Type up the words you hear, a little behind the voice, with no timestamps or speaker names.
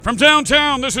From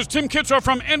downtown, this is Tim Kitzrow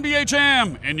from NBA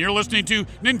Jam, and you're listening to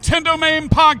Nintendo Main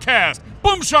Podcast.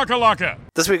 Boom shakalaka!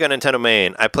 This week on Nintendo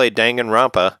Main, I played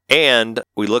Danganronpa, and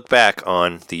we look back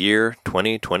on the year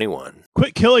 2021.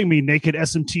 Quit killing me, naked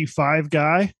SMT5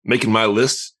 guy. Making my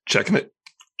list, checking it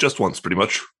just once, pretty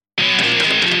much.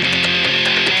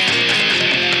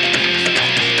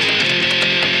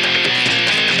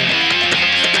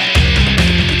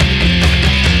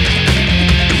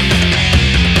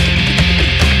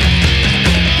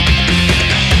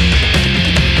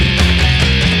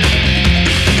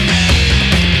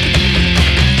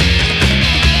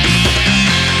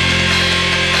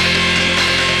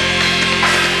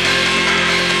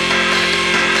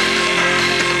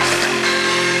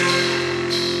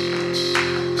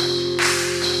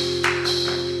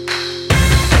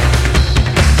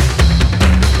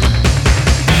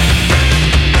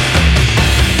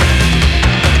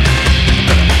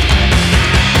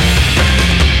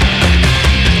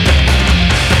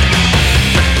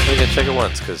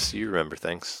 Because you remember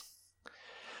things.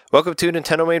 Welcome to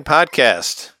Nintendo Main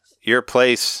Podcast, your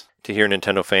place to hear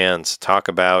Nintendo fans talk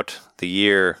about the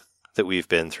year that we've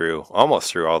been through,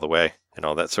 almost through all the way, and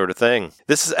all that sort of thing.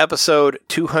 This is episode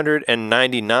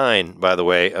 299, by the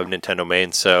way, of Nintendo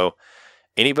Main, so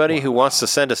anybody who wants to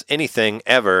send us anything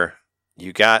ever,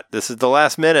 this is the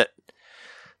last minute.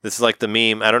 This is like the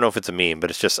meme. I don't know if it's a meme,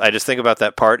 but I just think about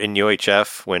that part in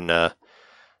UHF when,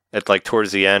 at like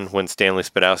towards the end when Stanley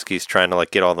Spadowski's trying to like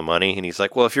get all the money and he's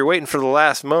like, well, if you're waiting for the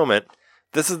last moment,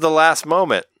 this is the last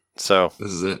moment. So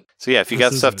this is it. So yeah, if you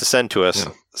got stuff to send to us,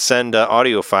 send an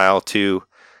audio file to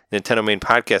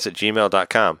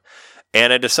nintendomainpodcast@gmail.com.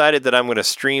 And I decided that I'm going to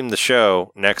stream the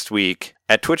show next week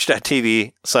at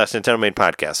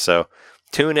twitch.tv/NintendoMainPodcast. So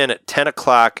tune in at 10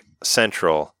 o'clock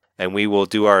Central and we will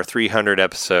do our 300th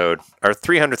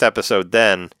episode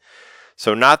then.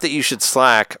 So not that you should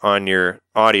slack on your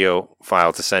audio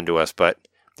file to send to us, but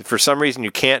if for some reason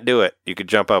you can't do it, you could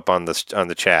jump up on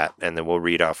the chat and then we'll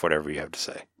read off whatever you have to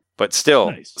say. But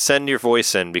still, Send your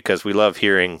voice in because we love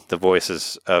hearing the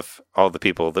voices of all the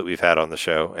people that we've had on the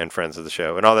show and friends of the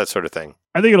show and all that sort of thing.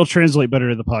 I think it'll translate better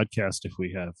to the podcast if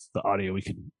we have the audio we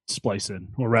can splice in,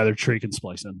 or rather Trey can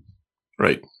splice in.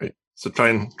 Right. So try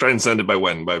and send it by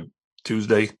when? By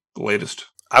Tuesday, the latest?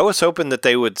 I was hoping that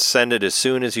they would send it as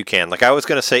soon as you can. Like I was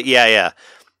going to say, yeah.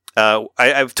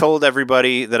 I've told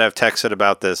everybody that I've texted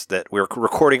about this that we're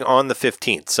recording on the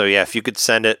 15th. So yeah, if you could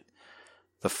send it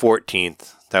the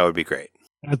 14th, that would be great.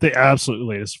 At the absolute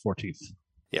latest, 14th.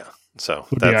 Yeah. So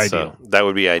that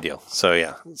would be ideal. So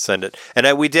yeah, send it.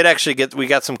 And we did actually we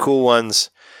got some cool ones,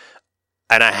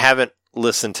 and I haven't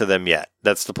listened to them yet.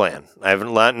 That's the plan. I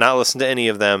haven't not listened to any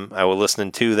of them. I will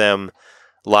listen to them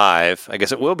live. I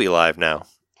guess it will be live now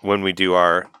when we do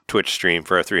our Twitch stream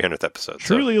for our 300th episode.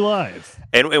 Truly live.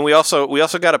 And we also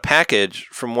got a package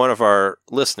from one of our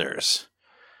listeners.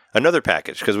 Another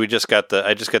package, because I just got the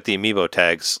amiibo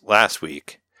tags last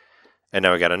week. And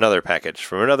now we got another package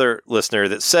from another listener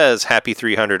that says Happy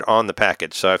 300 on the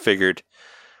package. So I figured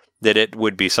that it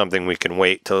would be something we can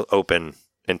wait to open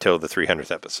until the 300th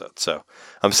episode. So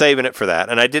I'm saving it for that.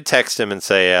 And I did text him and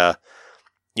say,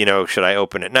 should I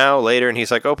open it now, later? And he's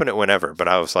like, open it whenever. But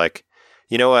I was like,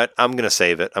 you know what? I'm going to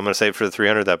save it. I'm going to save it for the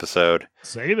 300th episode.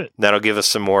 Save it. That'll give us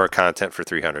some more content for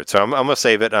 300. So I'm going to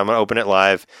save it. I'm going to open it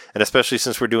live. And especially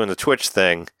since we're doing the Twitch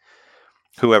thing,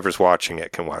 whoever's watching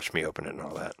it can watch me open it and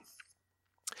all that.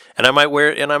 And I might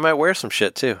wear some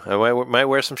shit too. I might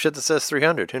wear some shit that says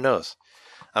 300. Who knows?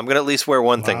 I'm going to at least wear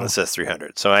one thing that says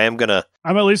 300. So I'm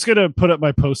at least going to put up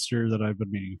my poster that I've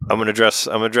been meaning to put I'm going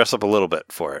to dress up a little bit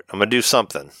for it. I'm going to do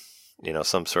something,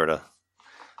 some sort of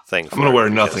thing. I'm going to wear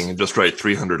nothing and just write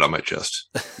 300 on my chest.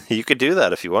 You could do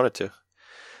that if you wanted to.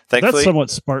 That's a somewhat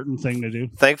Spartan thing to do.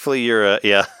 Thankfully,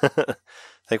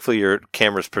 thankfully your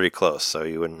camera's pretty close, so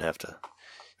you wouldn't have to.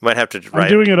 You might have to. I'm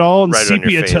doing it all in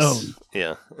sepia tone.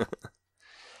 Yeah,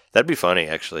 that'd be funny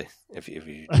actually if you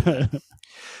do that.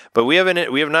 But we have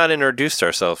not introduced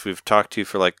ourselves. We've talked to you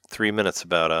for like 3 minutes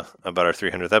about our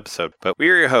 300th episode. But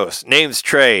we're your hosts. Name's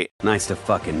Trey. Nice to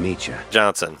fucking meet you.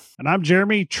 Johnson. And I'm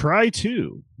Jeremy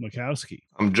Try2 Mikowski.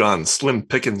 I'm John Slim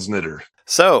Pickens Knitter.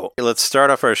 So let's start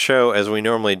off our show as we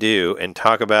normally do and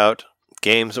talk about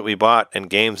games that we bought and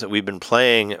games that we've been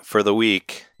playing for the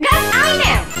week.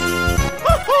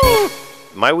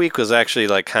 My week was actually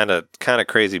like kind of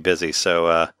crazy busy, so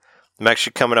I'm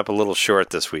actually coming up a little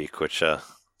short this week, which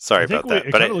sorry about that.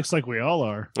 It kind of looks like we all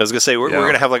are. I was gonna say we're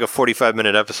gonna have like a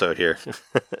 45-minute episode here.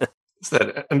 It's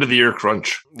that end of the year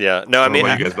crunch. Yeah, no, I mean,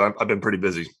 you guys, but I've been pretty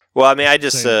busy. Well, I mean, I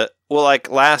just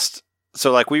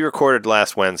we recorded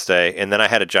last Wednesday, and then I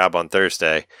had a job on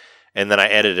Thursday, and then I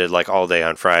edited like all day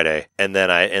on Friday, and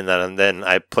then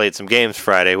I played some games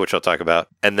Friday, which I'll talk about,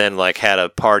 and then like had a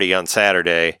party on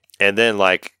Saturday, and then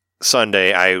like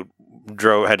Sunday I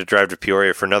had to drive to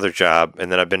Peoria for another job,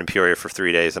 and then I've been in Peoria for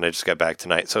 3 days, and I just got back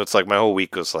tonight. So it's like my whole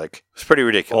week was pretty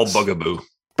ridiculous. All bugaboo.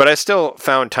 But I still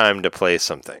found time to play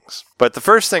some things. But the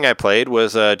first thing I played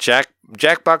was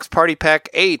Jackbox Party Pack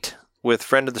 8 with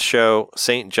friend of the show,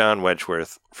 St. John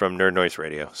Wedgeworth from Nerd Noise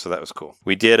Radio. So that was cool.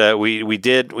 We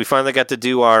finally got to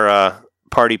do our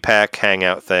Party Pack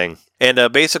hangout thing.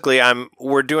 And basically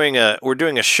we're doing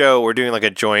a show, we're doing like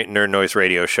a joint Nerd Noise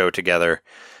Radio show together.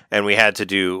 And we had to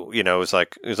do, it was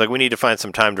like we need to find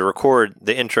some time to record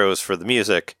the intros for the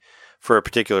music for a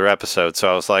particular episode.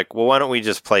 So I was like, well, why don't we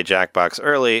just play Jackbox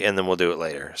early and then we'll do it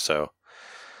later. So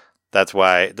that's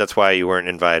why you weren't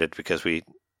invited, because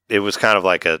it was kind of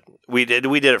like we did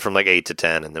it from like 8 to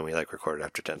 10 and then we like recorded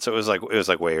after 10. So it was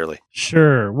like way early.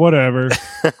 Sure, whatever.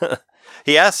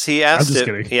 He asked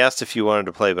kidding. He asked if you wanted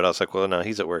to play, but I was like, well, no,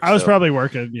 he's at work. I was probably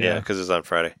working. Yeah, because it's on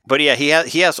Friday. But yeah,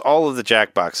 he has all of the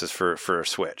Jackboxes for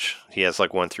Switch. He has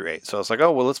like 1 through 8. So I was like,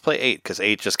 oh, well, let's play 8, because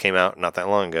 8 just came out not that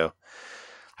long ago.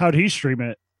 How'd he stream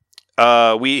it?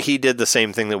 He did the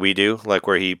same thing that we do, like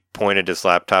where he pointed his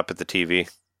laptop at the TV,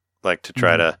 like to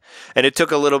try to, and it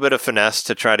took a little bit of finesse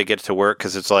to try to get it to work,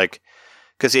 because it's like,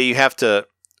 you have to,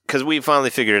 because we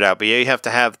finally figured it out, but you have to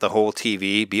have the whole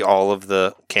TV be all of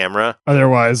the camera.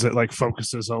 Otherwise, it like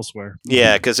focuses elsewhere.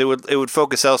 Yeah, because it would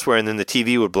focus elsewhere, and then the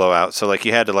TV would blow out. So like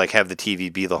you had to like have the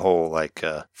TV be the whole like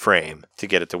frame to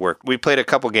get it to work. We played a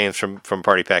couple games from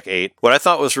Party Pack 8. What I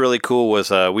thought was really cool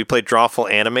was we played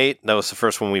Drawful Animate. That was the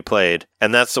first one we played,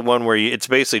 and that's the one where it's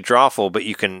basically Drawful, but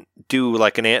you can do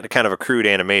like kind of a crude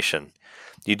animation.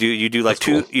 You do like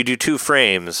cool. You do 2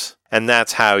 frames, and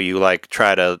that's how you like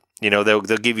try to. They'll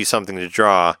give you something to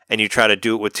draw, and you try to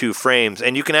do it with 2 frames,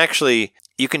 and you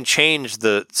can change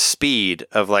the speed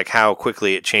of like how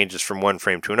quickly it changes from one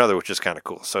frame to another, which is kind of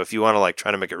cool. So if you want to like try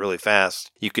to make it really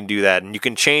fast, you can do that, and you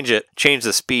can change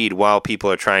the speed while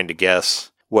people are trying to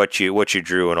guess what you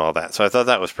drew and all that. So I thought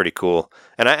that was pretty cool,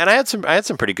 and I had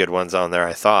some pretty good ones on there,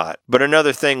 I thought. But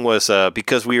another thing was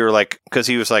because he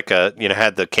was like had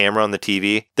the camera on the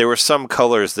TV, there were some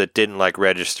colors that didn't like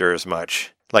register as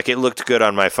much. Like, it looked good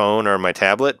on my phone or my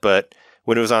tablet, but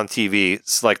when it was on TV,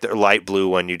 it's like the light blue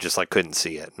one, you just like couldn't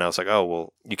see it. And I was like, oh,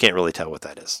 well, you can't really tell what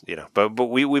that is, But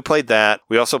we played that.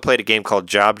 We also played a game called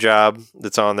Job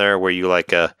that's on there, where you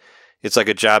like it's like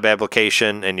a job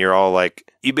application, and you're all like,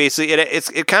 you basically,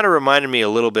 it kind of reminded me a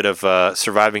little bit of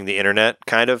Surviving the Internet,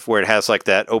 kind of, where it has like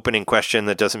that opening question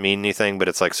that doesn't mean anything, but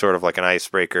it's like sort of like an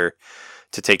icebreaker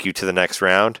to take you to the next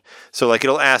round. So like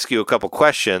it'll ask you a couple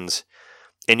questions,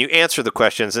 and you answer the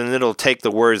questions, and then it'll take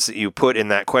the words that you put in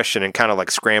that question and kind of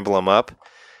like scramble them up,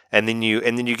 and then you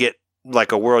get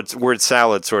like a word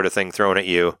salad sort of thing thrown at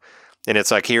you, and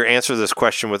it's like, here, answer this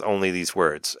question with only these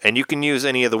words, and you can use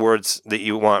any of the words that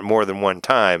you want more than one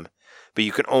time, but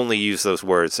you can only use those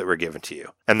words that were given to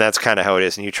you, and that's kind of how it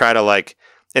is. And you try to like,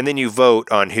 and then you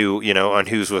vote on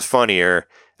whose was funnier.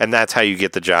 And that's how you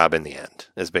get the job in the end,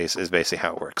 is basically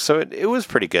how it works. So it was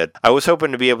pretty good. I was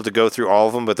hoping to be able to go through all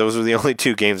of them, but those were the only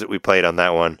 2 games that we played on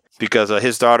that one, because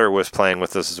his daughter was playing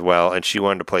with us as well, and she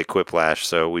wanted to play Quiplash,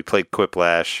 so we played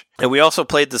Quiplash. And we also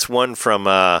played this one from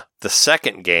the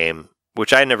second game,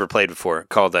 which I never played before,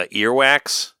 called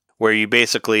Earwax, where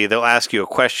they'll ask you a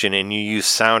question, and you use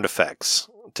sound effects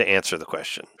to answer the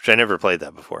question, which I never played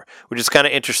that before, which is kind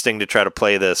of interesting to try to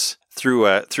play this through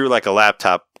like a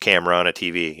laptop camera on a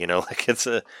TV, like it's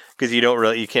because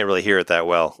you can't really hear it that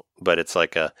well, but it's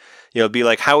like it'd be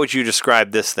like, how would you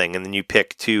describe this thing? And then you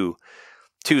pick two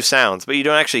sounds, but you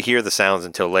don't actually hear the sounds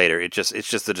until later. It's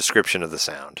just the description of the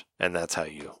sound, and that's how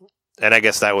and I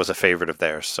guess that was a favorite of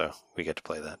theirs, so we get to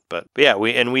play that. But yeah,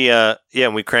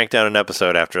 we cranked out an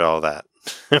episode after all that.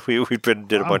 we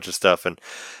did a bunch of stuff, and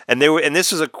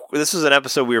this was an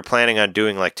episode we were planning on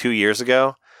doing like 2 years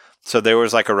ago. So there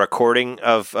was like a recording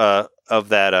of that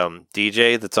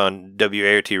DJ that's on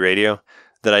WART radio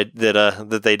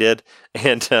that they did,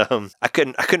 and I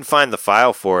couldn't find the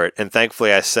file for it, and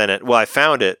thankfully I sent it. Well, I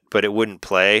found it, but it wouldn't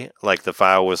play. Like the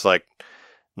file was like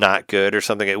not good or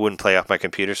something. It wouldn't play off my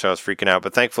computer, so I was freaking out.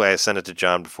 But thankfully I sent it to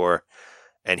John before,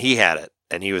 and he had it,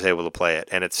 and he was able to play it,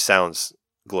 and it sounds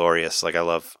glorious. Like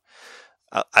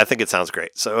I think it sounds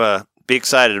great. So be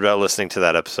excited about listening to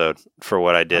that episode for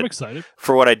what I did. I'm excited.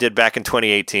 For what I did back in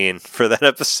 2018 for that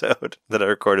episode that I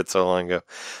recorded so long ago.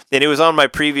 And it was on my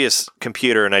previous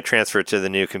computer, and I transferred to the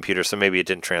new computer, so maybe it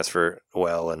didn't transfer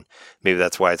well, and maybe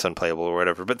that's why it's unplayable or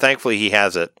whatever. But thankfully he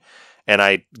has it, and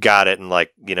I got it in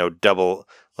like, double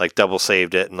like double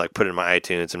saved it and like put it in my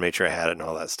iTunes and made sure I had it and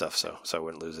all that stuff, so I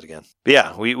wouldn't lose it again. But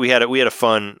yeah, we had a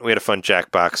fun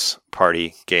Jackbox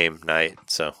party game night,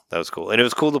 so that was cool. And it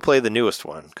was cool to play the newest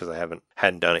one because I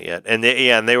hadn't done it yet. And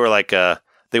they were like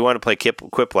they wanted to play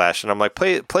Quiplash, and I'm like,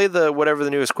 play the whatever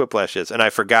the newest Quiplash is, and I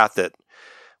forgot that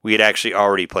we had actually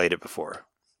already played it before.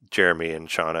 Jeremy and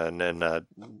Shauna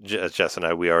and Jess and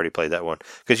I, we already played that one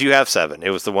because you have 7. It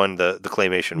was the one, the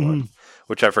claymation one,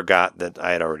 which I forgot that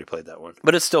I had already played that one.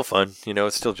 But it's still fun,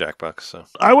 it's still Jackbox. So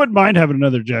I wouldn't mind having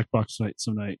another Jackbox night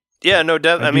some night. Yeah, no,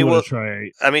 we'll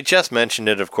try. I mean, Jess mentioned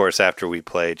it, of course, after we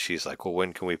played. She's like, "Well,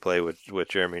 when can we play with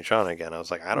Jeremy and Shauna again?" I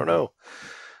was like, "I don't know,"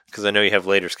 because I know you have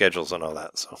later schedules and all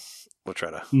that. So we'll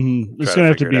try to. It's gonna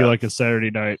have to be like a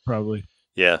Saturday night, probably.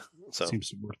 Yeah. So seems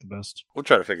to work the best. We'll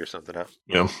try to figure something out.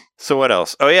 Yeah. So what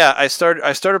else? Oh yeah, I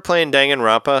started playing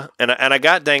Danganronpa, and I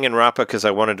got Danganronpa because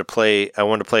I wanted to play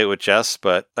it with Jess,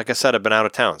 but like I said, I've been out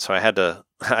of town, so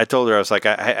I told her, I was like,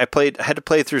 I had to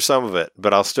play through some of it,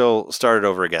 but I'll still start it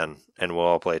over again, and we'll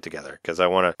all play it together because I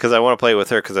want to play it with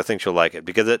her because I think she'll like it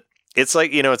because it's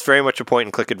like, it's very much a point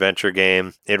and click adventure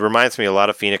game. It reminds me a lot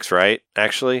of Phoenix Wright,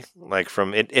 actually. Like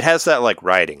from it has that like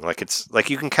writing. Like it's like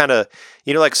you can kind of,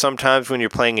 like sometimes when you're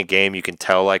playing a game, you can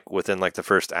tell like within like the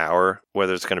first hour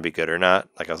whether it's going to be good or not.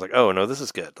 Like I was like, oh no, this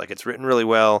is good. Like it's written really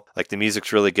well. Like the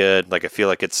music's really good. Like I feel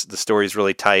like the story's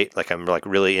really tight. Like I'm like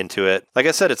really into it. Like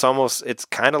I said, it's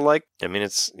kind of like,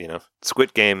 it's,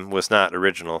 Squid Game was not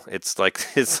original. It's like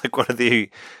one of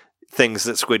the things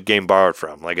that Squid Game borrowed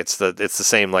from. Like it's the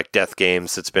same like Death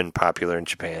Games that's been popular in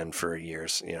Japan for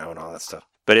years, and all that stuff.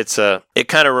 But it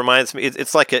kind of reminds me.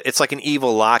 It's like an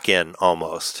evil lock-in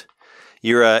almost.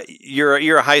 You're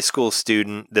a high school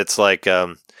student that's like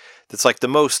the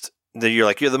most.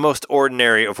 You're the most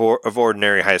ordinary of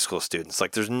ordinary high school students.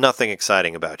 Like there's nothing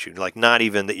exciting about you. Like not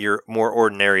even that you're more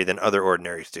ordinary than other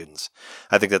ordinary students.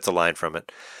 I think that's a line from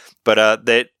it. But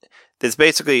it's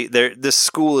basically this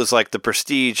school is like the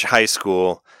prestige high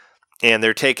school, and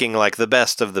they're taking like the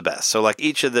best of the best. So like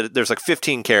there's like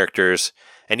 15 characters,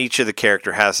 and each of the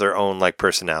character has their own like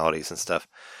personalities and stuff.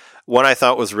 One I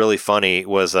thought was really funny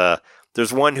was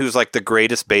there's one who's like the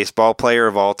greatest baseball player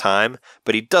of all time,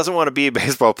 but he doesn't want to be a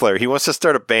baseball player. He wants to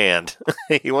start a band.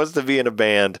 He wants to be in a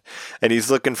band, and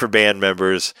he's looking for band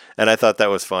members. And I thought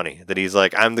that was funny that he's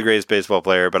like, I'm the greatest baseball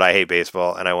player, but I hate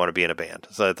baseball and I want to be in a band.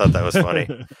 So I thought that was funny.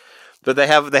 But they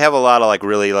have a lot of like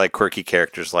really like quirky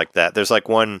characters like that. There's a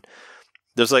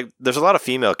lot of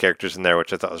female characters in there,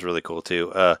 which I thought was really cool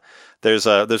too. There's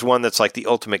one that's like the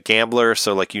ultimate gambler,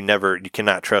 so like you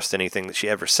cannot trust anything that she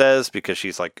ever says because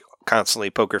she's like constantly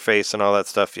poker face and all that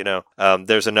stuff,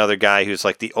 There's another guy who's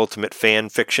like the ultimate fan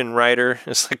fiction writer.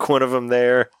 It's like one of them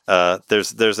there.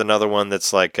 There's another one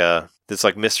that's like he's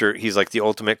like the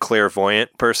ultimate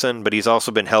clairvoyant person, but he's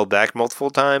also been held back multiple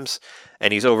times.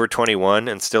 And he's over 21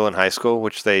 and still in high school,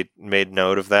 which they made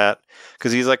note of that.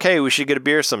 Because he's like, hey, we should get a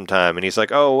beer sometime. And he's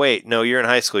like, oh, wait, no, you're in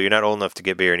high school. You're not old enough to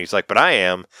get beer. And he's like, but I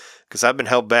am, because I've been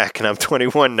held back and I'm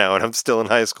 21 now and I'm still in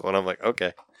high school. And I'm like,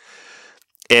 okay.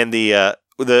 And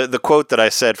the quote that I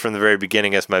said from the very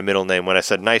beginning as my middle name when I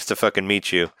said, nice to fucking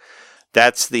meet you,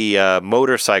 that's the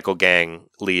motorcycle gang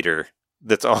leader.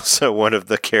 That's also one of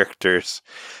the characters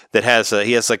that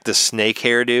he has like the snake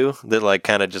hairdo that like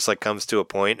kind of just like comes to a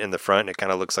point in the front. It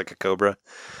kind of looks like a cobra.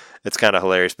 It's kind of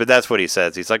hilarious, but that's what he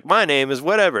says. He's like, my name is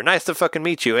whatever. Nice to fucking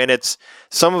meet you. And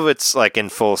some of it's like in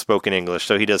full spoken English.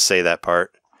 So he does say that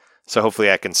part. So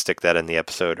hopefully I can stick that in the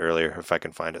episode earlier if I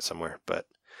can find it somewhere, but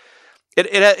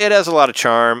it has a lot of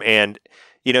charm. And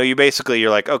you're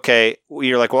like, okay,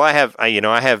 you're like, well, I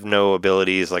have no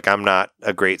abilities. Like I'm not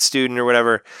a great student or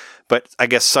whatever. But I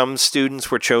guess some students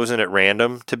were chosen at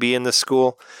random to be in this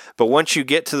school. But once you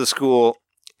get to the school,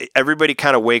 everybody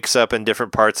kind of wakes up in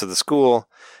different parts of the school.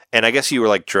 And I guess you were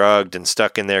like drugged and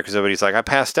stuck in there because everybody's like, I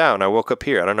passed out and I woke up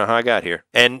here. I don't know how I got here.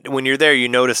 And when you're there, you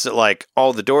notice that like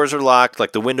all the doors are locked,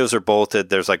 like the windows are bolted.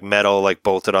 There's like metal like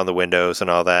bolted on the windows and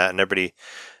all that. And everybody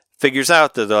figures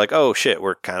out that they're like, oh shit,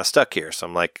 we're kind of stuck here. So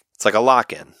I'm like, it's like a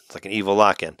lock-in. It's like an evil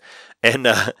lock-in. And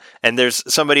there's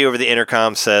somebody over the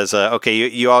intercom says, okay,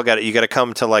 you all got to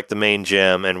come to like the main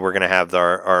gym and we're going to have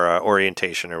our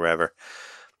orientation or whatever.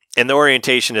 And the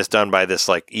orientation is done by this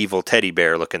like evil teddy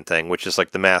bear looking thing, which is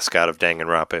like the mascot of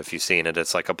Danganronpa. If you've seen it,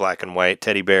 it's like a black and white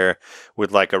teddy bear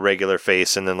with like a regular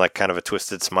face and then like kind of a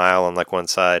twisted smile on like one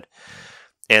side.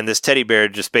 And this teddy bear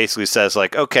just basically says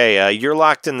like, okay, you're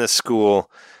locked in this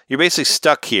school. You're basically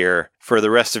stuck here for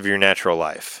the rest of your natural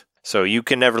life. So you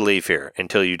can never leave here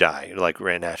until you die, like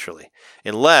right naturally,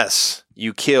 unless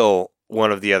you kill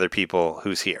one of the other people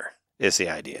who's here, is the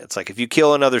idea. It's like if you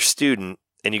kill another student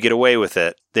and you get away with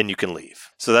it, then you can leave.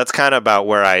 So that's kind of about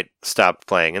where I stopped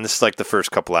playing. And this is like the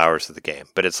first couple hours of the game.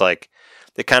 But it's like,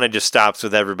 it kind of just stops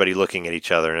with everybody looking at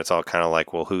each other, and it's all kind of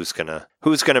like, well, who's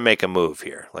gonna make a move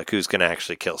here? Like, who's gonna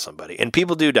actually kill somebody? And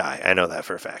people do die. I know that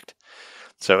for a fact.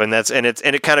 So, and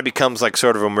it kind of becomes like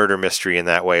sort of a murder mystery in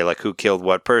that way, like who killed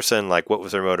what person, like what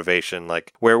was their motivation,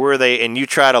 like where were they, and you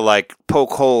try to like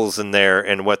poke holes in there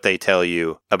and what they tell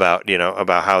you about,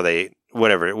 about how they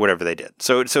whatever they did.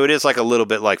 So it is like a little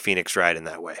bit like Phoenix Wright in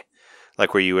that way,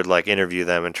 like where you would like interview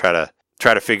them and try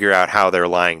to figure out how they're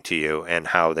lying to you and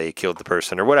how they killed the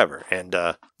person or whatever. And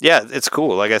yeah, it's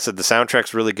cool. Like I said, the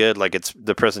soundtrack's really good. Like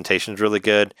the presentation's really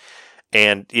good.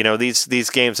 And, these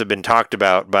games have been talked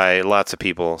about by lots of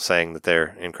people saying that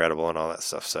they're incredible and all that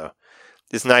stuff. So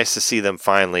it's nice to see them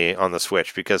finally on the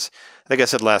Switch because, like I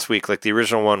said last week, like the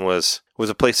original one was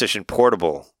a PlayStation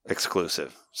Portable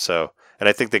exclusive. So, and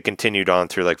I think they continued on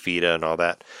through like Vita and all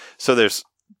that. So there's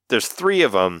 3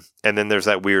 of them, and then there's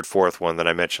that weird 4th one that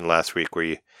I mentioned last week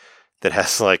that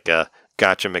has like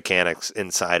gotcha mechanics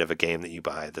inside of a game that you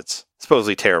buy that's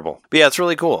supposedly terrible. But yeah, it's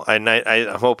really cool. I'm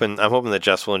hoping that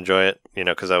Jess will enjoy it,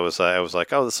 because I was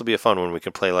like, oh, this will be a fun one. We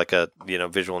can play like a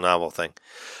visual novel thing.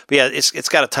 But yeah, it's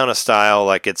got a ton of style.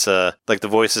 Like it's like the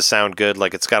voices sound good.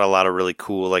 Like it's got a lot of really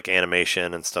cool like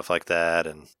animation and stuff like that.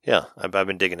 And yeah, I've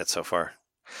been digging it so far.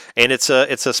 And it's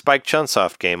a Spike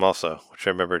Chunsoft game also, which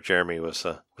I remember Jeremy was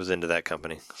into that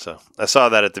company. So I saw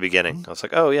that at the beginning. I was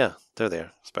like, oh yeah, they're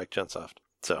there, Spike Chunsoft.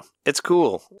 So it's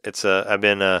cool. It's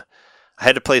I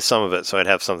had to play some of it so I'd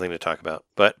have something to talk about.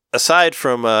 But aside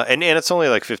from and it's only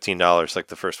like $15 like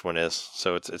the first one is,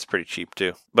 so it's pretty cheap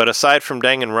too. But aside from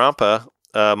Danganronpa,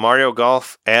 Mario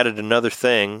Golf added another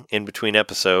thing in between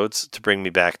episodes to bring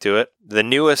me back to it. The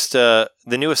newest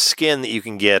skin that you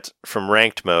can get from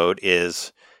ranked mode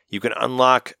is you can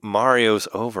unlock Mario's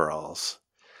overalls.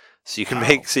 So you can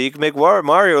make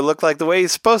Mario look like the way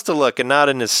he's supposed to look and not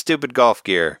in his stupid golf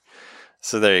gear.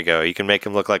 So there you go. You can make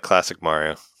him look like classic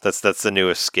Mario. That's the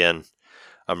newest skin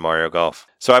on Mario Golf.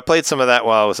 So I played some of that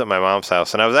while I was at my mom's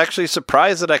house, and I was actually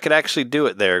surprised that I could actually do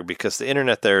it there because the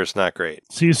internet there is not great.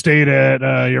 So you stayed at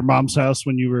your mom's house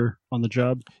when you were on the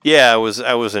job? Yeah, I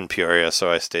was in Peoria, so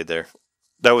I stayed there.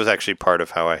 That was actually part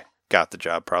of how I got the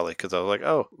job, probably, because I was like,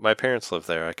 oh, my parents live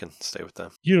there. I can stay with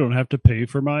them. You don't have to pay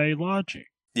for my lodging.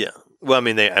 Yeah. Well, I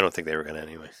mean, I don't think they were going to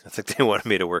anyway. I think they wanted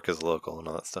me to work as a local and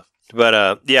all that stuff.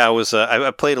 But yeah,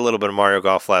 I played a little bit of Mario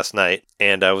Golf last night,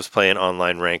 and I was playing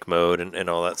online rank mode and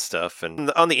all that stuff.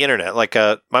 And on the internet, like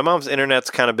my mom's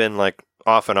internet's kind of been like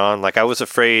off and on. Like I was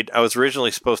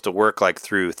originally supposed to work like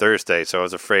through Thursday, so I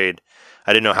was afraid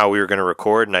I didn't know how we were going to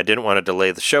record, and I didn't want to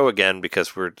delay the show again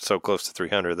because we're so close to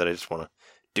 300 that I just want to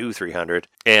do 300.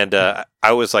 And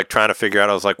I was like trying to figure out,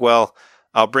 I was like, well,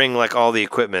 I'll bring like all the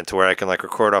equipment to where I can like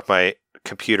record off my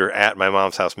computer at my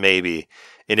mom's house maybe.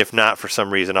 And if not, for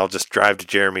some reason, I'll just drive to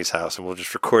Jeremy's house and we'll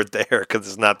just record there because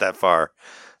it's not that far.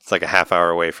 It's like a half hour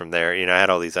away from there. I had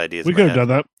all these ideas. We could have done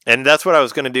that. And that's what I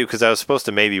was going to do because I was supposed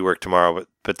to maybe work tomorrow,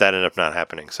 but that ended up not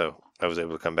happening. So I was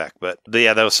able to come back. But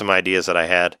yeah, that was some ideas that I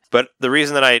had. But the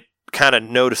reason that I kind of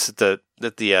noticed that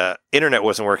the internet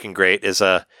wasn't working great is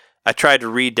I tried to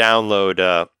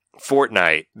re-download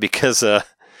Fortnite because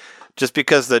just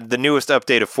because the newest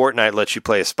update of Fortnite lets you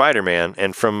play as Spider-Man,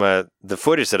 and from the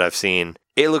footage that I've seen,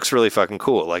 it looks really fucking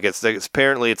cool. Like it's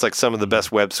apparently it's like some of the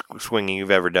best web swinging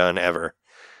you've ever done ever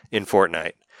in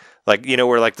Fortnite. Like,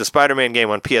 where like the Spider-Man game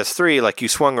on PS3, like you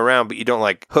swung around, but you don't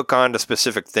like hook on to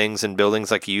specific things and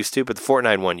buildings like you used to. But the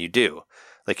Fortnite one, you do.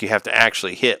 Like you have to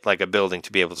actually hit like a building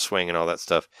to be able to swing and all that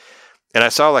stuff. And I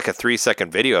saw like a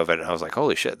 3-second video of it, and I was like,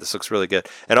 holy shit, this looks really good.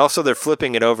 And also they're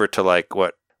flipping it over to like,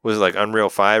 what was it, like Unreal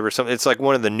 5 or something? It's like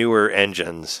one of the newer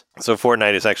engines. So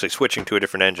Fortnite is actually switching to a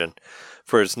different engine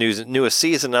for its newest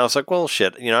season. And I was like, well,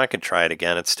 shit, I could try it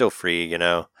again. It's still free,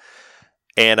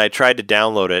 And I tried to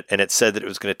download it, and it said that it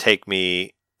was going to take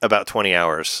me about 20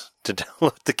 hours to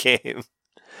download the game.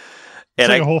 It's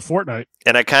like a whole Fortnite.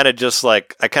 And I kind of just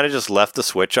left the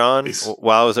Switch on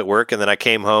while I was at work, and then I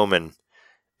came home and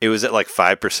it was at like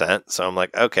 5%. So I'm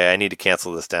like, okay, I need to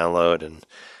cancel this download, and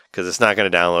because it's not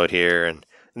going to download here. And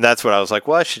that's what I was like,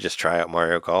 well, I should just try out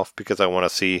Mario Golf because I want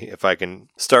to see if I can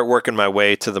start working my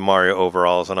way to the Mario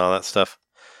overalls and all that stuff.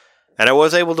 And I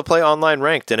was able to play online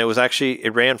ranked, and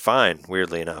it ran fine,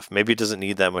 weirdly enough. Maybe it doesn't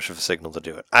need that much of a signal to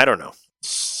do it. I don't know.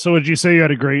 So would you say you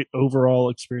had a great overall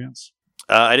experience?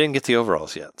 I didn't get the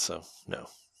overalls yet, so no.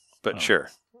 But Sure,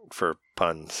 for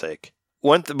pun's sake.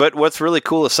 But what's really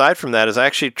cool aside from that is I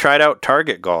actually tried out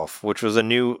Target Golf, which was a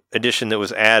new addition that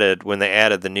was added when they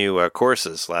added the new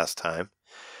courses last time.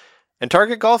 And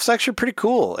target golf's actually pretty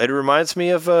cool. It reminds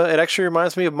me of it actually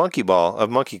reminds me of Monkey Golf, of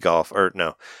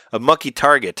Monkey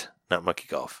Target, not Monkey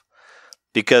Golf.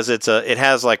 Because it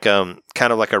has like kind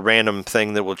of like a random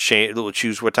thing that will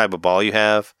choose what type of ball you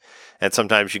have. And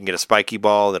sometimes you can get a spiky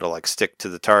ball that'll like stick to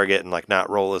the target and like not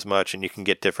roll as much, and you can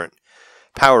get different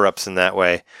power-ups in that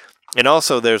way. And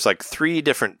also there's like 3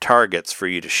 different targets for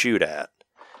you to shoot at.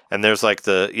 And there's like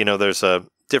there's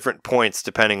different points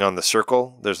depending on the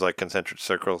circle. There's like concentric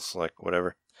circles, like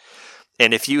whatever.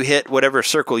 And if you hit whatever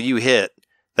circle you hit,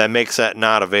 that makes that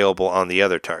not available on the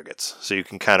other targets. So you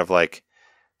can kind of like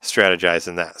strategize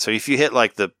in that. So if you hit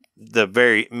like the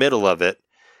very middle of it,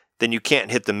 then you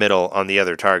can't hit the middle on the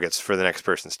other targets for the next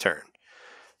person's turn.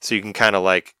 So you can kind of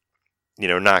like,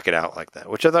 knock it out like that,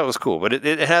 which I thought was cool. But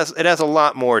it has a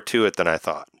lot more to it than I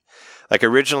thought. Like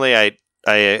originally I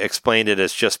explained it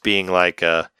as just being like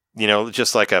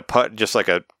just like a putt, just like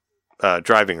a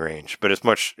driving range, but it's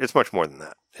much more than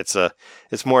that.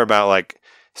 It's more about like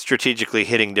strategically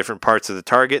hitting different parts of the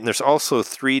target, and there's also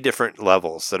 3 different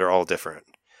levels that are all different.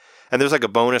 And there's like a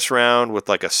bonus round with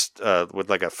like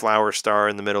a flower star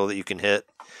in the middle that you can hit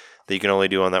that you can only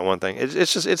do on that one thing.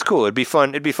 It's cool. It'd be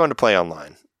fun to play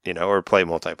online, or play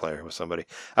multiplayer with somebody.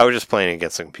 I was just playing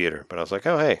against the computer, but I was like,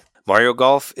 oh hey, Mario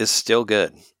Golf is still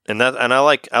good. And I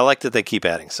like that they keep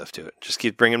adding stuff to it. Just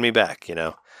keep bringing me back,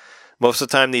 Most of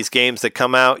the time, these games that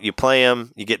come out, you play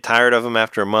them, you get tired of them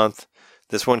after a month.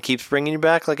 This one keeps bringing you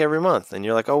back like every month, and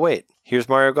you're like, oh wait, here's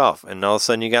Mario Golf, and all of a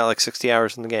sudden you got like 60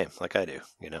 hours in the game, like I do,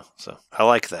 So I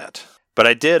like that. But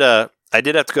I did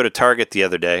have to go to Target the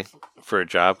other day for a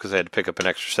job because I had to pick up an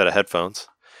extra set of headphones,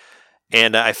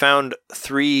 and I found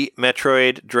 3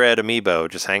 Metroid Dread amiibo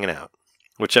just hanging out,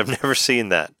 which I've never seen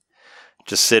that,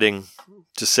 just sitting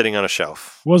on a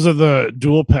shelf. Was it the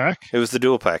dual pack? It was the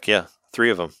dual pack, yeah.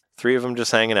 3 of them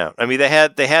just hanging out. I mean, they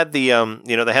had the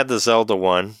they had the Zelda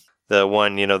one,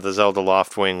 the Zelda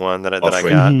Loftwing one that I got.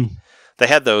 Mm-hmm. They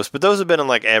had those, but those have been in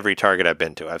like every Target I've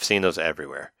been to. I've seen those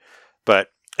everywhere. But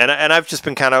and I've just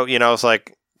been kind of, I was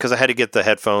like, because I had to get the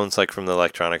headphones like from the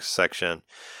electronics section.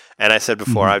 And I said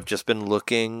before, I've just been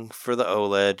looking for the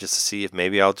OLED just to see if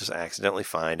maybe I'll just accidentally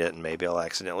find it, and maybe I'll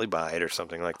accidentally buy it or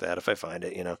something like that if I find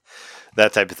it,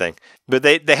 that type of thing. But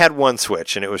they had one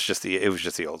Switch, and it was just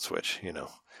the old Switch,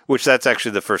 which that's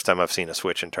actually the first time I've seen a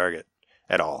Switch in Target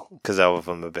at all, because all of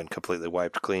them have been completely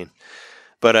wiped clean.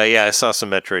 But yeah, I saw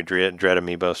some Metroid Dread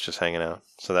amiibos just hanging out,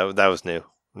 so that was new.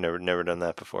 Never done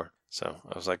that before, so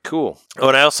I was like, cool. Oh,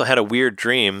 and I also had a weird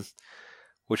dream.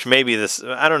 Which maybe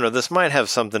I don't know, this might have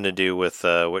something to do with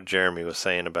what Jeremy was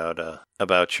saying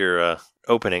about your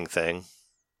opening thing,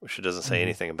 which it doesn't say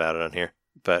anything about it on here.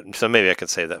 But so maybe I could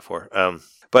save that for.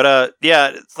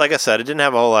 Yeah, like I said, I didn't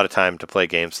have a whole lot of time to play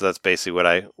games, so that's basically what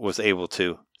I was able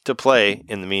to play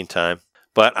in the meantime.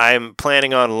 But I'm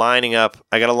planning on lining up.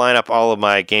 I got to line up all of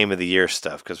my Game of the Year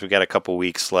stuff because we got a couple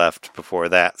weeks left before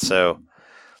that. So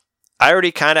I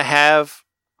already kind of have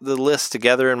the list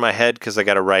together in my head because I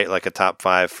got to write like a top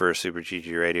 5 for Super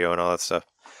GG Radio and all that stuff,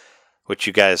 which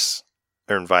you guys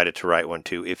are invited to write one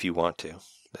too if you want to.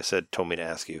 They told me to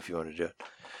ask you if you want to do it.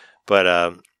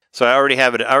 But so I already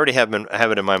have it. I already have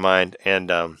it in my mind,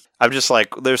 and I'm just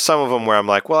like, there's some of them where I'm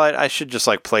like, well, I should just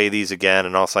like play these again,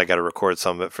 and also I got to record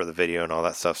some of it for the video and all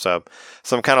that stuff. So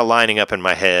I'm kind of lining up in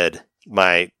my head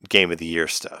my Game of the Year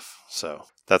stuff. So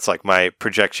that's like my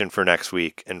projection for next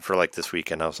week and for like this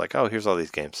weekend. I was like, oh, here's all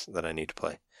these games that I need to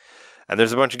play. And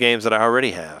there's a bunch of games that I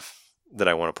already have that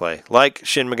I want to play, like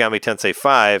Shin Megami Tensei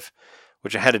 5,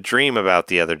 which I had a dream about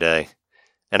the other day,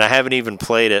 and I haven't even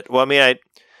played it. Well, I mean,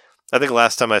 I think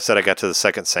last time I said I got to the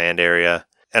second sand area,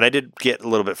 and I did get a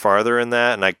little bit farther in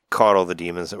that, and I caught all the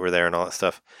demons that were there and all that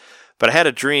stuff. But I had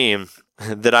a dream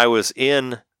that I was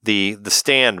in the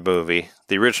Stand movie,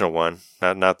 the original one,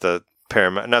 not the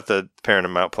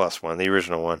Paramount Plus one, the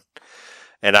original one.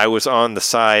 And I was on the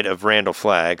side of Randall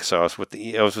Flagg, so I was with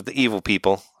the evil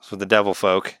people, I was with the devil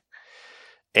folk,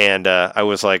 and I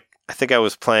was like, I think I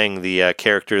was playing the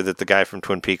character that the guy from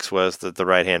Twin Peaks was, the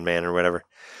right hand man or whatever.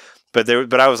 But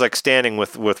I was like standing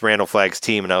with Randall Flagg's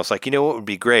team, and I was like, what would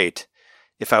be great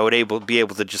if I would be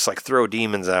able to just like throw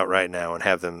demons out right now and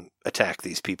have them attack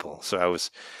these people. So I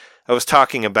was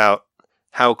talking about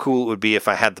how cool it would be if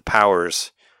I had the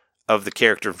powers of the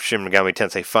character from Shin Megami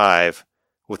Tensei 5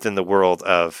 within the world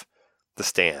of The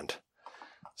Stand.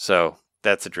 So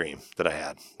that's a dream that I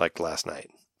had like last night.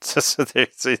 So there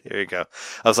you go.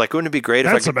 I was like, wouldn't it be great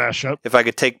if I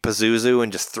could take Pazuzu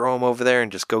and just throw him over there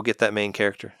and just go get that main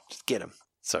character? Just get him.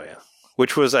 So yeah.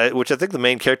 which I think the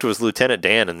main character was Lieutenant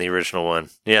Dan in the original one.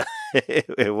 Yeah,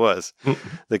 it was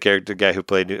the guy who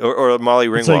played, or Molly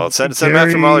Ringwald. like Send him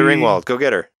after Molly Ringwald. Go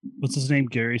get her. What's his name?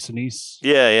 Gary Sinise.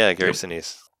 Yeah, Gary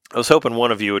Sinise. I was hoping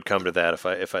one of you would come to that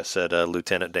if I said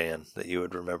Lieutenant Dan, that you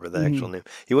would remember the actual name.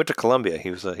 He went to Columbia. He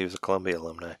was a Columbia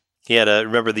alumni. He had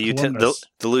remember the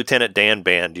Lieutenant Dan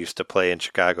band used to play in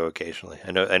Chicago occasionally.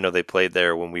 I know they played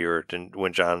there when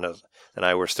when John and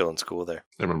I were still in school there.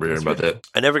 I remember hearing about that.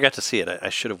 I never got to see it. I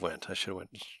should have went. I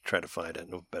try to find it.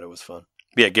 I bet it was fun.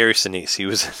 But yeah, Gary Sinise.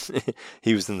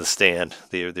 He was in the stand,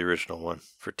 the original one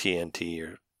for TNT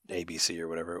or ABC or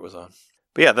whatever it was on.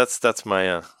 But yeah, that's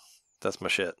my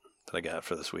shit that I got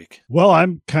for this week. Well,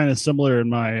 I'm kind of similar in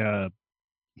my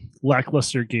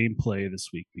lackluster gameplay this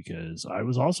week because I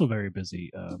was also very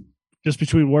busy. Just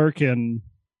between work and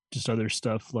just other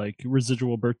stuff like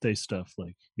residual birthday stuff,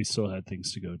 like we still had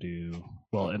things to go do.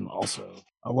 Well, and also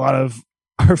a lot of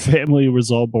our family was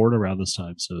all born around this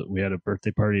time, so we had a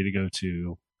birthday party to go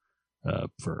to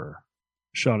for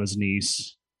Shauna's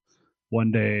niece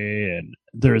one day, and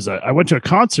I went to a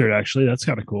concert actually. That's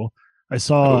kind of cool. I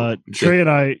saw Trey and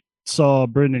I saw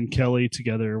Brendan Kelly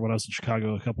together when I was in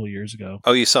Chicago a couple of years ago.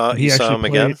 Oh, you saw him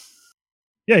again?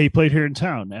 Yeah, he played here in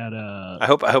town at I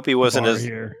hope he wasn't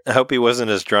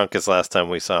as drunk as last time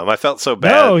we saw him. I felt so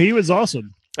bad. No, he was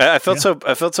awesome. I felt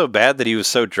so bad that he was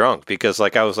so drunk because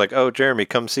like I was like, "Oh, Jeremy,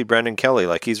 come see Brendan Kelly.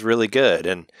 Like he's really good."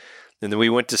 And then we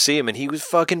went to see him and he was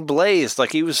fucking blazed.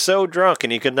 Like he was so drunk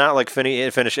and he could not like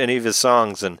finish any of his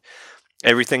songs, and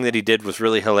everything that he did was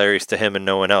really hilarious to him and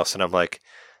no one else. And I'm like,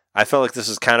 I felt like this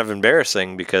is kind of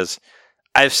embarrassing because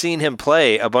I've seen him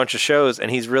play a bunch of shows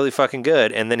and he's really fucking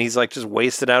good. And then he's like just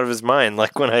wasted out of his mind.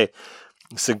 Like when I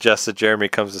suggest that Jeremy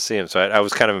comes to see him. So I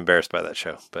was kind of embarrassed by that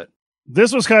show, but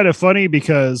this was kind of funny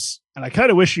because, and I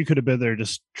kind of wish you could have been there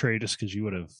just because you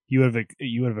would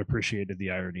have appreciated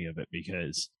the irony of it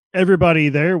because everybody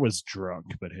there was drunk,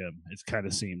 but him. It kind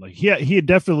of seemed like he had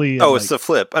definitely. Oh, it's the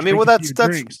flip. I mean, well, that's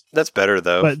better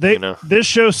though. But this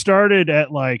show started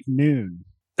at like noon.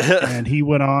 And he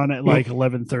went on at like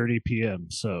 11:30 p.m.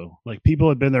 So like people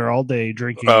had been there all day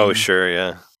drinking. Oh, sure,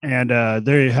 yeah. And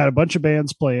they had a bunch of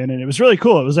bands playing, and it was really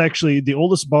cool. It was actually the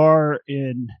oldest bar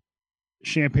in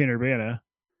Champaign-Urbana,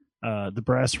 the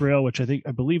Brass Rail, which I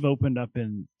believe opened up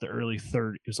in the early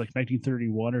 30s. It was like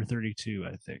 1931 or 32,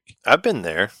 I think. I've been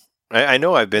there. I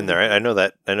know I've been there. I know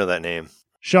that name.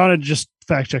 Shauna just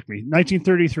fact checked me.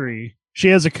 1933. She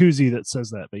has a koozie that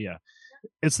says that, but yeah.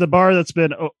 It's the bar that's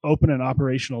been open and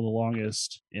operational the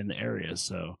longest in the area.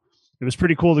 So it was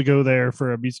pretty cool to go there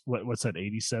for what's that,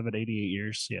 87, 88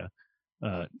 years. Yeah.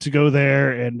 To go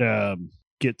there and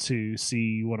get to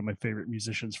see one of my favorite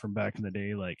musicians from back in the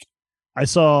day. Like I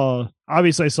saw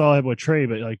him with Trey,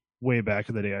 but like way back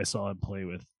in the day, I saw him play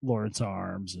with Lawrence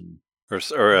Arms and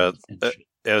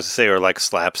I was to say, or like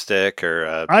Slapstick,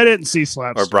 or I didn't see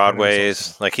Slapstick or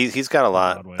Broadway's. Like he's got a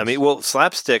lot. Broadway's. I mean, well,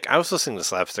 Slapstick. I was listening to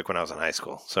Slapstick when I was in high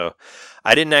school, so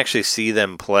I didn't actually see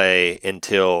them play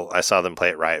until I saw them play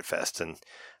at Riot Fest, and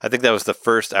I think that was the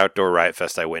first outdoor Riot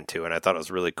Fest I went to, and I thought it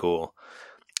was really cool.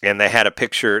 And they had a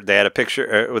picture. They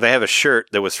have a shirt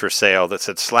that was for sale that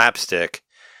said Slapstick,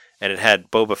 and it had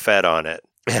Boba Fett on it.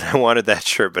 And I wanted that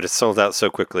shirt, but it sold out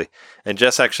so quickly. And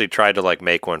Jess actually tried to like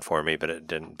make one for me, but it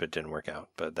didn't work out.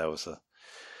 But that was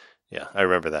I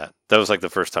remember that. That was like the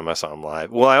first time I saw him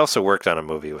live. Well, I also worked on a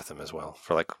movie with him as well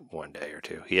for like one day or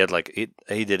two. He had like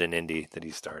he did an indie that he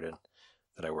started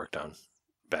that I worked on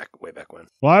way back when.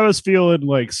 Well, I was feeling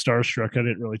like starstruck. I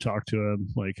didn't really talk to him.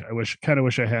 Like I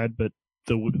wish I had, but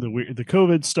the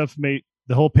COVID stuff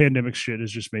the whole pandemic shit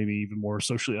has just made me even more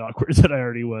socially awkward than I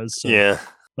already was. So. Yeah.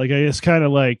 Like I just kind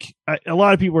of like a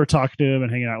lot of people were talking to him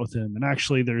and hanging out with him, and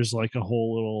actually there's like a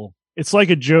whole little. It's like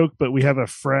a joke, but we have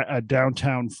a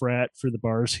downtown frat for the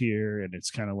bars here, and it's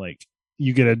kind of like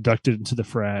you get inducted into the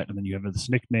frat, and then you have this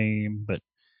nickname. But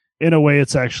in a way,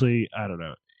 it's actually I don't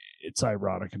know. It's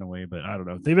ironic in a way, but I don't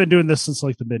know. They've been doing this since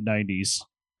like the mid '90s,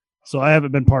 so I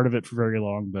haven't been part of it for very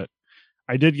long. But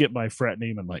I did get my frat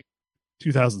name in like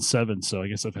 2007, so I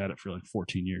guess I've had it for like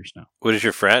 14 years now. What is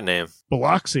your frat name?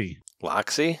 Biloxi.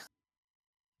 Loxy?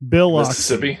 Bill Loxy.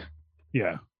 Mississippi?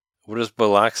 Yeah. What does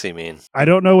Biloxi mean? I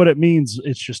don't know what it means.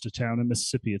 It's just a town in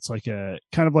Mississippi. It's like a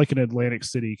kind of like an Atlantic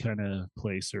City kind of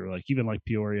place, or like even like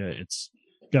Peoria. It's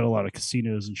got a lot of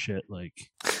casinos and shit. Like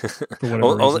for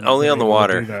whatever reason, only on the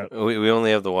water. We only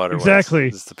have the water. Exactly.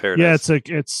 It's the paradise. Yeah, it's like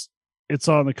it's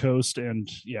on the coast, and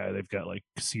yeah, they've got like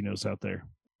casinos out there.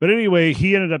 But anyway,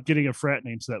 he ended up getting a frat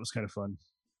name, so that was kind of fun.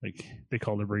 Like they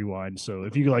called him Rewind. So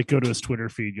if you like go to his Twitter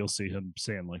feed, you'll see him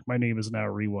saying like, "My name is now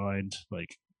Rewind."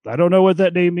 Like I don't know what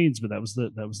that name means, but that was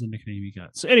the nickname he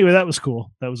got. So anyway, that was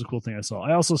cool. That was a cool thing I saw.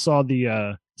 I also saw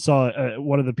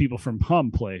one of the people from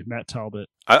Hum play, Matt Talbot.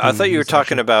 I thought you were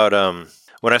talking about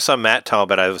when I saw Matt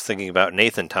Talbot, I was thinking about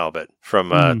Nathan Talbot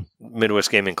from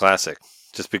Midwest Gaming Classic,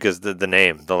 just because the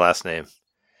name, the last name.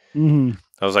 Mm-hmm.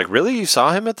 I was like, really? You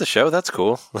saw him at the show? That's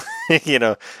cool.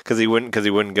 Because he wouldn't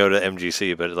go to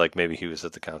MGC, but like maybe he was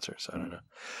at the concert. So I don't know.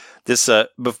 This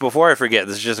before I forget,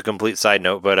 this is just a complete side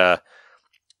note, but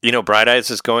Bright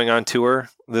Eyes is going on tour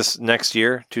this next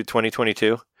year to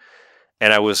 2022,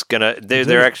 and I was gonna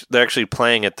they're actually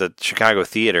playing at the Chicago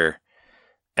Theater,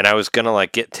 and I was gonna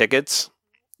like get tickets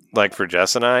like for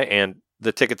Jess and I, and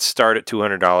the tickets start at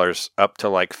 $200 up to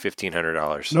like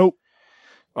 $1,500. Nope.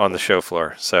 On the show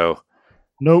floor. So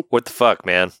nope. What the fuck,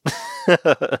 man?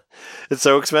 It's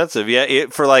so expensive. Yeah,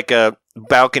 for like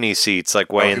balcony seats,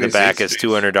 like way in the back, is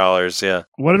 $200. Yeah.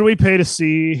 What did we pay to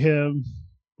see him?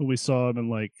 We saw him in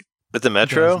like at the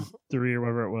Metro 3 or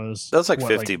whatever it was. That was like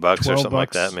 $50 or something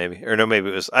like that, maybe. Or no, maybe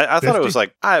it was. I thought it was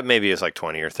like maybe it was like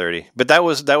 20 or 30. But that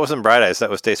wasn't Bright Eyes. That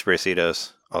was Dace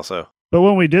Bracitos also. But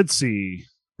when we did see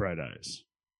Bright Eyes,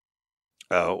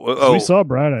 we saw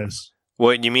Bright Eyes.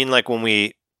 What you mean? Like when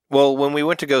we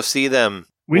went to go see them.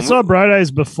 We saw Bright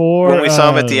Eyes before when we saw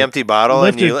him at the Empty Bottle,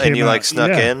 and you like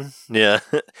snuck in, yeah.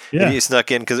 And you snuck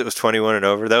in because it was 21 and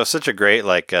over. That was such a great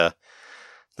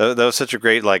that was such a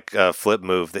great flip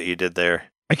move that you did there.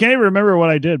 I can't even remember what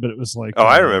I did, but it was like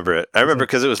I remember it. I remember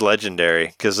because it was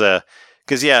legendary. Because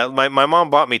my mom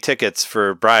bought me tickets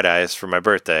for Bright Eyes for my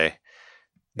birthday,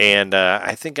 and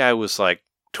I think I was like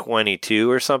 22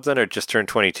 or something, or just turned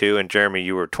 22. And Jeremy,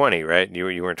 you were 20, right?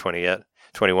 You weren't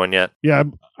 21 yet. Yeah,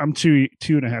 I'm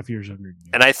 2.5 years younger.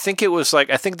 And I think it was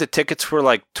I think the tickets were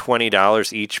like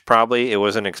 $20 each. Probably it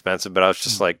wasn't expensive, but I was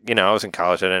just I was in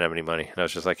college. I didn't have any money, and I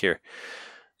was just like, here,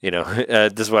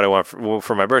 this is what I want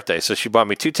for my birthday. So she bought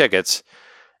me 2 tickets,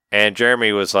 and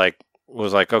Jeremy was like,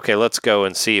 okay, let's go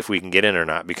and see if we can get in or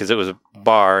not, because it was a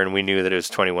bar and we knew that it was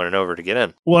 21 and over to get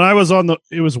in. Well, I was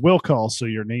it was will call, so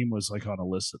your name was like on a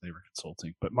list that they were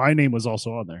consulting, but my name was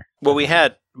also on there. Well,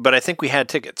 but I think we had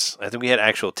tickets. I think we had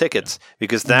actual tickets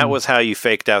because that was how you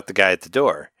faked out the guy at the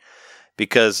door.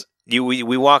 Because we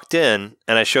walked in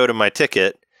and I showed him my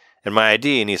ticket and my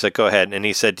ID, and he's like, go ahead. And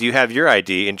he said, do you have your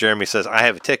ID? And Jeremy says, I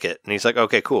have a ticket. And he's like,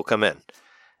 okay, cool, come in.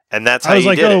 And that's how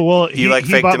you did it. Well, he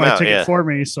faked bought him my out, ticket for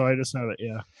me, so I just have it.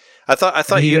 Yeah. I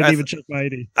thought he you didn't even check my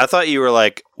ID. I thought you were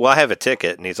like, well, I have a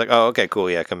ticket, and he's like, oh, okay, cool,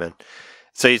 yeah, come in.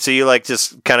 So you like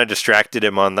just kind of distracted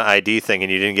him on the ID thing, and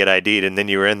you didn't get ID'd, and then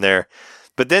you were in there.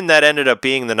 But then that ended up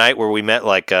being the night where we met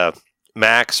like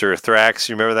Max or Thrax.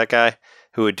 You remember that guy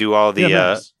who would do all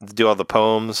the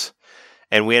poems,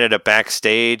 and we ended up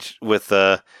backstage with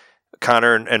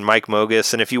Connor and Mike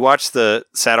Mogus. And if you watch the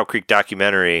Saddle Creek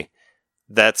documentary,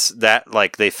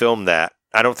 they filmed that.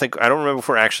 I don't remember if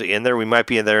we're actually in there. We might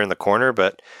be in there in the corner,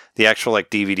 but the actual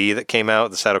DVD that came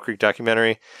out, the Saddle Creek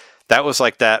documentary, that was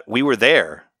like that. We were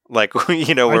there. Like,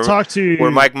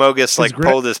 where Mike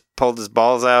Mogus pulled his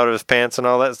balls out of his pants and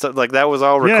all that stuff. Like that was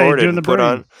all recorded and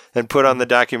put on the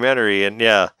documentary. And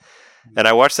yeah. And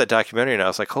I watched that documentary and I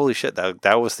was like, holy shit,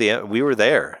 that was we were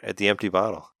there at the Empty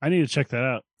Bottle. I need to check that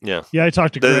out. Yeah. Yeah, I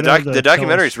talked to the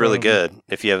documentary is really good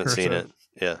if you haven't seen it.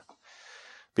 Yeah.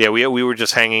 But yeah, we were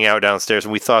just hanging out downstairs,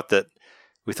 and we thought that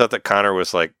Connor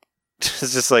was like,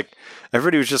 just like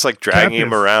everybody was just like dragging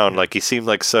him around, like he seemed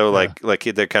like like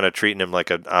they're kind of treating him like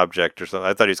an object or something.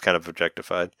 I thought he was kind of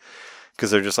objectified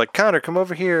because they're just like, Connor, come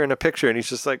over here in a picture, and he's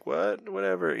just like, what,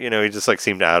 whatever, he just like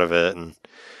seemed out of it, and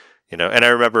And I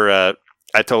remember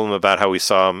I told him about how I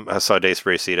saw Dace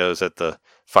Bracitos at the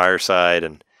fireside,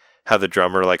 and how the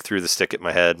drummer like threw the stick at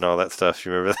my head and all that stuff.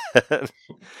 You remember that?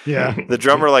 Yeah. The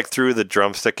drummer like threw the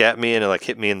drumstick at me and it like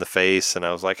hit me in the face. And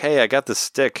I was like, hey, I got this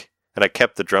stick. And I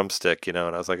kept the drumstick, and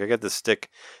I was like, I got this stick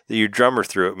that your drummer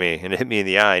threw at me and it hit me in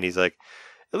the eye. And he's like,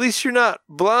 at least you're not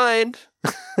blind.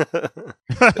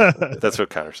 That's what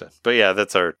Connor said. But yeah,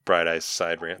 that's our Bright Eyes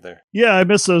side rant there. Yeah, I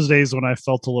miss those days when I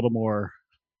felt a little more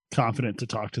confident to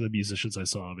talk to the musicians I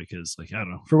saw, because I don't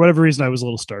know, for whatever reason I was a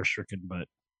little starstruck, but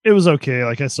it was okay.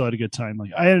 I still had a good time.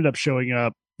 I ended up showing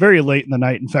up very late in the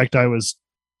night. In fact, I was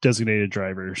designated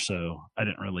driver, so I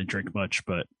didn't really drink much,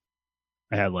 but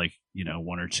I had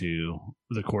one or two over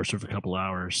the course of a couple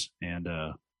hours. And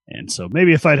so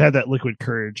maybe if I'd had that liquid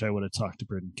courage, I would have talked to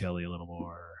Brendan Kelly a little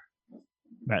more.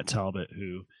 Matt Talbot,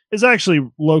 who is actually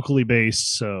locally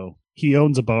based, so he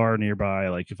owns a bar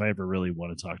nearby. If I ever really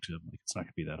want to talk to him, it's not going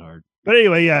to be that hard. But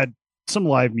anyway, yeah, some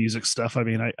live music stuff. I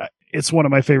mean, it's one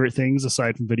of my favorite things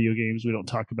aside from video games. We don't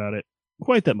talk about it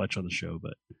quite that much on the show,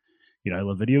 but I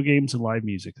love video games and live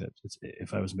music.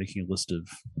 If I was making a list of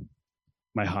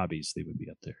my hobbies, they would be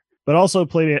up there. But also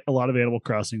played a lot of Animal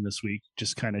Crossing this week,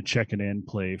 just kind of checking in,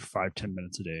 play 5-10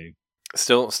 minutes a day.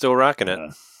 Still rocking it.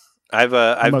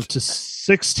 I'm up to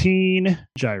 16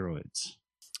 gyroids.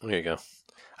 There you go.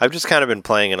 I've just kind of been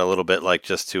playing it a little bit, like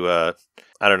just to,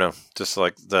 I don't know, just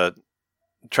like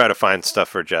try to find stuff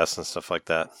for Jess and stuff like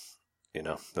that.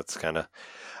 That's kind of.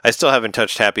 I still haven't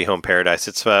touched Happy Home Paradise.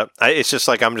 It's just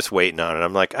like I'm just waiting on it.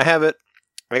 I'm like, I have it.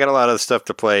 I got a lot of stuff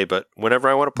to play, but whenever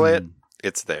I want to play it,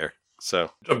 it's there.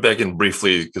 So jump back in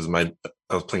briefly because I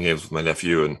was playing games with my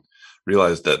nephew and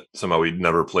realized that somehow we'd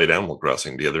never played Animal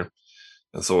Crossing together.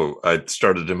 And so I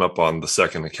started him up on the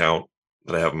second account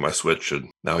that I have on my Switch, and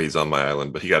now he's on my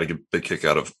island. But he got a big kick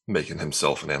out of making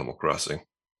himself an Animal Crossing.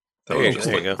 That was just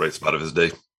like the bright spot of his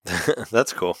day.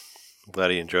 That's cool. I'm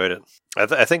glad he enjoyed it.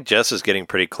 I think Jess is getting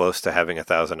pretty close to having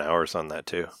 1,000 hours on that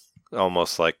too.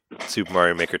 Almost like Super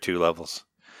Mario Maker 2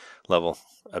 level.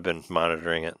 I've been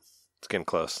monitoring it. It's getting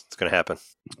close. It's going to happen.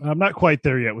 I'm not quite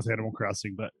there yet with Animal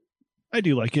Crossing, but I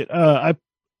do like it.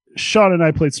 Sean and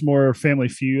I played some more Family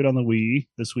Feud on the Wii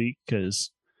this week because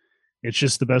it's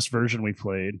just the best version we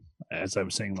played. As I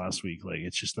was saying last week, like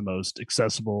it's just the most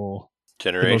accessible,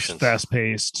 generations, fast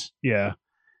paced. Yeah.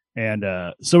 And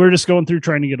so we're just going through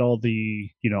trying to get all the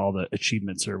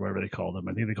achievements or whatever they call them.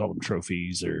 I think they call them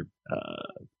trophies or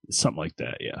something like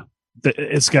that. Yeah.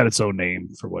 It's got its own name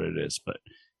for what it is, but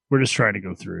we're just trying to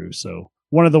go through. So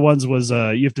one of the ones was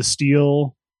you have to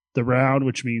steal the round,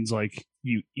 which means like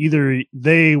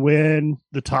they win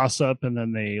the toss up and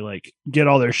then they like get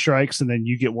all their strikes and then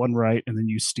you get one right and then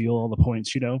you steal all the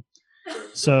points,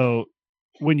 So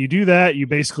when you do that, you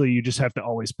just have to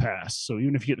always pass. So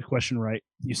even if you get the question right,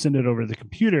 you send it over to the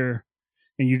computer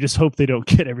and you just hope they don't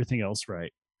get everything else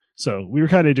right. So we were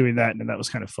kind of doing that, and that was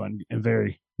kind of fun and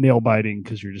very nail biting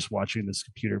because you're just watching this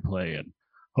computer play and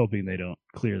hoping they don't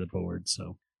clear the board.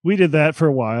 So we did that for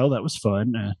a while. That was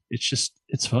fun.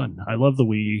 It's fun. I love the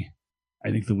Wii. I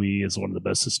think the Wii is one of the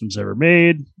best systems ever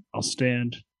made. I'll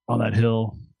stand on that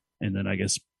hill and then I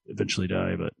guess eventually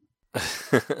die, but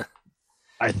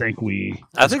I think the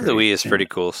Wii is pretty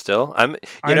cool still.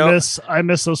 I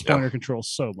miss those pointer controls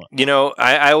so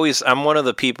much. I'm one of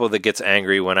the people that gets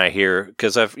angry when I hear,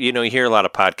 because you hear a lot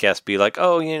of podcasts be like,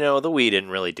 oh, the Wii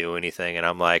didn't really do anything. And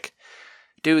I'm like,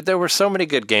 dude, there were so many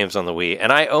good games on the Wii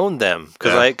and I owned them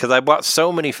because I bought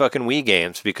so many fucking Wii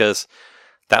games because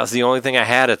that was the only thing I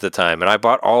had at the time. And I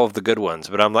bought all of the good ones,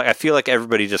 but I'm like, I feel like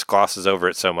everybody just glosses over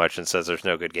it so much and says there's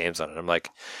no good games on it. I'm like,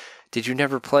 did you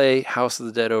never play House of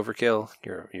the Dead Overkill?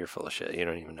 You're full of shit. You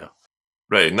don't even know.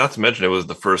 Right. Not to mention it was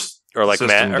the first, or like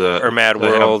Mad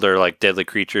World, or like Deadly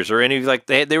Creatures, or any like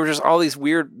they were just all these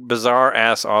weird, bizarre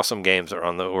ass, awesome games that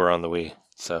were on the Wii.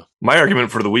 So my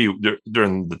argument for the Wii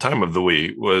during the time of the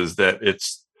Wii was that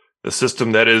it's a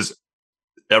system that is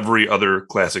every other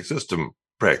classic system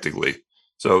practically.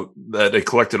 So that they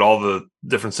collected all the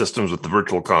different systems with the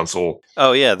Virtual Console.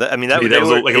 Oh yeah, that was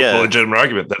a legitimate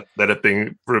argument that it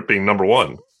being number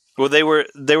one. Well, they were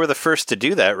the first to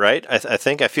do that, right? I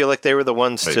feel like they were the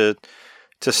ones to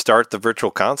start the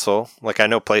Virtual Console. Like I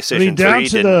know PlayStation 3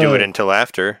 didn't do it until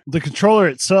after. The controller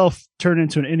itself turned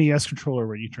into an NES controller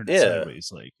where you turned it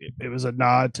sideways. Like it was a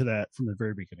nod to that from the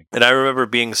very beginning. And I remember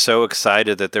being so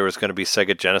excited that there was going to be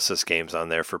Sega Genesis games on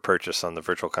there for purchase on the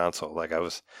Virtual Console. Like I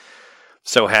was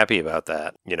so happy about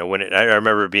that. I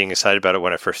remember being excited about it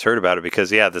when I first heard about it because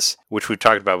this, which we've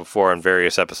talked about before on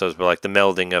various episodes, but like the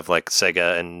melding of like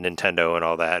Sega and Nintendo and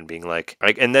all that, and being like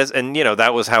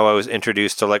that was how I was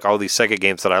introduced to like all these Sega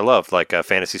games that I loved, like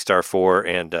Phantasy Star 4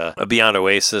 and Beyond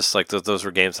Oasis. Like those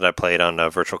were games that I played on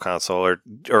Virtual Console,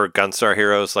 or Gunstar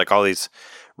Heroes, like all these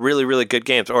really, really good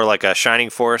games, or like Shining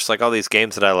Force, like all these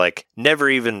games that I like never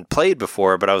even played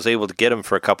before, but I was able to get them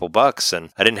for a couple bucks,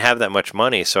 and I didn't have that much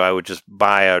money, so I would just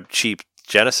buy a cheap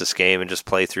Genesis game and just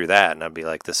play through that, and I'd be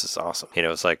like, this is awesome.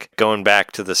 It's like going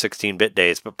back to the 16-bit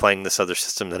days, but playing this other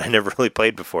system that I never really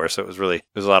played before, so it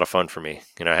was a lot of fun for me.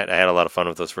 I had a lot of fun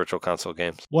with those Virtual Console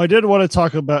games. Well, I did want to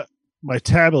talk about my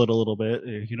tablet a little bit.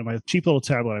 My cheap little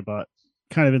tablet I bought,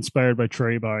 kind of inspired by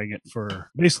Trey buying it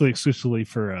for basically exclusively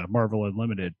for Marvel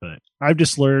Unlimited, but I've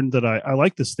just learned that I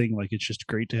like this thing. Like it's just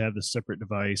great to have this separate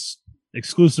device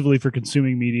exclusively for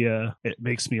consuming media. It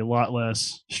makes me a lot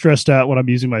less stressed out when I'm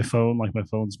using my phone. Like my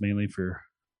phone's mainly for,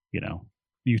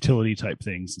 utility type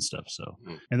things and stuff. So,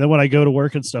 and then when I go to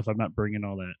work and stuff, I'm not bringing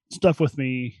all that stuff with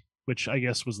me, which I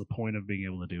guess was the point of being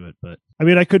able to do it. But I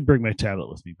mean, I could bring my tablet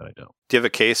with me, but I don't. Do you have a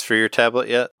case for your tablet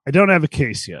yet? I don't have a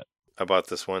case yet. I bought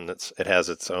this one it has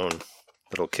its own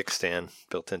little kickstand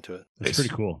built into it. It's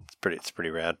pretty cool. It's pretty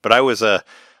rad. But I was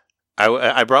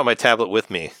I brought my tablet with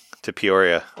me to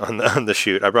Peoria on the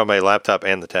shoot. I brought my laptop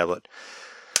and the tablet.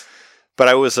 But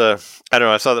I don't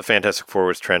know, I saw that Fantastic Four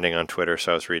was trending on Twitter,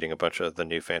 so I was reading a bunch of the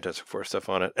new Fantastic Four stuff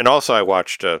on it. And also I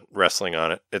watched wrestling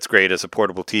on it. It's great as a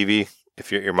portable TV.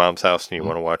 If you're at your mom's house and you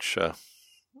want to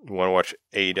watch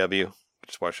AEW,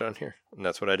 just watch it on here. And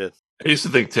that's what I did. I used to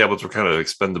think tablets were kind of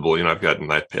expendable. I've got an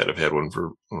iPad. I've had one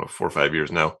for 4 or 5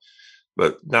 years now.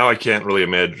 But now I can't really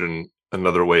imagine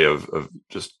another way of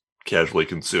just casually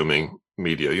consuming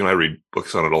media. I read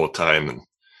books on it all the time,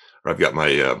 or I've got my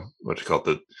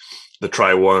the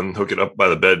Try One, hook it up by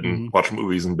the bed and watch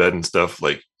movies in bed and stuff.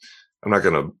 Like, I'm not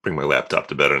going to bring my laptop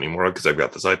to bed anymore because I've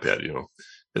got this iPad.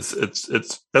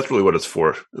 It's that's really what it's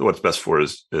for. What's best for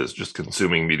is just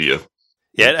consuming media.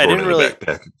 Yeah, I didn't really.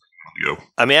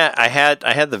 I mean, I had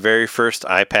the very first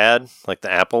iPad, like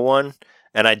the Apple one,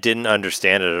 and I didn't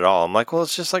understand it at all. I'm like, well,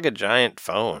 it's just like a giant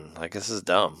phone. Like, this is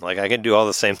dumb. Like, I can do all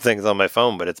the same things on my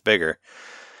phone, but it's bigger.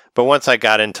 But once I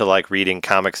got into like reading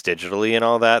comics digitally and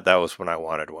all that, that was when I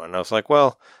wanted one. I was like,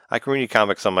 well, I can read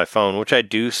comics on my phone, which I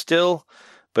do still,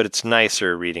 but it's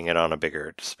nicer reading it on a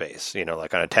bigger space.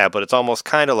 Like on a tablet, it's almost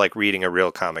kind of like reading a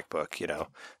real comic book, because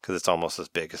it's almost as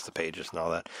big as the pages and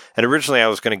all that. And originally I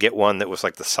was going to get one that was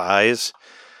like the size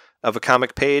of a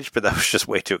comic page, but that was just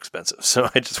way too expensive. So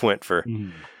I just went for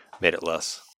made it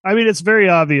less. I mean, it's very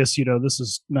obvious, this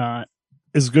is not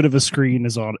as good of a screen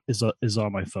as on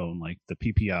my phone, like the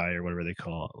PPI or whatever they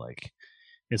call it. Like,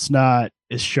 it's not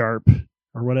as sharp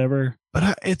or whatever,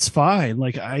 but it's fine.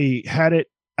 Like, I had it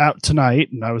out tonight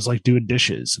and I was like doing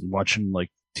dishes and watching like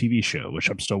TV show, which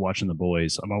I'm still watching The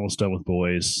Boys. I'm almost done with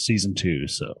Boys season 2,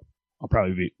 so I'll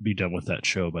probably be done with that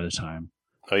show by the time.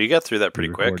 Oh, you got through that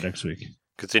pretty quick next week.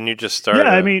 Because then you just started.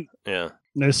 Yeah, I mean, yeah,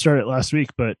 I started last week,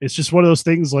 but it's just one of those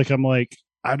things. Like, I'm like,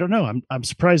 I don't know. I'm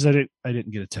surprised I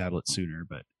didn't get a tablet sooner,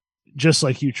 but just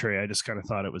like you, Trey, I just kind of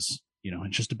thought it was,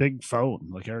 it's just a big phone.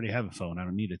 Like, I already have a phone. I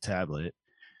don't need a tablet.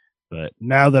 But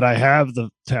now that I have the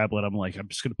tablet, I'm like, I'm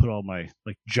just going to put all my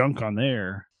like junk on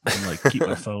there and like keep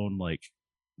my phone like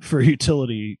for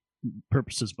utility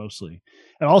purposes mostly.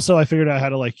 And also I figured out how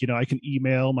to like, I can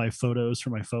email my photos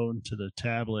from my phone to the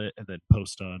tablet and then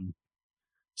post on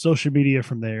social media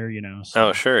from there, So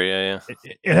oh, sure. Yeah.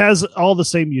 It has all the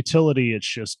same utility. It's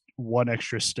just one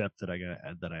extra step that I got to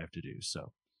add that I have to do.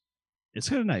 So it's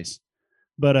kind of nice.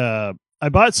 But I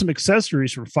bought some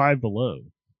accessories from Five Below.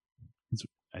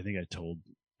 I think I told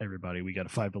everybody we got a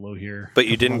Five Below here. But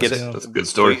you didn't get it. That's a good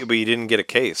story. But you didn't get a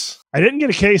case. I didn't get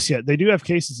a case yet. They do have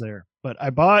cases there. But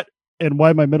I bought, and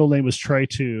why my middle name was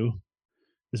Try2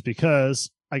 is because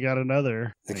I got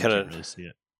another. I can't really see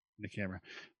it in the camera.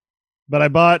 But I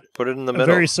bought put it in the a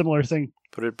middle. Very similar thing.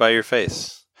 Put it by your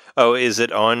face. Oh, is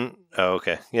it on? Oh,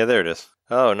 okay. Yeah, there it is.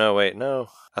 Oh, no, wait. No.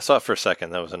 I saw it for a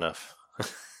second. That was enough.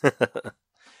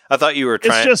 I thought you were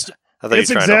trying.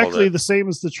 It's exactly the same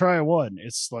as the Try-1.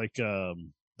 It's like the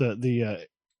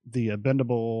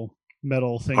bendable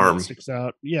metal thing arm that sticks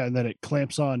out. Yeah, and then it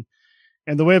clamps on.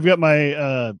 And the way I've got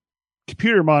my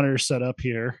computer monitor set up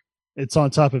here, it's on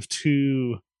top of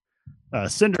 2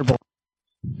 cinder blocks,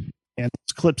 and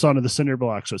it clips onto the cinder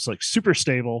block, so it's like super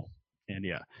stable. And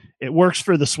yeah, it works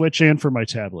for the Switch and for my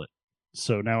tablet.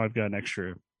 So now I've got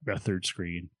a third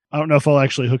screen. I don't know if I'll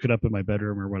actually hook it up in my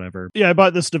bedroom or whatever. Yeah, I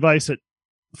bought this device at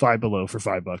Five Below for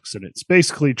 $5, and it's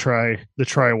basically the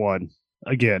Try-1.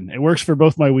 Again, it works for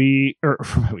both my Wii, or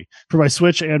for my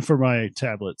Switch and for my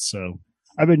tablet. So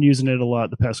I've been using it a lot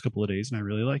the past couple of days, and I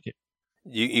really like it.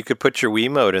 You could put your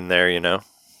Wiimote in there,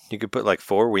 You could put like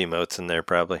 4 Wiimotes in there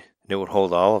probably, and it would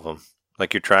hold all of them.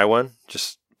 Like your Try-1,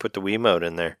 just put the Wiimote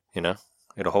in there,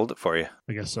 It'll hold it for you.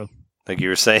 I guess so. Like you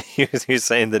were saying, you're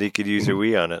saying that you could use your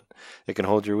Wii on it. It can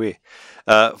hold your Wii.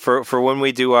 For when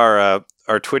we do our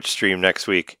Twitch stream next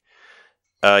week,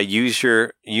 use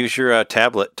your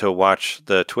tablet to watch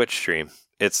the Twitch stream.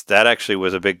 That actually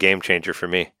was a big game changer for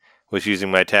me. Was using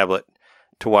my tablet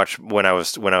to watch when I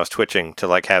was twitching, to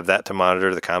like have that to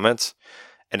monitor the comments,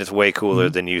 and it's way cooler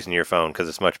than using your phone because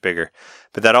it's much bigger.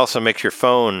 But that also makes your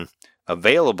phone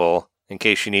available in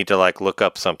case you need to like look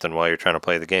up something while you're trying to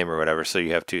play the game or whatever. So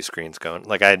you have 2 screens going.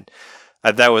 Like that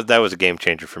was a game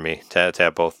changer for me to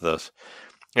have both of those.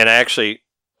 And I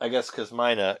guess because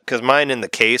mine in the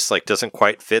case like doesn't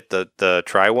quite fit the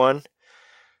Try-1,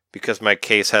 because my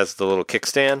case has the little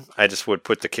kickstand. I just would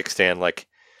put the kickstand like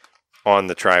on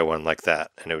the Try-1 like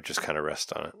that, and it would just kind of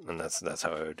rest on it, and that's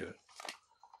how I would do it.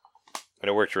 And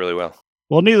it worked really well.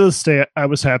 Well, needless to say, I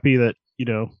was happy that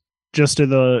just in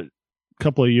the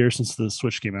couple of years since the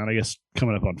Switch came out, I guess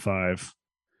coming up on 5.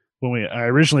 I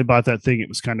originally bought that thing, it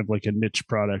was kind of like a niche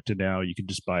product, and now you can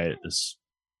just buy it at this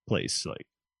place like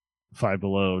Five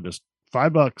Below, just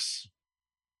 $5.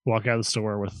 Walk out of the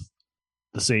store with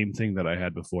the same thing that I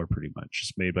had before, pretty much,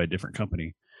 just made by a different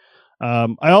company.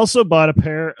 I also bought a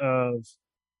pair of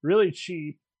really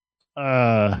cheap,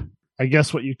 I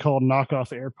guess what you call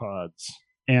knockoff AirPods.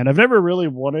 And I've never really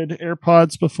wanted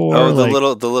AirPods before. Oh,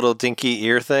 the little dinky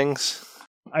ear things.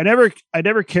 I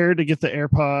never cared to get the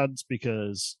AirPods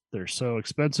because they're so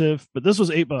expensive. But this was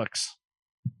 $8,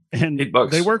 and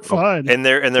 $8. they work fine. And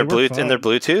they're They work Bluetooth. fine. And they're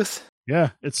Bluetooth.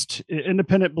 Yeah, it's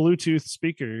independent Bluetooth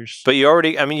speakers. But you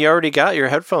already got your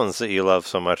headphones that you love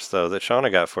so much, though, that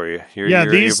Shauna got for you. These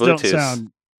your don't Bluetooths. sound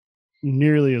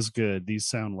nearly as good. These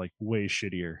sound like way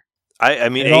shittier. I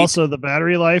mean, And also the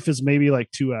battery life is maybe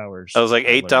like 2 hours. I was like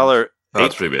 $8. Oh,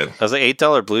 that's pretty bad. I was like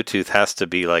 $8 Bluetooth has to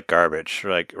be like garbage,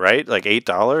 like right? Like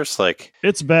 $8, like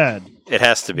It's bad, it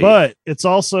has to be. but it's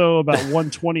also about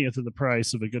 1/20th of the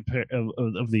price of a good pair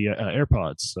of the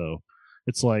AirPods. So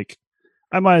it's like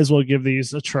I might as well give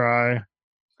these a try. I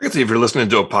can see if you're listening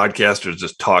to a podcast or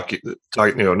just talking,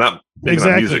 not making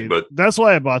on music, but that's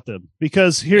why I bought them.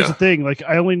 Because here's Yeah. the thing: like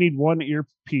I only need one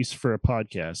earpiece for a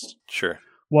podcast. Sure.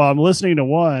 While I'm listening to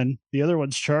one, the other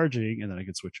one's charging, and then I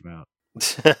can switch them out,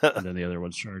 and then the other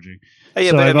one's charging.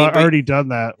 Yeah, so but I've but- already done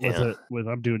that with Yeah. it. With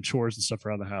I'm doing chores and stuff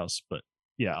around the house, but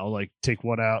yeah, I'll like take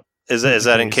one out. is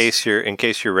that in case.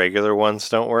 case your regular ones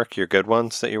don't work, your good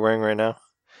ones that you're wearing right now?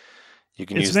 You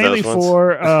can It's use mainly those ones.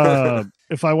 for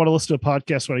if I want to listen to a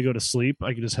podcast when I go to sleep,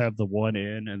 I can just have the one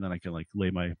in, and then I can like lay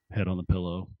my head on the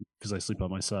pillow because I sleep on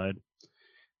my side.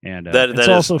 And That it's is-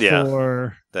 also yeah.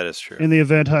 for That is true. in the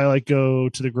event I like go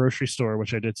to the grocery store,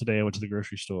 which I did today. I went to the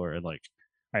grocery store and like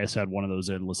I just had one of those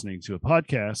in listening to a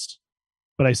podcast,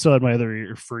 but I still had my other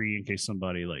ear free in case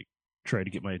somebody like tried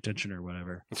to get my attention or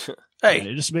whatever. And Hey,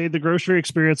 it just made the grocery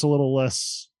experience a little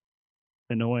less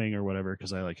annoying or whatever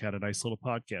because I like had a nice little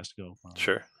podcast go.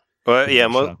 sure. Well,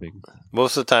 yeah. Shopping.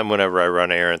 Most of the time, whenever I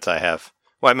run errands, I have.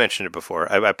 Well, I mentioned it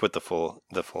before. I put the full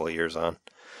ears on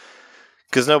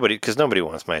because nobody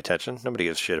wants my attention. Nobody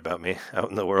gives a shit about me out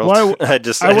in the world. Well, I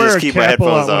just I wear just a keep my cap a lot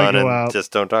headphones when I on go and out.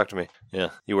 just don't talk to me. Yeah,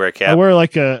 you wear a I cap. wear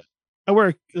like a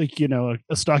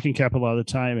stocking cap a lot of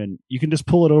the time, and you can just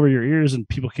pull it over your ears, and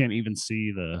people can't even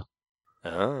see the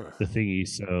Oh. thingy.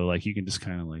 So like you can just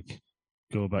kind of like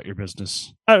go about your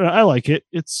business. I don't know. I like it.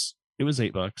 It was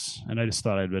 $8, and I just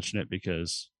thought I'd mention it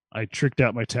because I tricked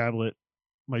out my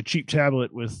cheap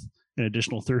tablet with an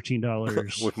additional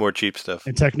 $13 With more cheap stuff.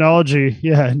 in technology.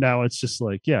 Yeah, now it's just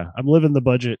like, yeah, I'm living the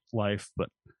budget life, but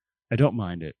I don't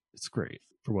mind it. It's great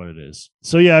for what it is.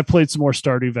 So yeah, I played some more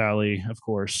Stardew Valley, of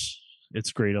course.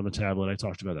 It's great on the tablet. I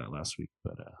talked about that last week,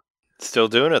 but Still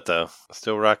doing it though.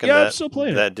 Still rocking yeah, that. I'm still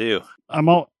playing that do. I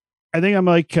think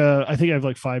I have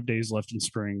like 5 days left in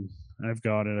spring. I've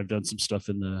gone and I've done some stuff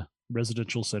in the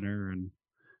residential center and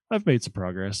I've made some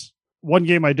progress. One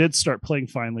game I did start playing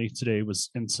finally today was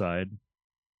Inside,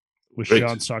 which Great.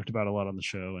 Sean's talked about a lot on the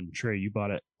show. And Trey, you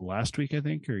bought it last week, I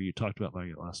think, or you talked about buying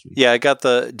it last week. Yeah, I got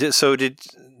so did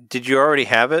you already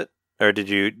have it? Or did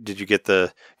you get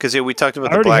the? Because we talked about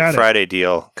I the already Black had it. Friday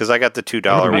deal. Because I got the $2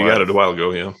 I one. You got it a while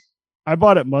ago, yeah. I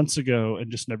bought it months ago and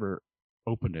just never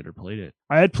opened it or played it.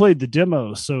 I had played the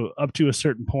demo, so up to a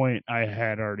certain point, I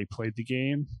had already played the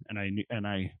game, and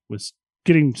I was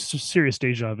getting serious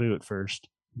deja vu at first.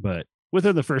 But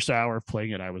within the first hour of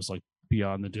playing it, I was like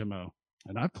beyond the demo,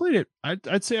 and I played it.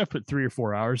 I'd say I put 3 or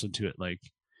 4 hours into it. Like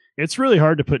it's really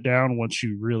hard to put down once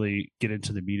you really get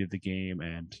into the meat of the game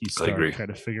and you I agree. start kind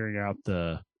of figuring out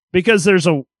because there's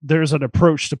an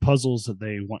approach to puzzles that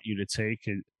they want you to take,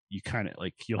 and you kind of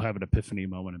like you'll have an epiphany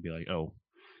moment and be like, oh,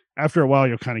 after a while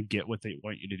you'll kind of get what they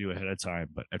want you to do ahead of time.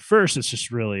 But at first it's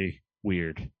just really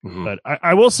weird. Mhm. But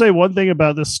I will say one thing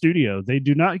about this studio: they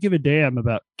do not give a damn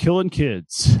about killing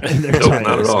kids in their Nope, not at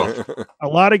titles. all. A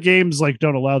lot of games like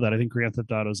don't allow that. I think Grand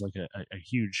Theft Auto is like a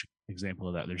huge example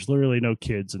of that. There's literally no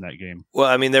kids in that game. Well,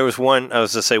 I mean, there was one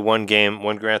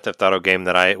Grand Theft Auto game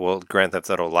Grand Theft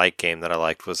Auto like game that I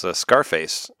liked was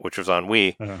Scarface, which was on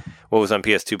Wii. What was on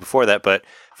PS2 before that? But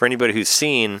for anybody who's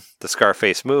seen the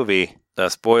Scarface movie,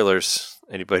 spoilers.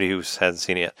 Anybody who hasn't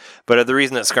seen it yet. But the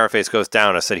reason that Scarface goes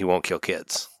down, I said he won't kill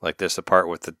kids. Like there's the part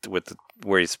with the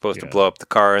where he's supposed to blow up the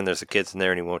car and there's the kids in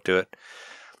there and he won't do it.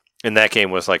 And that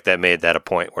game was like that made that a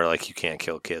point where like you can't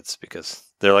kill kids because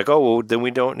they're like, oh, well, then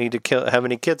we don't need to have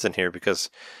any kids in here because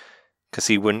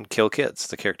he wouldn't kill kids.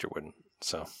 The character wouldn't.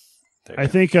 So I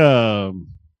think, I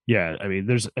mean,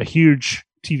 there's a huge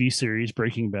TV series,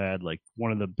 Breaking Bad, like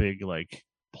one of the big like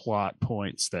plot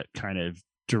points that kind of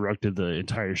directed the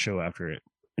entire show after it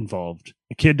involved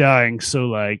a kid dying. So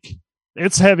like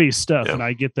it's heavy stuff, Yeah. and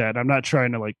I get that. I'm not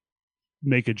trying to like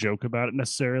make a joke about it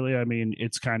necessarily. I mean,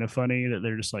 it's kind of funny that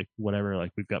they're just like, whatever,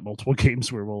 like we've got multiple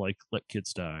games where we'll like let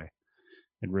kids die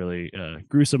in really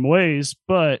gruesome ways,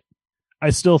 but I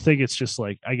still think it's just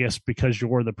like, I guess because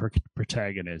you're the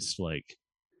protagonist, like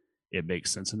it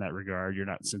makes sense in that regard. You're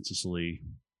not senselessly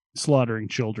slaughtering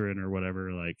children or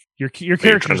whatever. Like your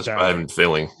character's survive and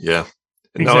failing. Yeah.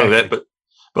 And Exactly. not only that,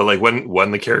 but like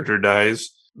when the character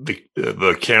dies,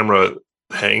 the camera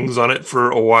hangs on it for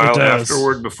a while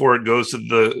afterward before it goes to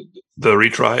the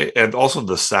retry, and also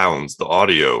the sounds, the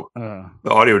audio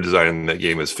design in that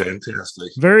game is fantastic.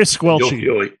 Very squelchy.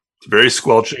 Feel like very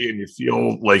squelchy, and you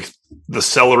feel like the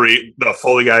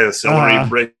Foley guy, the celery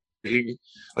breaking,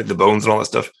 like the bones and all that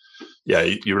stuff. Yeah,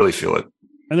 you really feel it.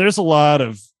 And there's a lot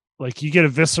of like, you get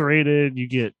eviscerated, you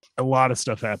get a lot of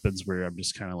stuff happens where I'm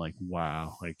just kind of like,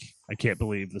 wow, like I can't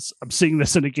believe this. I'm seeing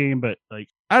this in a game, but like,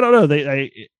 I don't know.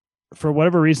 They for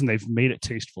whatever reason, they've made it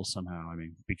tasteful somehow. I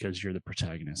mean, because you're the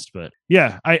protagonist. But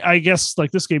yeah, I guess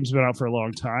like this game's been out for a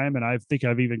long time, and I think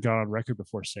I've even gone on record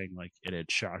before saying like it had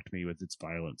shocked me with its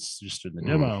violence just in the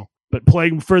demo. But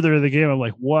playing further in the game, I'm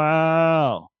like,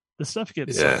 wow, this stuff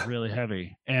gets really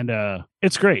heavy, and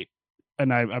it's great.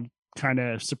 And I'm kind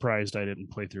of surprised I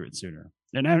didn't play through it sooner.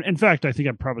 And in fact, I think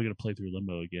I'm probably going to play through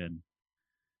Limbo again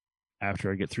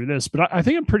after I get through this. But I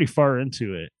think I'm pretty far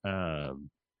into it.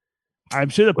 I'm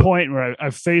to the point where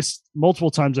I've faced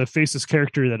multiple times. I've faced this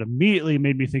character that immediately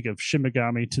made me think of Shin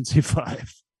Megami Tensei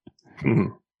 5. Mm-hmm.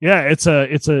 Yeah, it's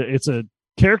a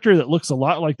character that looks a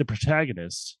lot like the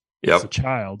protagonist. Yep. It's a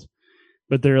child,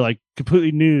 but they're like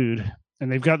completely nude,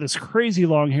 and they've got this crazy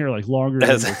long hair, like longer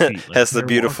than their feet. Like has the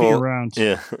beautiful, around,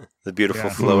 the beautiful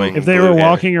flowing. If they were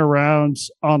walking around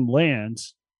on land,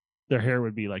 their hair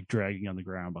would be like dragging on the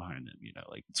ground behind them. You know,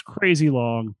 like it's crazy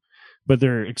long. But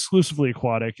they're exclusively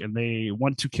aquatic, and they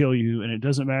want to kill you. And it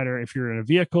doesn't matter if you're in a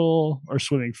vehicle or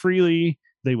swimming freely;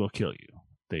 they will kill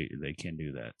you. They can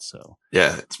do that. So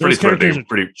yeah, it's pretty threatening.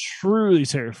 Pretty truly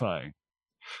terrifying.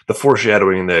 The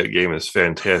foreshadowing in that game is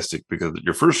fantastic, because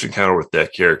your first encounter with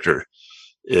that character,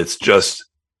 it's just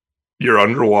you're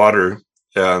underwater,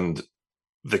 and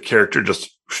the character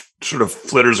just sort of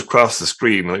flitters across the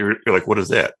screen. You're like, "What is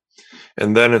that?"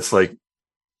 And then it's like,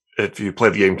 if you play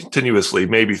the game continuously,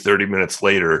 maybe 30 minutes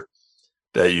later,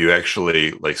 that you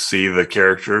actually like see the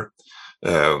character.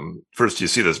 First, you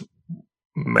see this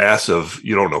massive,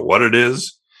 you don't know what it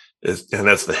is, and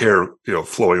that's the hair,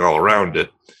 flowing all around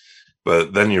it.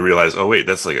 But then you realize, oh wait,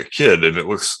 that's like a kid, and it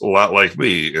looks a lot like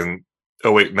me. And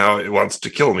oh wait, now it wants to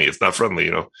kill me. It's not friendly,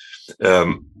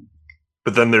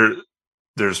 But then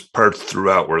there's parts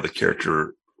throughout where the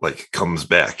character like comes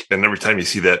back, and every time you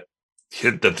see that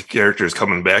hint that the character is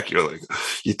coming back, you're like,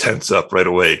 you tense up right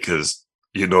away, because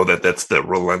you know that's the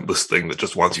relentless thing that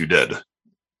just wants you dead.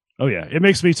 Oh yeah, it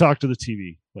makes me talk to the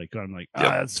TV. Like I'm like,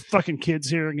 it's fucking kids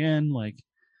here again. Like,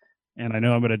 and I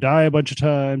know I'm going to die a bunch of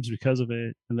times because of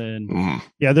it. And then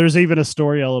there's even a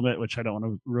story element, which I don't want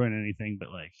to ruin anything,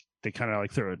 but like they kind of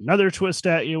like throw another twist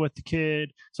at you with the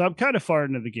kid. So I'm kind of far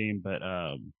into the game, but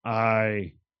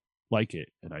I like it,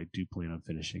 and I do plan on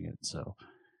finishing it. So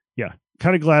yeah,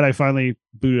 kind of glad I finally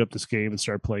booted up this game and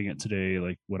started playing it today,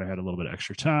 like when I had a little bit of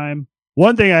extra time.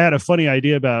 One thing I had a funny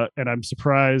idea about, and I'm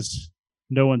surprised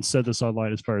no one said this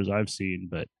online as far as I've seen,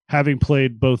 but having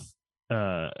played both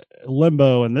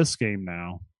Limbo and this game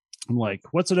now, I'm like,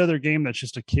 what's another game that's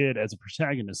just a kid as a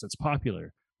protagonist that's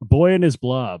popular? Boy and His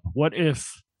Blob. What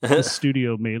if the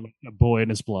studio made like a Boy and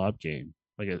His Blob game,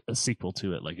 like a sequel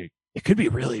to it? Like it could be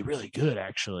really, really good,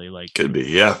 actually. Like could be,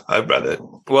 yeah. I've read it.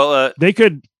 Well,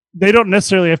 they don't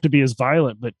necessarily have to be as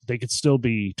violent, but they could still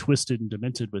be twisted and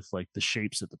demented with like the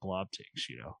shapes that the blob takes,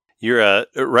 You're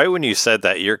right when you said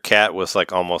that, your cat was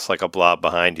like almost like a blob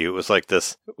behind you. It was like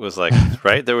this. It was like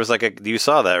right. There was like you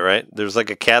saw that, right? There was like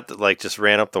a cat that like just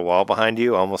ran up the wall behind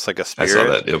you, almost like a spirit. I saw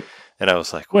that. Yep. And I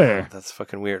was like, where? Wow, that's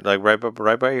fucking weird. Like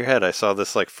right by your head, I saw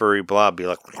this like furry blob be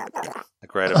like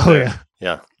right up there.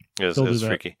 Yeah. It was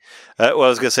freaky. Well, I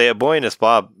was gonna say A Boy and His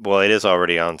Blob. Well, it is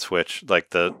already on Switch,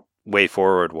 like the Way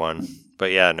Forward one.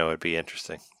 But yeah, no, it'd be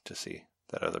interesting to see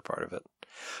that other part of it.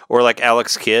 Or like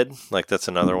Alex Kidd, like that's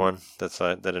another one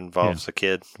that involves a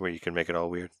kid where you can make it all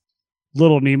weird.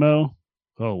 Little Nemo.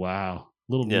 Oh wow,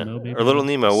 Nemo. Baby. Or Little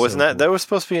Nemo, wasn't that? There was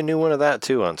supposed to be a new one of that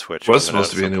too on Switch. Was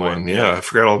supposed to be a new one. Yeah, I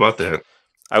forgot all about that.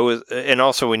 And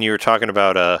also when you were talking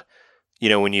about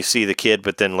when you see the kid,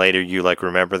 but then later you like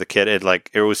remember the kid,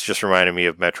 it was just reminding me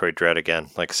of Metroid Dread again,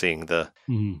 like seeing the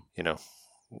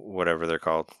whatever they're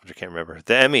called, which I can't remember,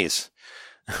 the Emmys.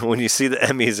 when you see the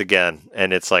Emmys again,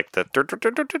 and it's like the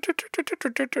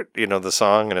the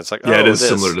song, and it's like, yeah, it is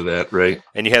similar to that, right?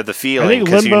 And you have the feeling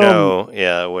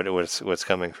because what's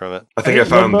coming from it. I think I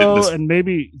found Limbo, this, and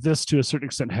maybe this to a certain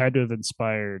extent had to have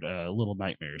inspired Little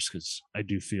Nightmares, because I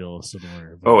do feel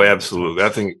similar. Oh, absolutely. I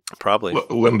think probably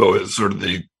Limbo is sort of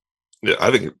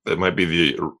I think it might be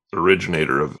the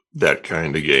originator of that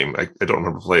kind of game. I don't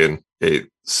remember playing a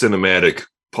cinematic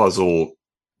puzzle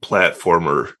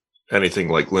platformer, anything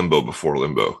like Limbo before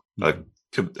Limbo. I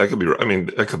could be. I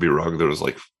mean, I could be wrong. There was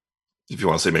like, if you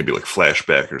want to say maybe like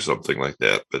Flashback or something like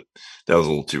that, but that was a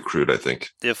little too crude, I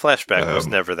think. The Flashback was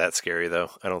never that scary,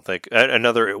 though. I don't think.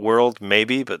 Another World,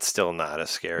 maybe, but still not as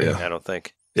scary. Yeah. I don't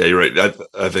think. Yeah, you're right.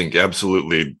 I think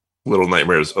absolutely. Little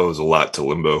Nightmares owes a lot to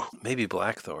Limbo. Maybe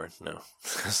Blackthorn. No.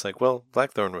 It's like, well,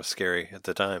 Blackthorn was scary at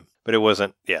the time. But it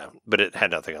wasn't, but it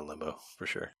had nothing on Limbo, for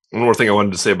sure. One more thing I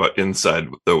wanted to say about Inside,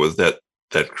 though, was that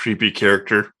creepy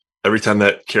character. Every time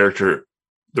there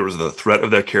was the threat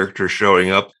of that character showing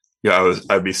up,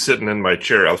 I'd be sitting in my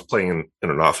chair. I was playing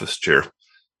in an office chair.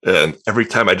 And every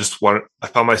time I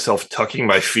found myself tucking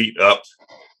my feet up,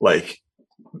 like,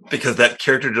 because that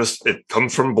character it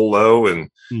comes from below and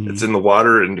it's in the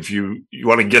water. And if you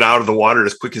want to get out of the water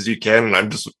as quick as you can, and I'm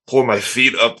just pulling my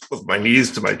feet up with my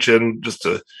knees to my chin, just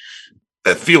to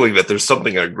that feeling that there's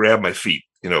something I grab my feet,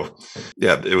 Yeah,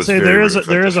 it was.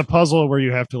 There is a puzzle where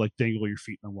you have to like dangle your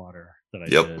feet in the water that I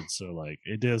did. So like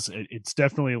it's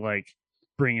definitely like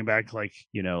bringing back like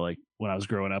when I was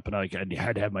growing up and I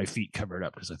had to have my feet covered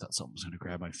up because I thought someone was going to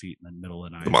grab my feet in the middle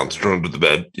of the night. The monster under the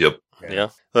bed. Yep. Yeah.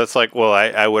 That's like, well,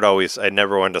 I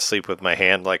never wanted to sleep with my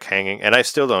hand like hanging, and I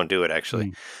still don't do it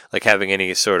actually. Like having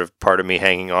any sort of part of me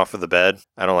hanging off of the bed.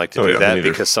 I don't like to do that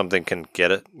because something can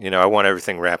get it. I want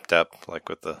everything wrapped up like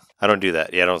I don't do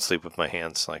that. Yeah, I don't sleep with my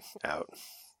hands like out.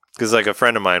 Because like a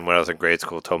friend of mine when I was in grade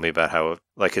school told me about how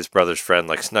like his brother's friend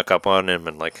like snuck up on him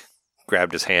and like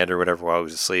grabbed his hand or whatever while he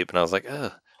was asleep, and I was like,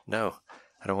 oh, no,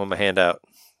 I don't want my hand out.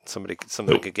 Somebody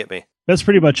could get me. That's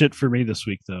pretty much it for me this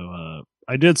week, though.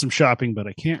 I did some shopping, but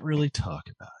I can't really talk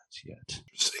about it yet.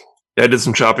 Yeah, I did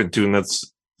some shopping too, and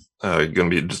that's going to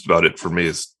be just about it for me.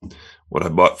 Is what I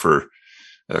bought for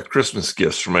Christmas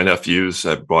gifts for my nephews.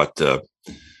 I bought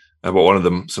one of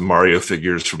them some Mario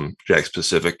figures from Jakks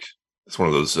Pacific. It's one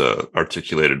of those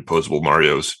articulated posable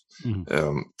Marios.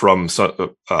 From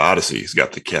Odyssey. He's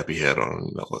got the cappy hat on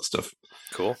and all that stuff.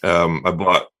 Cool. I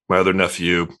bought my other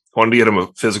nephew. I wanted to get him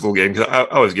a physical game because I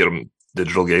always get him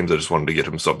digital games. I just wanted to get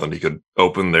him something he could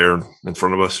open there in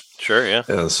front of us. Sure, yeah.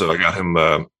 And so I got him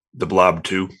the Blob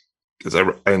 2 because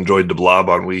I enjoyed the Blob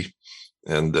on Wii,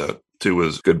 and 2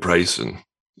 was good price, and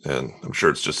I'm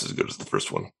sure it's just as good as the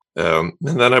first one. And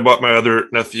then I bought my other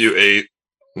nephew a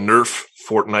Nerf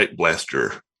Fortnite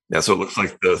blaster. Yeah, so it looks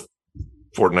like the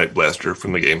Fortnite blaster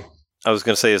from the game. I was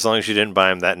going to say, as long as you didn't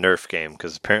buy him that Nerf game,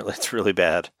 because apparently it's really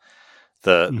bad.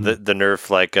 The Nerf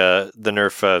the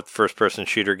Nerf first person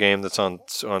shooter game that's on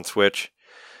Switch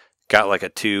got like a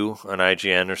 2 on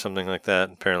IGN or something like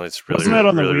that. Apparently it's really wasn't that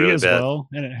on the really, Wii really as bad. well,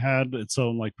 and it had its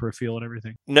own like peripheral and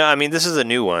everything. No, I mean this is a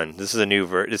new one. This is a new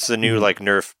it's a new like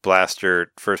Nerf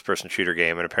blaster first person shooter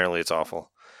game, and apparently it's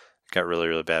awful. It got really,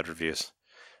 really bad reviews.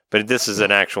 But this is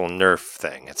an actual Nerf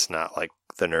thing. It's not like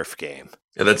the Nerf game.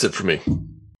 Yeah, that's it for me.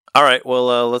 All right,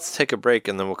 well, let's take a break,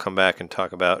 and then we'll come back and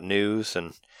talk about news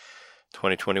and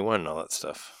 2021 and all that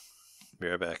stuff. Be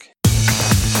right back.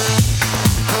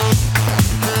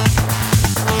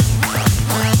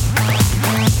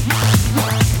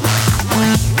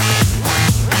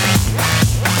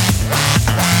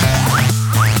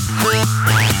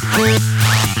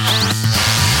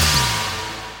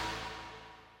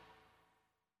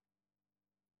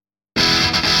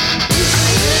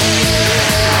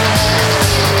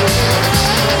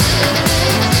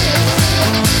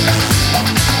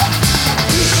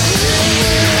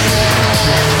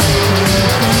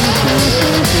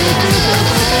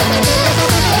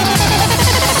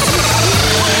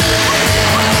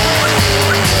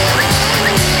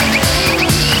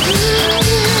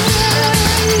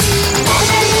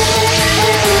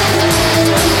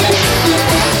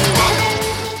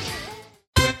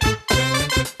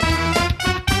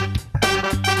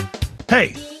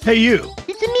 Hey, you.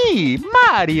 It's me,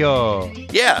 Mario.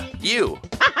 Yeah, you.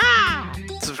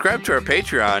 Subscribe to our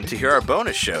Patreon to hear our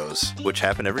bonus shows, which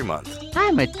happen every month.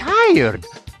 I'm tired.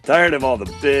 Tired of all the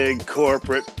big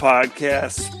corporate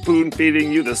podcasts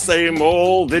spoon-feeding you the same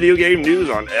old video game news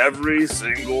on every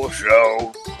single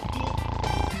show?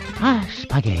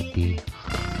 Spaghetti.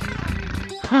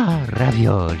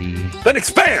 Ravioli. Then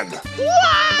expand!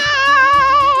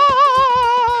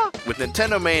 with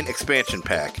Nintendo Main Expansion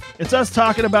Pack. It's us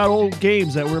talking about old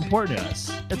games that were important to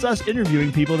us. It's us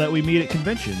interviewing people that we meet at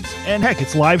conventions. And heck,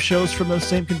 it's live shows from those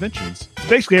same conventions. It's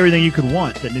basically everything you could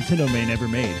want that Nintendo Main ever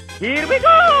made. Here we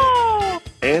go!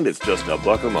 And it's just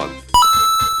 $1 a month.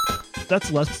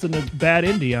 That's less than a bad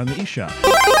indie on the eShop.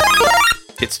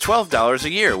 It's $12 a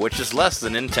year, which is less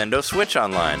than Nintendo Switch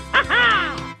Online.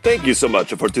 Thank you so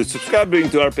much for subscribing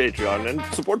to our Patreon and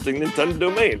supporting Nintendo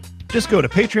Domain. Just go to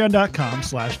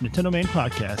patreon.com/Nintendo Main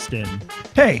Podcast and,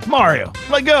 hey, Mario,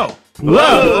 let go.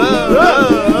 Whoa!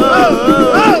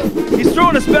 He's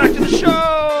throwing us back to the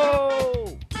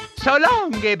show. So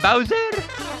long, Bowser.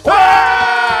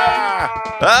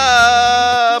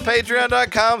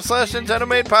 Patreon.com/Nintendo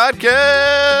Main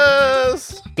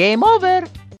Podcast. Game over.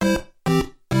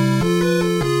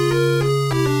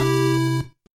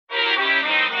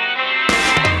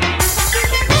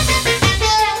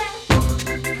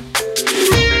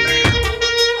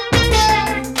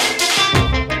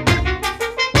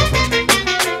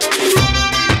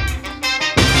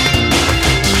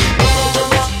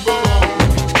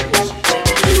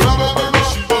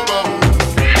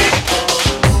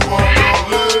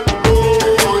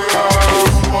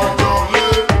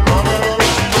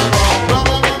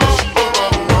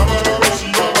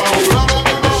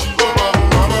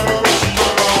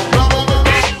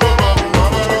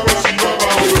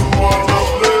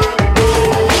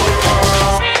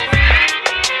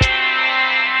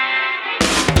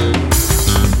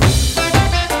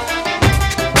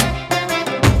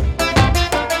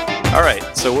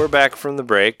 Back from the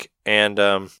break, and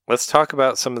let's talk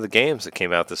about some of the games that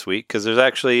came out this week, because there's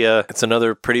actually it's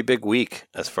another pretty big week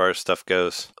as far as stuff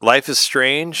goes. Life is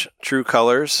Strange True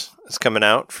Colors is coming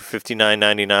out for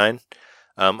 $59.99.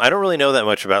 I don't really know that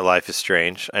much about Life is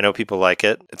Strange. I know people like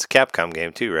it. It's a Capcom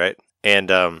game too, right?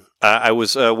 And I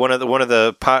was one of the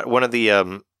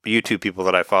YouTube people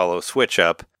that I follow, Switch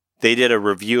Up. They did a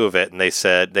review of it, and they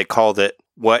called it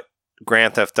what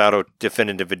Grand Theft Auto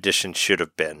Definitive Edition should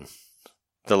have been.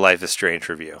 The Life is Strange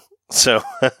review. So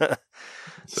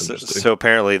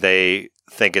apparently they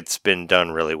think it's been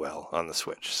done really well on the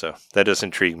Switch. So that does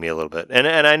intrigue me a little bit. And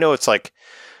I know it's like,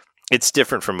 it's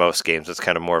different from most games. It's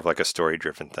kind of more of like a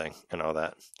story-driven thing and all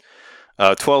that.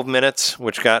 12 Minutes,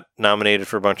 which got nominated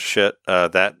for a bunch of shit.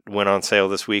 That went on sale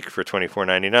this week for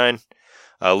 $24.99.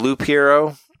 Loop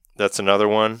Hero, that's another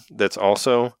one that's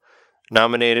also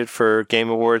nominated for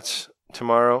Game Awards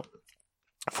tomorrow.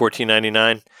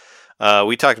 $14.99.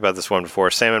 We talked about this one before.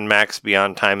 Sam & Max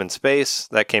Beyond Time and Space.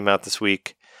 That came out this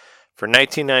week for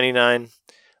 $19.99.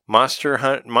 Monster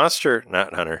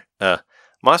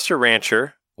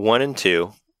Rancher 1 and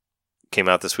 2 came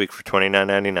out this week for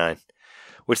 $29.99.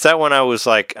 Which that one I was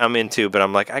like, I'm into, but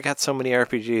I'm like, I got so many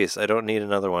RPGs. I don't need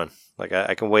another one. Like,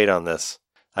 I can wait on this.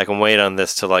 I can wait on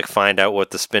this to like find out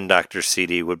what the Spin Doctor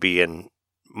CD would be in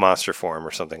monster form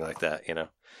or something like that, you know.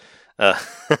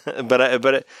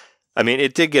 I mean,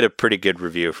 it did get a pretty good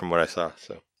review from what I saw,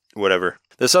 so whatever.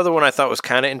 This other one I thought was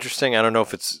kind of interesting. I don't know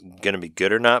if it's going to be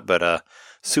good or not, but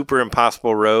Super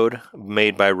Impossible Road,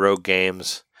 made by Rogue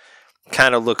Games,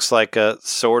 kind of looks like a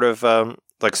sort of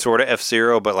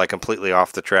F-Zero, but like completely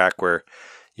off the track, where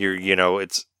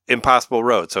it's Impossible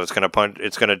Road, so it's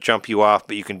gonna jump you off,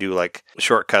 but you can do like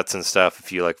shortcuts and stuff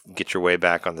if you like get your way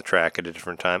back on the track at a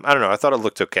different time. I don't know. I thought it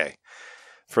looked okay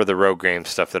for the Rogue Games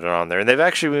stuff that are on there. And they've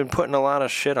actually been putting a lot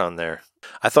of shit on there.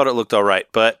 I thought it looked all right,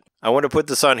 but I want to put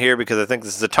this on here because I think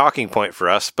this is a talking point for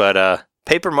us. But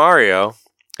Paper Mario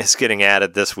is getting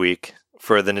added this week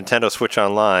for the Nintendo Switch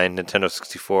Online, Nintendo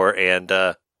 64, and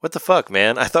what the fuck,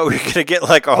 man? I thought we were going to get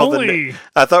like all the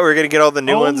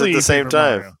new ones at the same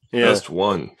time. Mario. Yeah. Just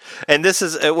one. And this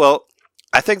is,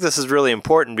 I think this is really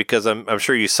important because I'm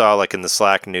sure you saw like in the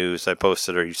Slack news I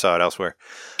posted, or you saw it elsewhere,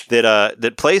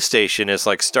 that PlayStation is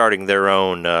like starting their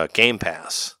own Game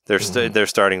Pass. They're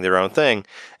starting their own thing,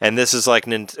 and this is like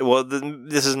this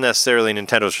isn't necessarily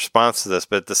Nintendo's response to this,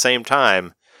 but at the same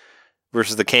time,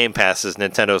 versus the Game Passes,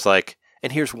 Nintendo's like,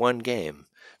 and here's one game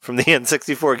from the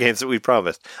N64 games that we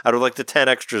promised. Out of like the 10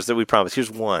 extras that we promised,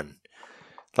 here's one.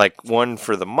 Like one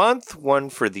for the month, one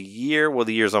for the year. Well,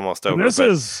 the year's almost over. This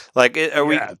is like,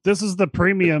 this is the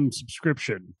premium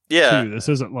subscription. Yeah, too. This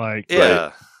isn't like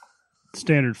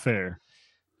standard fare.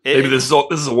 Maybe this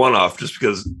is a one-off, just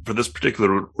because for this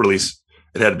particular release,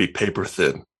 it had to be paper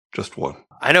thin, just one.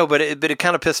 I know, but it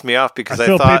kind of pissed me off because I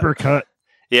feel thought paper cut.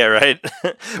 Yeah, right.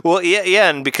 Well, yeah,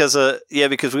 and because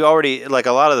we already like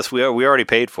a lot of this, we already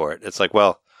paid for it. It's like,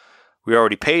 well, we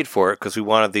already paid for it because we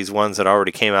wanted these ones that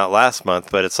already came out last month.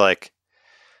 But it's like,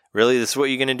 really, this is what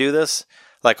you're going to do this?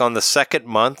 Like on the second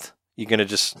month, you're going to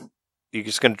just you're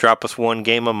just going to drop us one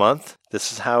game a month?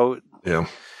 This is how. Yeah.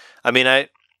 I mean, I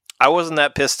wasn't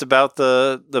that pissed about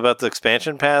the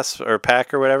expansion pass or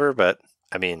pack or whatever, but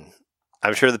I mean,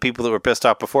 I'm sure the people that were pissed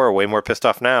off before are way more pissed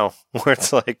off now. Where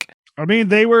it's like, I mean,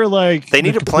 they were like they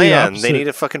need a complete plan. They opposite need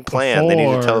a fucking plan. They need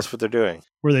to tell before, us what they're doing.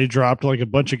 where they dropped like a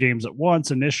bunch of games at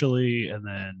once initially, and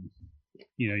then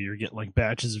you're getting like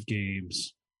batches of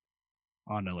games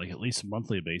on a, like at least a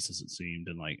monthly basis, it seemed.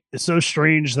 And like it's so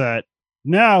strange that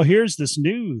now here's this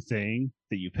new thing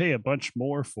that you pay a bunch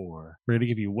more for. We're gonna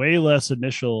give you way less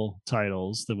initial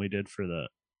titles than we did for the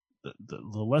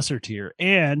lesser tier,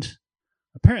 and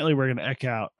apparently we're gonna eke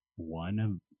out one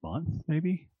a month,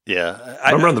 maybe. Yeah,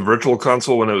 Remember on the virtual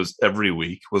console when it was every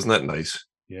week? Wasn't that nice?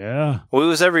 Yeah. Well, it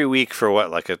was every week for what,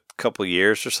 like a couple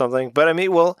years or something. But I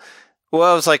mean, well,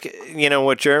 I was like,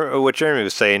 what Jeremy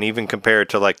was saying, even compared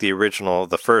to like the original,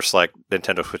 the first like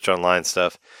Nintendo Switch Online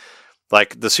stuff,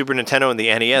 like the Super Nintendo and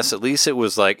the NES. At least it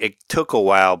was like it took a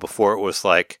while before it was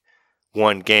like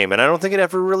one game, and I don't think it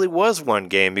ever really was one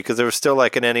game because there was still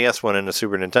like an NES one and a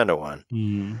Super Nintendo one.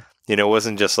 Mm. It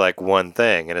wasn't just like one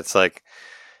thing, and it's like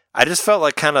I just felt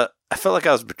like I felt like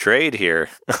I was betrayed here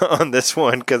on this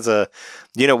one because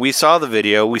we saw the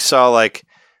video, we saw like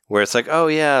where it's like, oh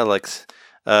yeah, like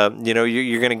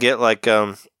you're gonna get like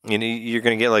you're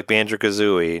gonna get like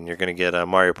Banjo-Kazooie, and you're gonna get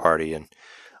Mario Party and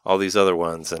all these other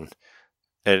ones, and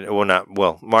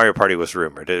Mario Party was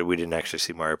rumored. We didn't actually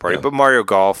see Mario Party, but Mario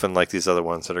Golf and like these other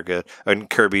ones that are good, and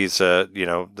Kirby's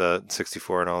the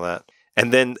 64 and all that.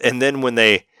 And then when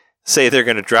they say they're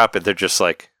gonna drop it, they're just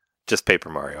like just Paper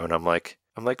Mario, and I'm like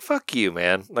fuck you,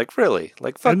 man, like really,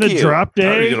 like fuck you. And the drop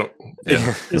day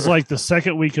Yeah. is like the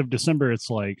second week of December.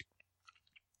 It's like,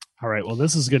 all right, well,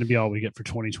 this is going to be all we get for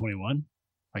 2021,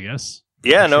 I guess.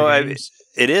 Yeah, Extra no, games.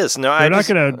 it is. No, They're I not just,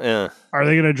 gonna. Yeah. Are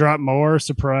they going to drop more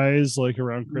surprise like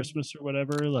around Christmas or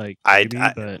whatever? Like, maybe,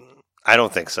 but I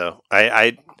don't think so.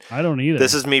 I don't either.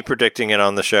 This is me predicting it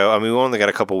on the show. I mean, we only got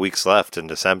a couple weeks left in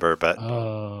December, but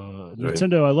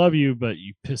Nintendo, I love you, but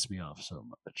you piss me off so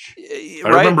much. I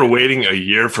remember waiting a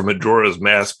year for Majora's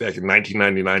Mask back in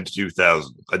 1999 to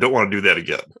 2000. I don't want to do that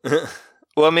again.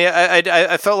 Well, I mean,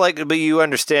 I felt like, but you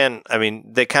understand, I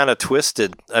mean, they kind of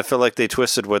twisted, I feel like they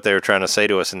twisted what they were trying to say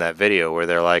to us in that video, where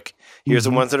they're like, here's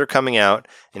the ones that are coming out,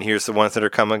 and here's the ones that are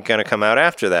going to come out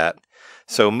after that.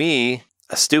 So me,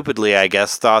 stupidly, I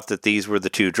guess, thought that these were the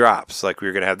two drops. Like, we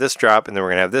were going to have this drop, and then we're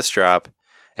going to have this drop,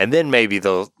 and then maybe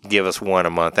they'll give us one a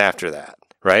month after that,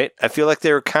 right? I feel like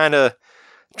they were kind of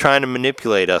trying to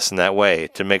manipulate us in that way,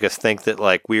 to make us think that,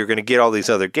 like, we were going to get all these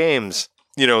other games,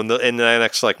 in the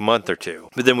next like month or two,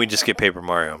 but then we just get Paper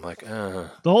Mario. I'm like, The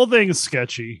whole thing is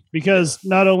sketchy because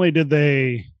not only did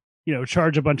they,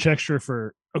 charge a bunch extra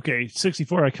for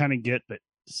 64, I kind of get, but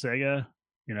Sega,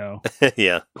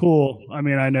 yeah, cool. I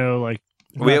mean, I know like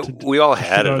we all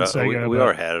had it. Sega, we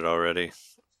all had it already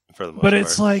for the most but part.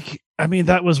 it's like, I mean,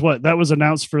 that was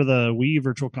announced for the Wii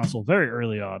Virtual Console very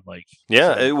early on. Like,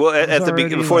 yeah, so at the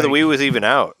before the like, Wii was even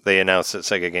out, they announced that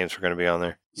Sega games were going to be on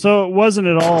there. So it wasn't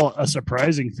at all a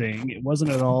surprising thing. It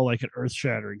wasn't at all like an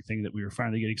earth-shattering thing that we were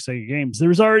finally getting Sega games. There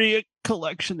was already a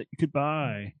collection that you could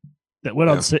buy that went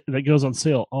on that goes on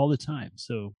sale all the time.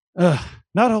 So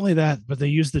not only that, but they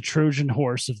used the Trojan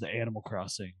horse of the Animal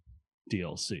Crossing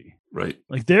DLC. Right.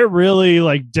 Like they're really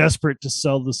like desperate to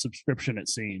sell the subscription, it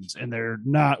seems, and they're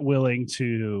not willing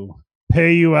to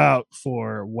pay you out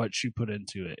for what you put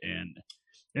into it. And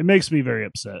it makes me very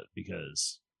upset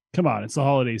because come on, it's the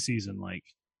holiday season. Like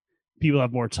people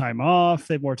have more time off,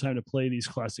 they have more time to play these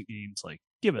classic games. Like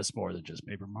give us more than just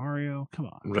Paper Mario. Come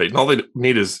on. Right. And all they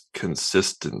need is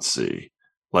consistency.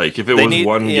 Like if it was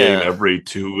one game every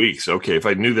 2 weeks, okay. If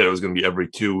I knew that it was going to be every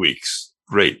 2 weeks,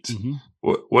 great. Mm-hmm.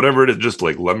 Whatever it is, just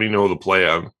like let me know the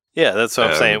plan. Yeah, that's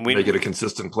what I'm saying. We make it a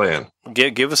consistent plan.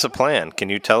 Give us a plan. Can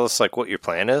you tell us like what your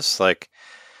plan is? Like,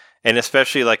 and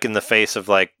especially like in the face of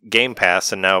like Game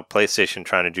Pass and now PlayStation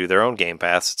trying to do their own Game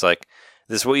Pass, it's like,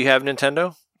 this is what you have,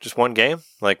 Nintendo? Just one game?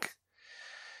 Like,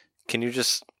 can you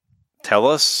just tell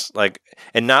us? Like,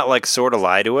 and not like sort of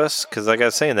lie to us? Because like I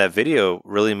was saying, that video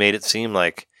really made it seem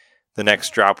like the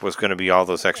next drop was going to be all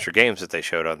those extra games that they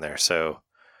showed on there. So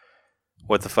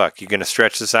what the fuck? You going to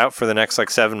stretch this out for the next like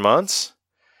 7 months?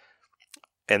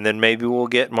 And then maybe we'll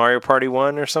get Mario Party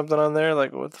 1 or something on there?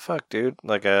 Like, what the fuck, dude?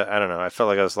 Like, I don't know. I felt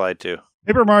like I was lied to.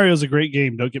 Paper Mario is a great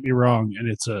game, don't get me wrong. And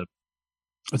it's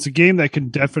a game that can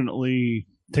definitely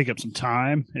take up some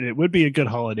time. And it would be a good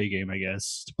holiday game, I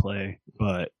guess, to play.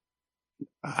 But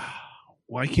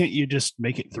why can't you just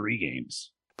make it 3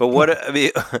 games? But what, I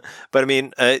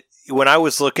mean, when I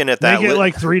was looking at that... Make it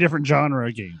like 3 different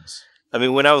genre games. I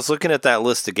mean, when I was looking at that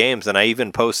list of games, and I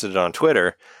even posted it on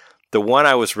Twitter, The one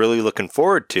I was really looking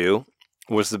forward to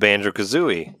was the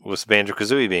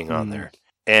Banjo-Kazooie being on there.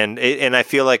 And I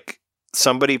feel like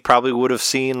somebody probably would have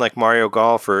seen like Mario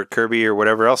Golf or Kirby or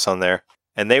whatever else on there,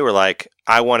 and they were like,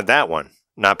 I wanted that one,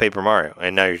 not Paper Mario.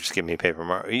 And now you're just giving me Paper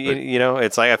Mario. You know,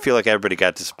 it's like I feel like everybody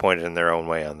got disappointed in their own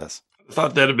way on this. I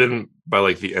thought that'd have been by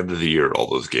like the end of the year, all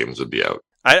those games would be out.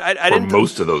 I didn't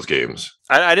most of those games.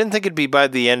 I didn't think it'd be by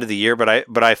the end of the year, but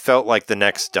I felt like the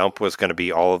next dump was going to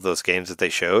be all of those games that they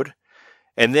showed,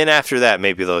 and then after that,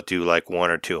 maybe they'll do like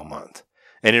 1 or 2 a month,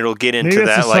 and it'll get into maybe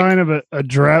that it's a like sign of a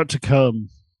drought to come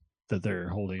that they're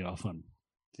holding off on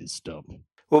this dump.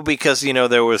 Well, because, you know,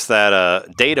 there was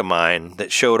that data mine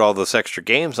that showed all those extra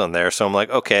games on there, so I'm like,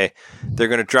 okay, they're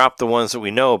going to drop the ones that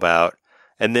we know about,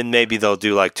 and then maybe they'll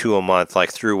do like 2 a month,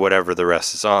 like through whatever the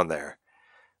rest is on there.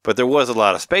 But there was a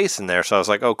lot of space in there, so I was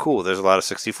like, oh, cool, there's a lot of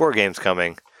 64 games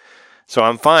coming. So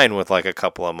I'm fine with like a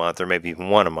couple a month, or maybe even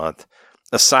 1 a month,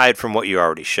 aside from what you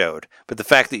already showed. But the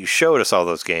fact that you showed us all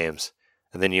those games,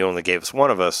 and then you only gave us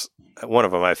one of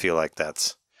them, I feel like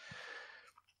that's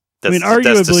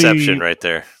arguably, deception right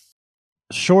there.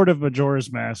 Short of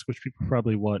Majora's Mask, which people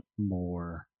probably want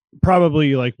more,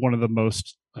 probably like one of the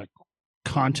most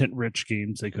content-rich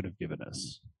games they could have given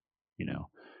us. You know,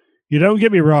 you don't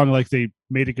get me wrong; like they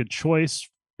made a good choice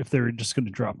if they were just going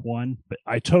to drop one, but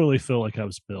I totally feel like I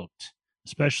was bilked,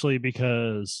 especially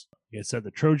because, like I said, the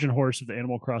Trojan horse of the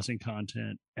Animal Crossing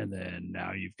content, and then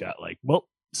now you've got like, well,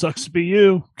 sucks to be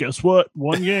you. Guess what?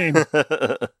 One game.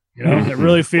 You know, it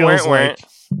really feels like,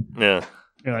 yeah,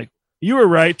 you're like, you were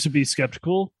right to be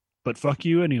skeptical, but fuck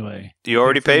you anyway. You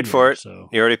already paid for it. So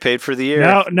you already paid for the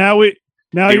year. Now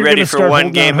you're ready for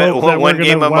one game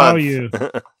a month. You.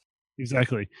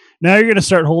 Exactly. Now you're going to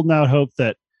start holding out hope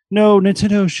that no,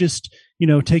 Nintendo's just, you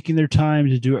know, taking their time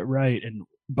to do it right, and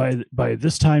by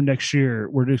this time next year,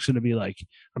 we're just going to be like,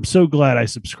 I'm so glad I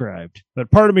subscribed.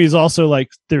 But part of me is also like,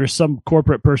 there's some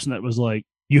corporate person that was like,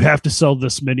 you have to sell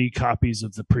this many copies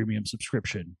of the premium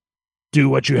subscription. Do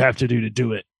what you have to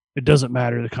do it. It doesn't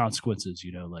matter the consequences,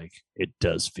 you know, like it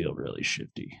does feel really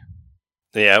shifty.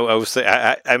 Yeah, I was saying,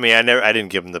 I mean, I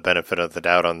didn't give him the benefit of the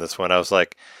doubt on this one. I was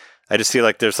like, I just feel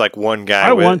like there's like one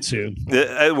guy where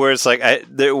it's like,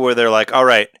 where they're like, all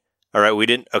right, we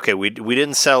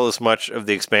didn't sell as much of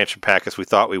the expansion pack as we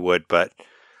thought we would, but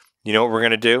you know what we're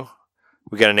going to do?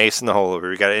 We got an ace in the hole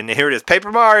over. And here it is,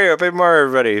 Paper Mario,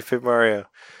 everybody, Paper Mario.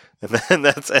 And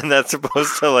that's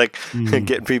supposed to like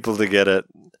get people to get it.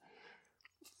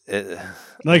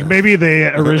 Like maybe they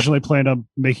originally planned on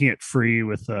making it free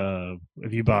with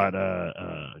if you bought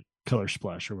Color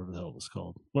Splash or whatever the hell it was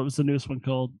called. What was the newest one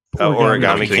called?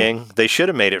 Origami King. They should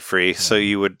have made it free so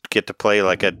you would get to play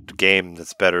like a game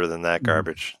that's better than that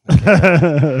garbage.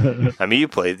 I mean, you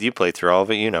played through all of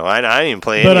it, you know. I didn't even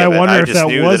play any of it. But I wonder if just that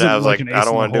knew wasn't that I was like, I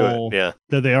don't want to do it. Yeah,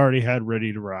 that they already had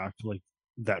ready to rock like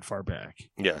that far back.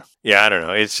 Yeah, I don't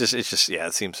know. It's just yeah,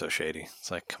 it seems so shady.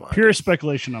 It's like, come on, pure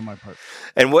speculation on my part.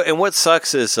 And what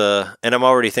sucks is and I'm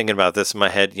already thinking about this in my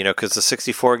head, you know, because the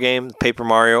 64 game Paper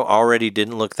Mario already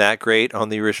didn't look that great on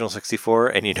the original 64,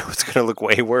 and you know it's going to look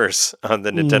way worse on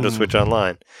the Nintendo Switch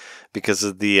Online because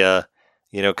of the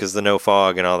because the no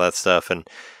fog and all that stuff. And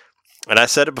I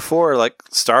said it before, like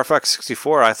Star Fox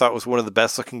 64, I thought was one of the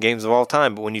best looking games of all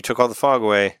time, but when you took all the fog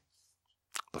away,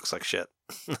 looks like shit.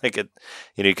 Like it,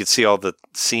 you know, you could see all the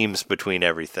seams between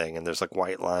everything, and there's like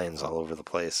white lines all over the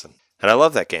place. And I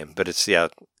love that game, but it's kind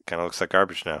of looks like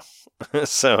garbage now.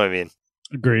 So I mean,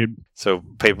 agreed. So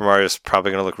Paper Mario is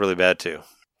probably going to look really bad too.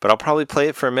 But I'll probably play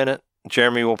it for a minute.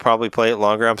 Jeremy will probably play it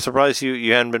longer. I'm surprised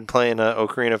you hadn't been playing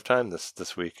Ocarina of Time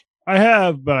this week. I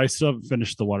have, but I still haven't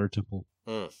finished the Water Temple.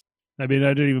 I mean,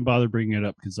 I didn't even bother bringing it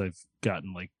up because I've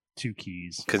gotten like 2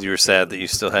 keys. Because you were sad that you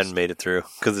still hadn't made it through.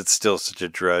 Because it's still such a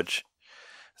drudge.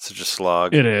 Such a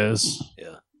slog. It is.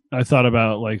 Yeah. I thought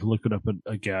about like looking up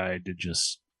a guide to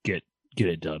just get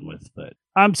it done with, but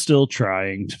I'm still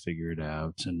trying to figure it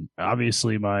out. And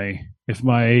obviously if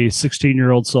my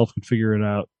 16-year-old self could figure it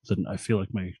out, then I feel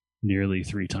like my nearly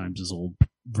 3 times as old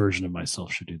version of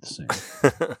myself should do the same.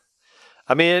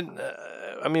 I mean,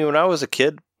 when I was a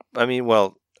kid,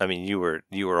 you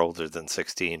were older than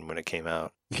 16 when it came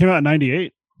out. It came out in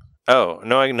 98. Oh,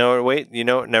 no, wait,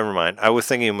 never mind. I was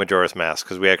thinking of Majora's Mask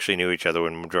because we actually knew each other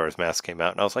when Majora's Mask came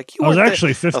out. And I was like, I was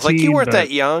actually 15. I was like, you weren't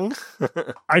that young.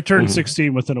 I turned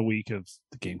 16 within a week of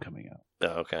the game coming out.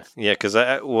 Oh, okay. Yeah, because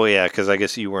I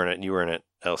guess you weren't at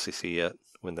LCC yet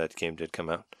when that game did come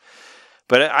out.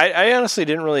 But I honestly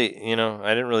didn't really,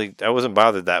 I wasn't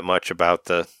bothered that much about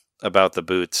the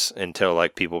boots until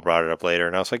like people brought it up later.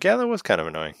 And I was like, yeah, that was kind of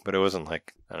annoying, but it wasn't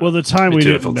like, well, the time we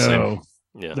didn't know.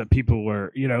 Yeah. that people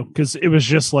were, because it was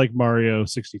just like Mario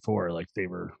 64, like they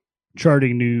were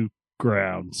charting new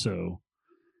ground. So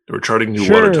They were charting new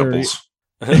water Sure. temples.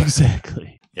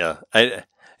 exactly. Yeah,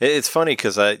 it's funny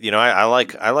because I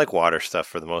like water stuff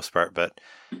for the most part, but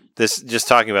this just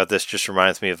talking about this just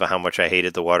reminds me of how much I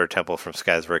hated the water temple from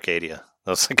Skies of Arcadia.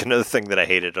 That was like another thing that I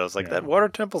hated. I was like, that water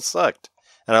temple sucked,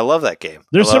 and I love that game.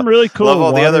 There's some really cool. Love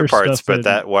all the other water parts, stuff but in-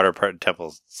 that water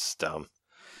temple's dumb.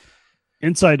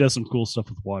 Inside does some cool stuff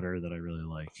with water that I really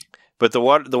like. But the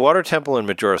water temple in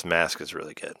Majora's Mask is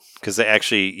really good because they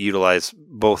actually utilize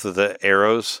both of the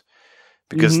arrows.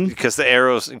 Because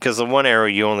the one arrow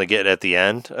you only get at the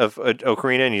end of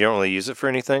Ocarina and you don't really use it for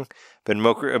anything.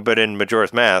 But in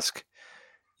Majora's Mask,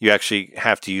 you actually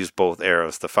have to use both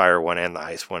arrows, the fire one and the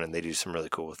ice one, and they do some really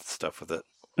cool stuff with it.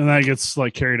 And that gets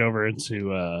like carried over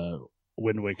into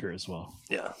Wind Waker as well.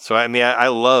 Yeah. So I mean, I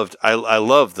love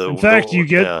the. In fact, you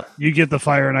get yeah. the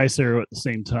fire and ice arrow at the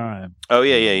same time. Oh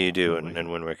yeah, you do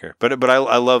in Wind Waker. But I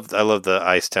love the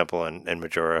ice temple and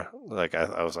Majora. Like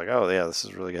I was like, oh yeah, this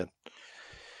is really good.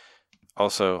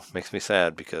 Also makes me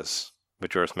sad because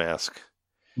Majora's Mask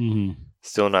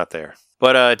still not there.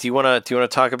 But do you want to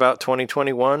talk about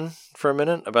 2021 for a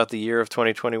minute, about the year of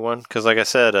 2021? Because like I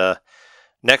said,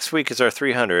 next week is our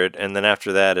 300, and then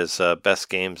after that is best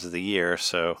games of the year.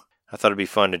 So I thought it'd be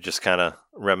fun to just kind of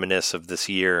reminisce of this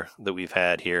year that we've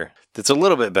had here. That's a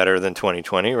little bit better than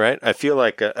 2020, right? I feel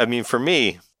like, for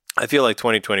me, I feel like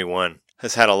 2021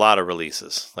 has had a lot of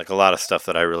releases, like a lot of stuff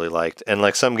that I really liked. And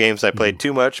like some games I played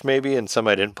too much maybe, and some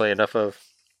I didn't play enough of,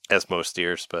 as most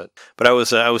years. But I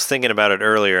was thinking about it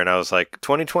earlier, and I was like,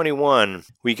 2021,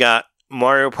 we got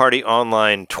Mario Party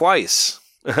Online twice,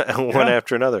 one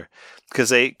after another.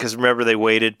 Because remember they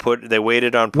waited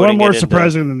on putting one more it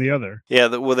surprising than the other. Yeah,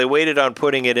 they waited on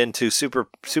putting it into Super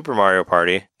Mario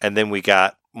Party, and then we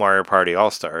got Mario Party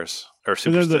All Stars or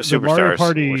Superstars,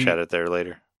 Party, which had it there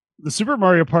later. The Super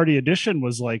Mario Party edition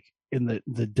was like in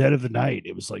the dead of the night.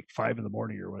 It was like 5 a.m.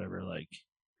 or whatever. Like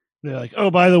they're like, oh,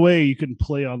 by the way, you can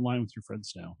play online with your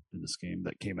friends now in this game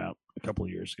that came out a couple of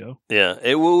years ago. Yeah,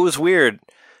 it was weird.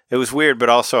 It was weird, but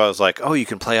also I was like, oh, you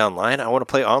can play online? I want to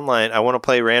play online. I want to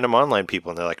play random online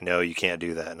people. And they're like, no, you can't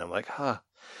do that. And I'm like, huh.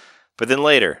 But then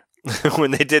later,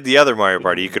 when they did the other Mario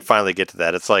Party, you could finally get to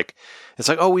that. It's like,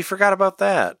 oh, we forgot about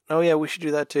that. Oh, yeah, we should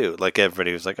do that too. Like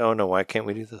everybody was like, oh, no, why can't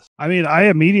we do this? I mean, I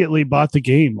immediately bought the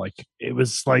game. Like it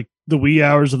was like the wee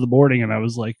hours of the morning. And I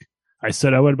was like, I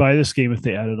said I would buy this game if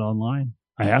they added online.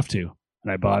 I have to.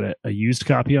 And I bought a used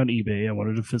copy on eBay. I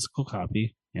wanted a physical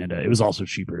copy. And it was also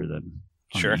cheaper than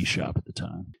on the eShop at the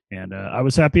time. And I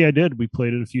was happy I did. We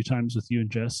played it a few times with you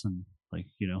and Jess, and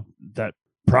that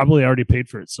probably already paid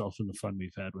for itself in the fun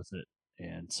we've had with it.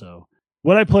 And so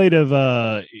what I played of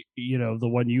the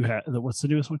one you had, what's the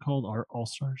newest one called? All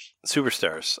Stars?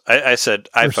 Superstars. I said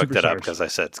I fucked it up because it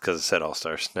said All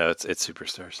Stars. No, it's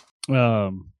Superstars.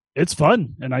 It's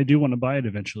fun, and I do want to buy it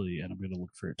eventually, and I'm going to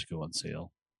look for it to go on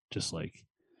sale, just like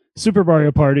Super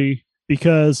Mario Party,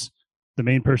 because the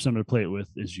main person I'm going to play it with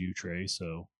is you, Trey.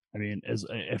 So, I mean,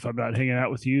 if I'm not hanging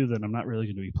out with you, then I'm not really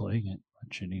going to be playing it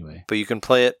much anyway. But you can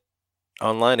play it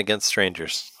online against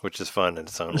strangers, which is fun in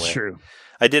its own way. That's true.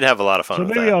 I did have a lot of fun with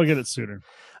that. So maybe I'll get it sooner.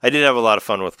 I did have a lot of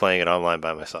fun with playing it online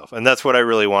by myself. And that's what I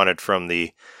really wanted from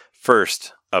the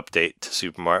first update to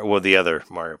Super Mario. Well, the other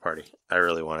Mario Party. I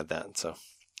really wanted that. So,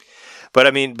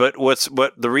 but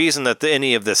the reason that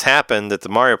any of this happened, that the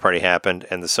Mario Party happened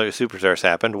and the Superstars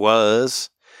happened, was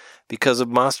because of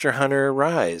Monster Hunter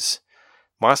Rise.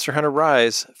 Monster Hunter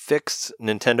Rise fixed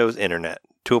Nintendo's internet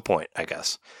to a point, I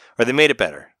guess. Or they made it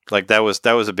better. Like that was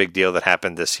a big deal that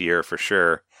happened this year for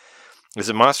sure. Is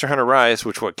it Monster Hunter Rise,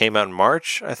 which came out in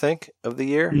March, I think, of the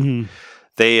year? Mm-hmm.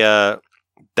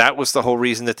 That was the whole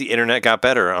reason that the internet got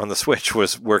better on the Switch,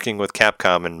 was working with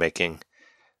Capcom and making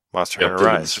Monster Hunter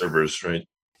Rise. Servers, right?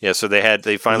 Yeah, so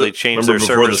they finally changed their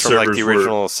servers from like the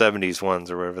original 70s ones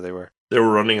or whatever they were. They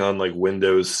were running on like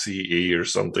Windows CE or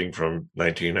something from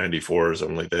 1994 or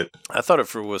something like that. I thought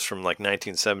it was from like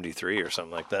 1973 or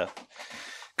something like that.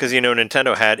 Because,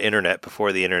 Nintendo had internet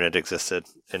before the internet existed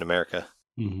in America.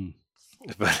 Mm-hmm.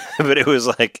 But it was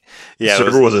like, yeah. The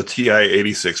server was a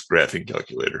TI-86 graphic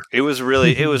calculator. It was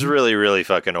really, really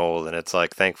fucking old. And it's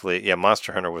like, thankfully, yeah,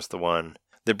 Monster Hunter was the one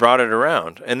that brought it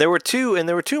around. And there were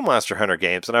two Monster Hunter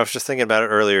games. And I was just thinking about it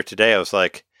earlier today. I was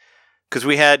like, because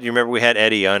we had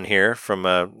Eddie on here from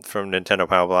Nintendo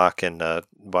Power Block and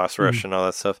Boss Rush and all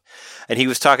that stuff. And he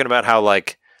was talking about how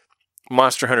like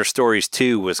Monster Hunter Stories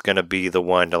 2 was going to be the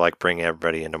one to like bring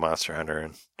everybody into Monster Hunter.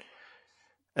 And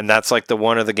And that's like the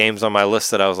one of the games on my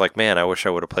list that I was like, man, I wish I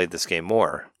would have played this game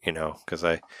more, because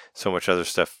so much other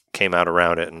stuff came out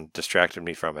around it and distracted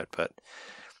me from it. But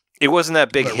it wasn't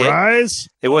that big hit. Rise?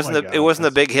 It wasn't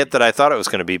the big hit that I thought it was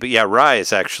going to be. But yeah,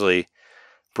 Rise actually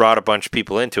brought a bunch of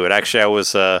people into it. Actually,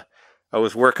 I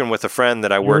was working with a friend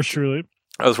that I worked.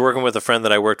 I was working with a friend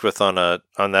that I worked with on that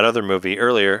other movie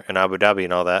earlier in Abu Dhabi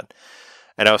and all that.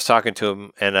 And I was talking to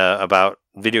him about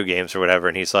video games or whatever,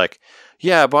 and he's like,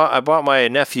 "Yeah, I bought my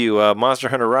nephew Monster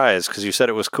Hunter Rise because you said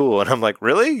it was cool." And I'm like,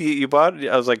 "Really? You bought it?"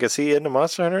 I was like, "Is he into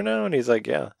Monster Hunter now?" And he's like,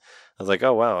 "Yeah." I was like,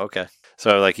 "Oh wow, okay."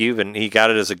 So like he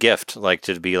got it as a gift, like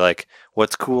to be like,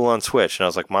 "What's cool on Switch?" And I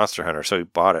was like, "Monster Hunter." So he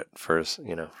bought it for his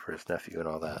nephew and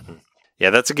all that. And yeah,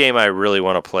 that's a game I really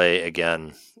want to play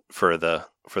again for the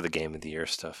Game of the Year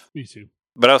stuff. Me too.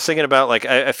 But I was thinking about, like,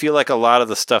 I feel like a lot of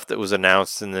the stuff that was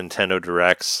announced in Nintendo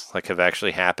Directs, like, have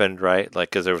actually happened, right? Like,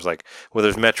 because there was, like,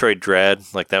 there's Metroid Dread,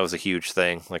 like, that was a huge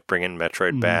thing, like, bringing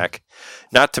Metroid back.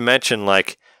 Not to mention,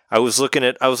 like, I was looking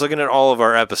at all of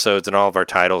our episodes and all of our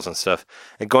titles and stuff,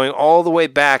 and going all the way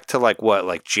back to, like, what,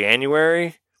 like,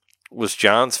 January was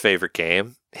John's favorite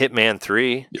game, Hitman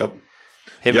 3. Yep.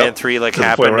 Hitman 3, like,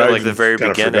 happened at, like, the very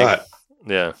beginning. Forgot.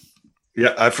 Yeah.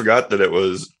 Yeah, I forgot that it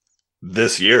was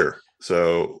this year.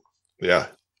 So, yeah,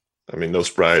 I mean, no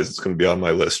surprise. It's going to be on my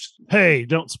list. Hey,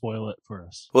 don't spoil it for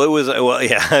us. Well,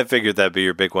 yeah, I figured that'd be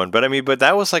your big one. But I mean,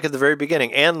 that was like at the very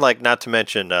beginning. And like, not to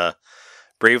mention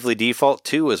Bravely Default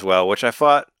 2 as well, which I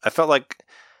felt like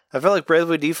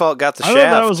Bravely Default got the shaft.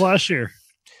 I thought that was last year.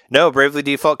 No, Bravely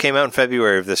Default came out in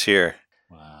February of this year.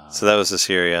 Wow. So that was this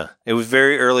year, yeah. It was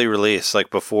very early release, like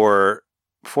before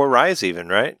Rise even,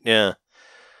 right? Yeah.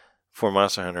 For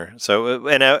Monster Hunter. So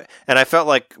and I felt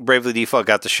like Bravely Default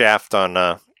got the shaft on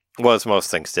as most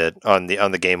things did on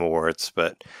the Game Awards,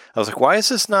 but I was like, why is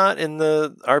this not in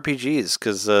the RPGs?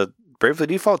 Because Bravely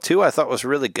Default 2 I thought was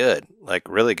really good. Like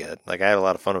really good. Like I had a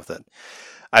lot of fun with it.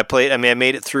 I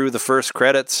made it through the first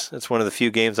credits. It's one of the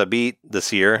few games I beat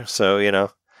this year, so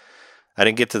I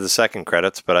didn't get to the second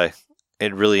credits, but I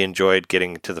really enjoyed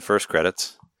getting to the first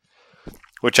credits.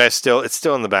 Which it's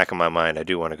still in the back of my mind. I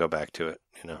do want to go back to it,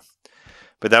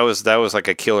 But that was like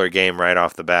a killer game right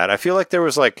off the bat. I feel like there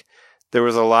was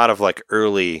a lot of like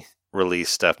early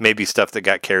release stuff, maybe stuff that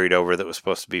got carried over that was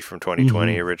supposed to be from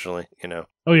 2020 originally.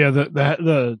 Oh yeah,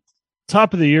 the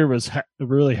top of the year was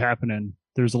really happening.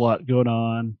 There's a lot going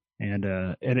on, and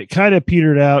it kind of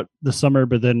petered out the summer,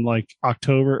 but then like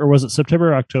October, or was it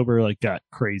September or October, like got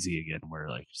crazy again, where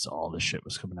like just all this shit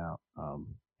was coming out.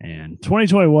 And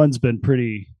 2021's been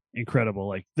pretty incredible.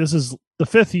 Like this is the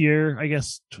 5th year, I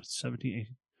guess 17, 18.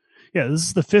 Yeah, this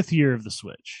is the 5th year of the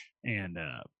Switch, and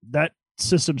that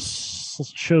system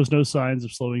shows no signs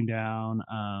of slowing down.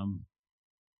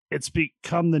 It's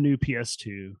become the new PS2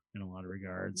 in a lot of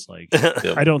regards. Like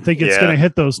Yep. I don't think it's going to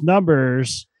hit those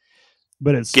numbers,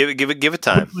 but it's give it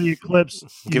time. Eclipse,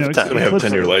 Give it time. It's going to have a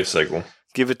 10-year life cycle.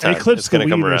 Give it time. Eclipse it's going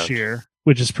to come around this year,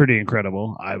 which is pretty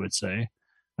incredible, I would say.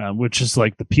 Which is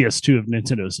like the PS2 of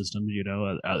Nintendo systems,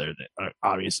 other than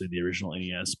obviously the original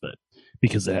NES, but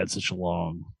because it had such a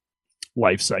long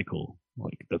life cycle,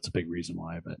 like that's a big reason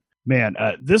why. But man,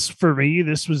 this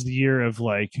was the year of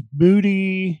like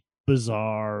moody,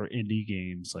 bizarre indie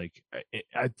games. Like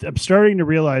I'm starting to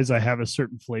realize I have a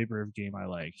certain flavor of game I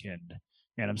like,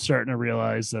 and I'm starting to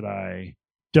realize that I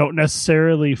don't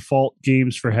necessarily fault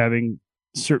games for having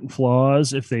certain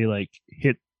flaws if they like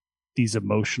hit these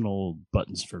emotional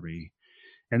buttons for me.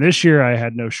 And this year I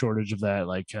had no shortage of that.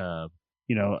 Like a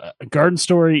Garden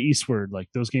Story, Eastward, like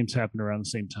those games happened around the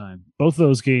same time. Both of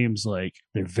those games, like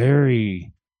they're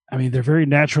very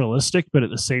naturalistic, but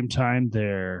at the same time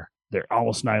they're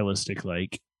almost nihilistic.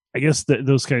 Like I guess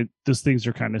those things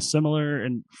are kind of similar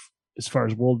and as far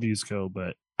as worldviews go,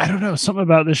 but I don't know, something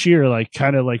about this year like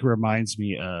kind of like reminds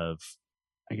me of,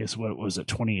 I guess, what was it,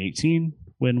 2018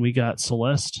 when we got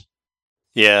Celeste.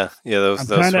 Yeah. I'm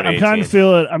kind of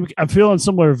feeling. I'm feeling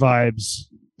similar vibes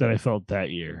that I felt that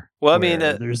year. Well, I mean,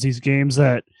 there's these games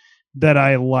that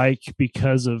I like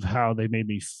because of how they made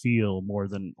me feel more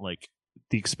than like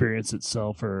the experience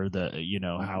itself or the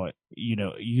how it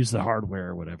use the hardware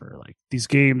or whatever. Like these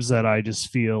games that I just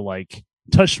feel like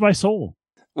touched my soul.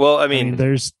 Well, I mean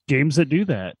there's games that do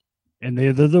that, and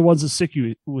they're the ones that stick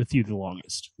with you the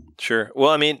longest. Sure. Well,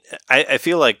 I mean, I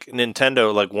feel like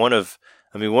Nintendo, like one of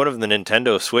the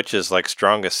Nintendo Switch's like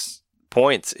strongest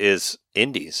points is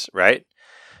indies, right?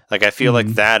 Like I feel like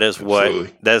that is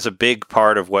a big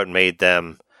part of what made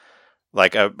them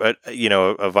like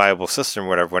a viable system or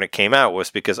whatever when it came out, was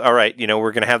because, all right,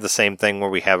 we're going to have the same thing where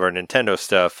we have our Nintendo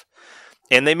stuff.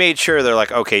 And they made sure they're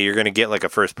like, okay, you're going to get like a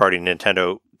first party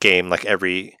Nintendo game like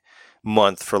every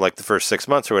month for like the first 6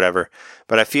 months or whatever.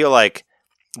 But I feel like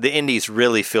the indies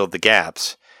really filled the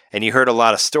gaps, and you heard a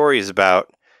lot of stories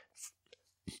about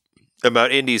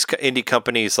indie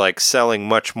companies like selling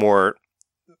much more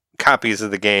copies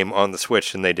of the game on the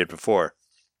Switch than they did before.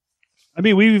 I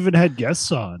mean, we've even had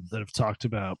guests on that have talked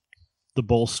about the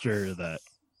bolster that,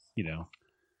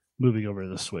 moving over to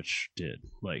the Switch did.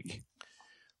 Like,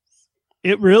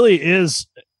 it really is.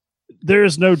 There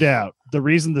is no doubt the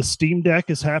reason the Steam Deck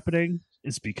is happening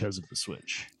is because of the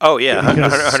Switch. Oh yeah,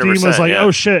 because 100%. Steam was like, yeah.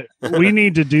 "Oh shit, we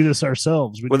need to do this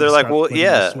ourselves." Well, they're like, "Well,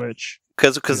 yeah, Switch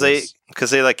because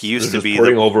they like used to be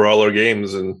porting over all our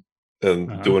games and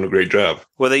doing a great job."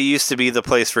 Well, they used to be the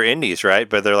place for indies, right?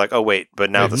 But they're like, "Oh wait,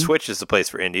 but now the Switch is the place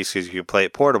for indies because you can play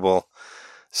it portable."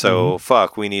 So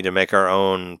fuck, we need to make our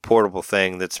own portable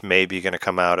thing that's maybe going to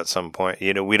come out at some point.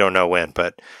 We don't know when,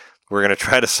 but we're going to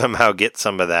try to somehow get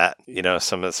some of that,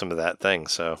 some of that thing.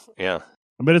 So yeah.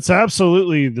 But it's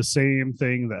absolutely the same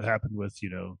thing that happened with,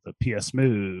 the PS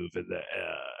Move and the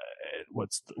what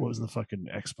was the fucking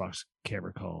Xbox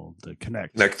camera called? The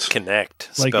Kinect.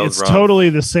 Kinect. Like, it's wrong. totally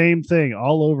the same thing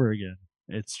all over again.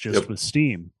 It's just with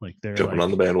Steam. Like, they're jumping like,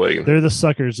 on the bandwagon. They're the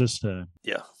suckers this time.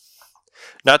 Yeah.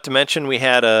 Not to mention we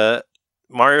had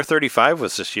Mario 35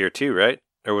 was this year too, right?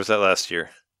 Or was that last year?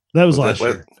 That was last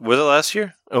year. Was it last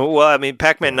year? Oh, well, I mean,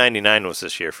 Pac-Man 99 was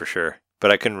this year for sure,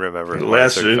 but I couldn't remember.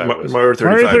 Last year, Mario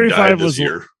 35 died this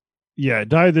year. Yeah, it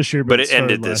died this year, but it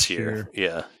ended this year.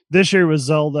 Yeah. This year was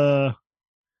Zelda.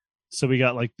 So we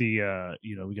got like the,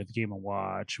 we got the Game &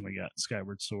 Watch, and we got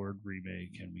Skyward Sword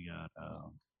remake, and we got...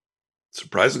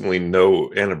 surprisingly,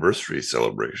 no anniversary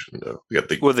celebration, though. We got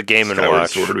the Game &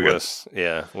 Watch Sword,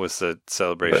 was the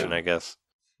celebration, I guess.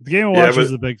 The Game & Watch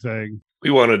was the big thing. We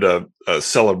wanted a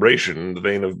celebration in the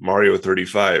vein of Mario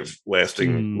 35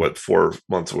 lasting, 4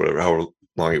 months or whatever, however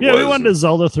long it was. Yeah, we wanted a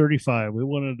Zelda 35. We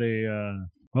wanted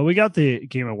well, we got the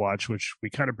Game & Watch, which we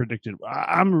kind of predicted.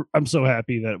 I'm so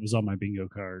happy that it was on my bingo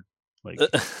card. Like,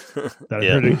 that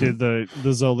I predicted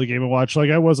the Zelda Game & Watch. Like,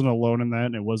 I wasn't alone in that,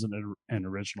 and it wasn't an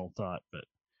original thought, but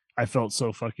I felt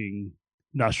so fucking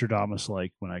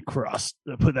Nostradamus-like when I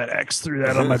put that X through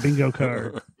that on my bingo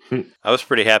card. I was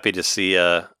pretty happy to see,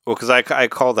 because I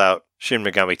called out Shin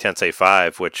Megami Tensei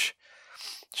 5, which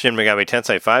Shin Megami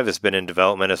Tensei 5 has been in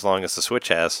development as long as the Switch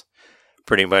has,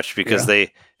 pretty much, because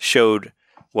they showed,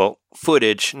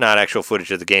 footage, not actual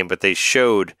footage of the game, but they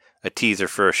showed a teaser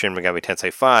for Shin Megami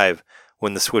Tensei 5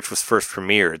 when the Switch was first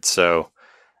premiered, so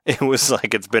it was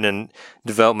like it's been in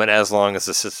development as long as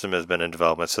the system has been in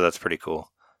development, so that's pretty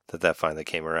cool that finally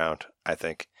came around, I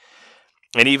think.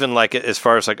 And even like as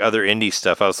far as like other indie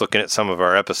stuff, I was looking at some of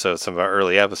our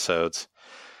early episodes,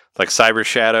 like Cyber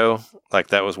Shadow, like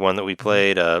that was one that we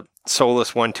played,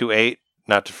 Solus 128,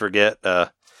 not to forget,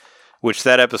 which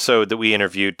that episode that we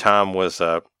interviewed Tom was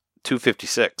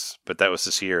 256, but that was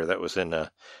this year. That was in this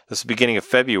is the beginning of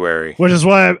February. Which is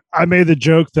why I made the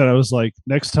joke that I was like,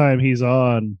 next time he's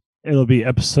on, it'll be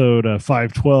episode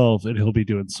 512, and he'll be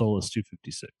doing Solus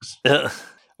 256.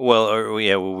 Well,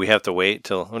 we have to wait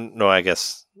till... No, I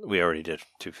guess we already did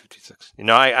 256.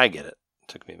 I get it. It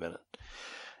took me a minute.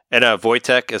 And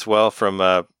Wojtek as well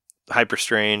from Hyper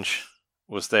Strange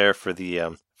was there for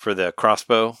the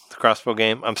crossbow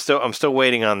game. I'm still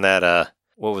waiting on that.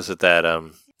 What was it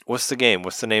that? What's the game?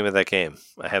 What's the name of that game?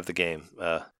 I have the game.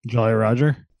 Jolly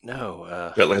Roger?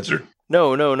 No. Petlancer?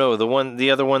 No. The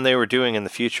other one they were doing in the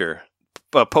future.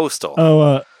 Postal.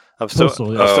 Oh, I'm still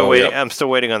waiting. Yeah. I'm still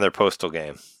waiting on their Postal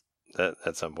game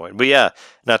at some point. But yeah,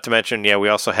 not to mention, we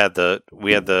also had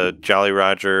the Jolly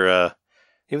Roger.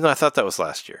 Even though I thought that was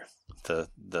last year,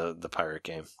 the pirate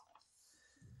game.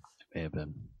 It may have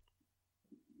been.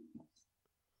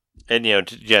 And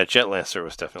Jet Lancer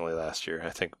was definitely last year. I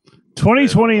think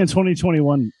 2020 and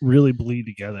 2021 really bleed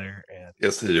together, and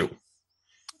yes, they do.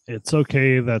 It's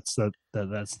okay that's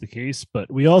the case,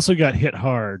 but we also got hit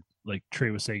hard. Like Trey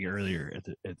was saying earlier, at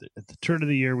the turn of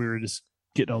the year, we were just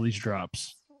getting all these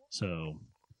drops. So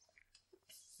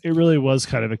it really was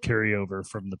kind of a carryover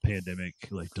from the pandemic,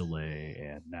 like delay.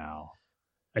 And now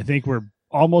I think we're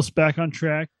almost back on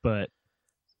track, but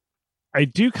I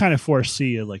do kind of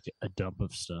foresee a dump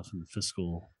of stuff in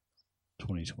fiscal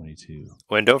 2022.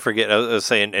 Well, and don't forget, I was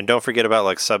saying, and don't forget about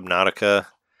like Subnautica.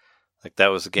 Like that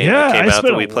was a game that came out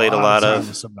that we played a lot of.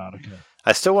 Subnautica.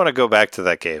 I still want to go back to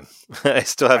that game. I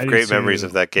still have great memories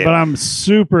of that game. But I'm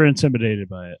super intimidated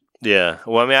by it. Yeah.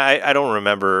 Well, I mean, I don't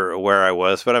remember where I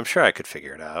was, but I'm sure I could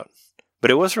figure it out. But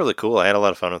it was really cool. I had a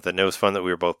lot of fun with it, and it was fun that we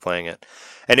were both playing it.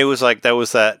 And it was like, it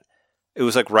was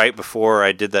like right before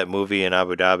I did that movie in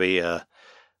Abu Dhabi.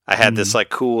 I had this like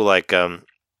cool, like, where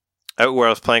I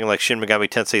was playing like Shin Megami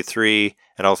Tensei 3,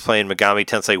 and I was playing Megami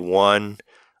Tensei 1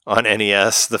 on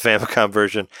NES, the Famicom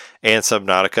version, and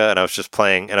Subnautica, and I was just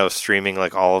playing, and I was streaming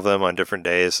like all of them on different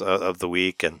days of the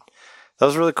week, and that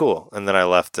was really cool. And then I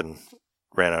left and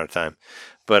ran out of time.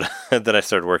 But then I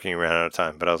started working and ran out of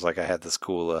time. But I was like, I had this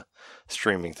cool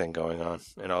streaming thing going on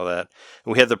and all that.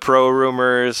 And we had the Pro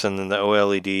rumors, and then the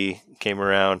OLED came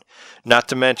around. Not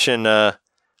to mention,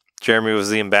 Jeremy was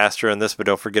the ambassador on this, but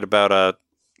don't forget about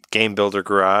Game Builder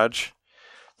Garage.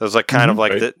 That was like kind of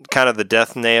like the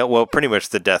death nail. Well, pretty much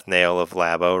the death nail of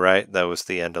Labo, right? That was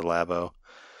the end of Labo.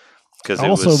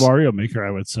 Also, Mario Maker, I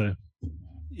would say.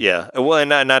 Yeah. Well,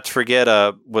 and not to forget,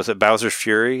 was it Bowser's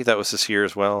Fury? That was this year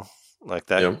as well. Like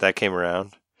that, that came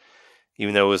around,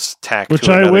 even though it was tacked. Which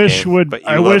to I wish game, would.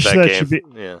 I wish that game. should be.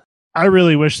 Yeah. I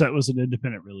really wish that was an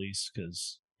independent release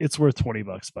because it's worth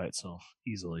 $20 by itself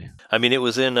easily. I mean, it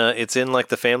was in. It's in like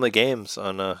the Family Games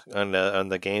on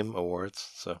the Game Awards.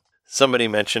 So somebody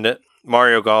mentioned it.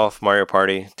 Mario Golf, Mario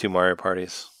Party, 2 Mario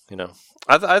Parties. You know,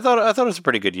 I thought it was a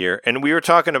pretty good year. And we were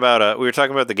talking about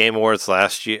the Game Awards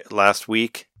last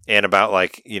week, and about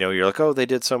like, you know, you're like, oh, they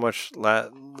did so much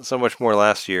more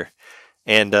last year.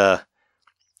 And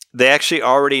they actually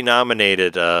already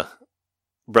nominated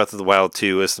Breath of the Wild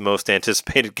 2 as the most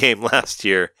anticipated game last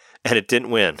year, and it didn't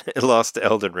win. It lost to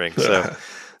Elden Ring.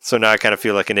 So now I kind of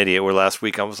feel like an idiot, where last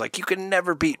week I was like, you can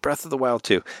never beat Breath of the Wild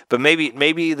 2. But maybe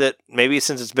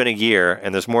since it's been a year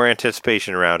and there's more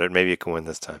anticipation around it, maybe it can win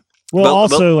this time. Well,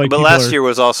 but last year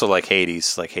was also like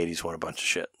Hades. Like Hades won a bunch of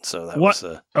shit. So that was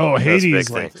Hades big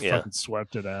thing. fucking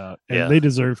swept it out, and they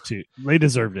deserved to. They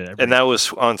deserved it. And that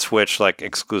was on Switch like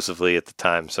exclusively at the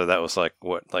time. So that was like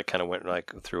what like kind of went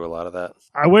like through a lot of that.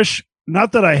 I wish,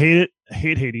 not that I hate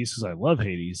Hades because I love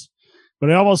Hades,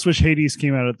 but I almost wish Hades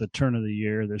came out at the turn of the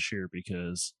year this year,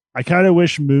 because I kind of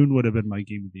wish Moon would have been my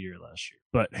game of the year last year.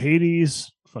 But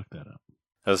Hades, fuck that up.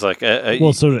 I was like, so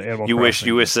did Animal Crossing.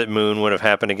 You wish that Moon would have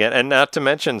happened again, and not to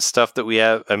mention stuff that we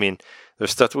have. I mean,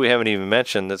 there's stuff that we haven't even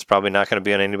mentioned that's probably not going to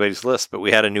be on anybody's list. But we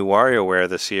had a new WarioWare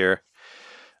this year.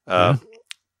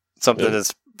 Something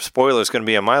that's spoilers going to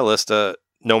be on my list.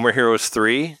 No More Heroes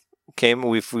 3 came.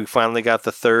 We finally got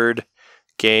the third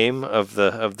game of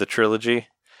the trilogy,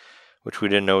 which we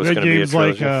didn't know was going to be a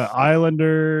trilogy. Like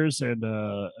Islanders and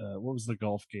what was the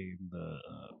golf game?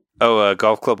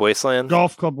 Golf Club Wasteland.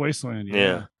 Golf Club Wasteland.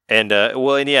 Yeah. And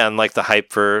and like the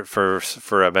hype for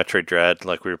Metroid Dread,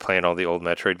 like we were playing all the old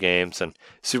Metroid games, and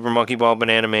Super Monkey Ball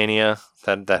Banana Mania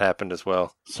that happened as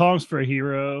well. Songs for a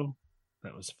Hero,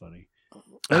 that was funny.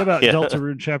 What about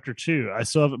Deltarune Chapter 2? I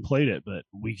still haven't played it, but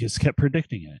we just kept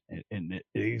predicting it, and it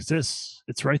exists.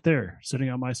 It's right there, sitting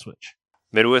on my Switch.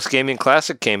 Midwest Gaming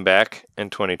Classic came back in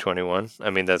 2021.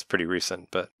 I mean, that's pretty recent,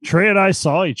 but Trey and I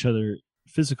saw each other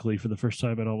physically for the first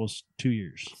time in almost 2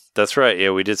 years. That's right.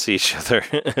 Yeah, we did see each other.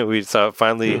 We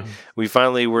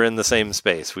finally were in the same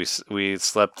space. We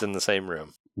slept in the same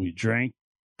room. We drank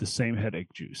the same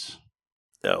headache juice.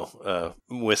 Oh,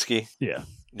 whiskey. Yeah.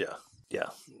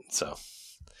 So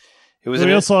it was.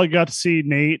 We also got to see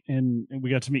Nate, and we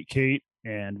got to meet Kate,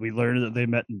 and we learned that they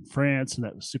met in France, and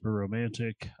that was super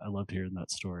romantic. I loved hearing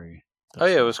that story.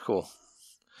 It was cool.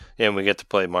 Yeah, and we get to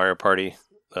play Mario Party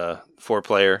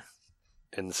 4-player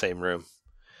in the same room.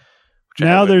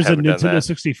 Now there's a Nintendo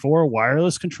 64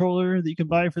 wireless controller that you can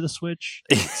buy for the Switch.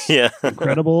 Yeah.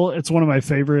 Incredible. It's one of my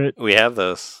favorite. We have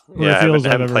those. Yeah, I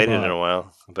haven't played it in a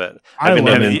while. But I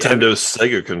love Nintendo's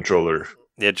Sega controller.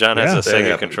 Yeah, John has a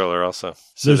Sega controller also.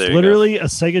 So there's literally a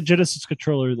Sega Genesis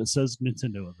controller that says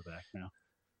Nintendo on the back now.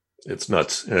 It's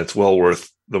nuts, and it's well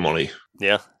worth the money.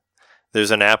 Yeah.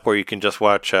 There's an app where you can just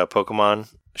watch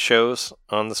Pokemon shows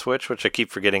on the Switch, which I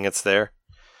keep forgetting it's there.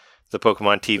 The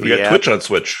Pokemon TV we got app. Twitch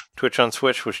on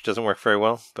Switch, which doesn't work very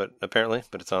well, but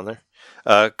it's on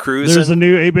there. Cruisin'. There's a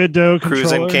new 8BitDo controller.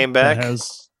 Cruisin' came back.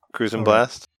 Cruisin'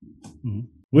 Blast. Mm-hmm.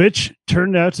 Which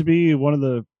turned out to be one of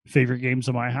the favorite games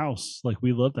of my house. Like,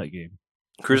 we love that game.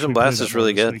 Cruisin' Blast is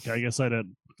really good. I guess I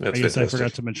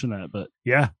forgot to mention that, but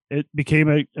yeah, it became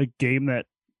a game that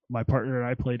my partner and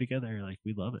I play together. Like,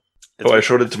 we love it. I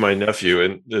showed it to my nephew,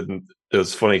 and it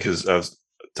was funny because I was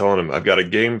telling him, I've got a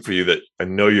game for you that I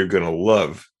know you're going to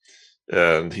love.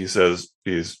 And he says,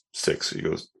 he's 6. He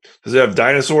goes, does it have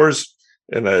dinosaurs?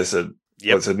 And I said,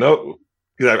 yep. I said, no.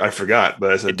 I forgot,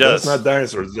 but I said, that's not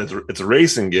dinosaurs. It's a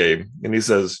racing game. And he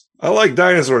says, I like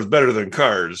dinosaurs better than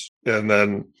cars. And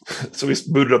then, so we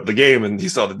booted up the game, and he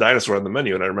saw the dinosaur on the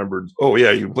menu. And I remembered, oh,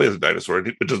 yeah, you can play as a dinosaur.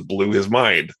 It just blew his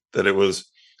mind that it was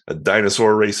a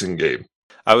dinosaur racing game.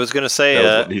 I was going to say,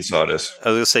 that was what he saw it as.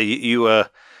 I was going to say,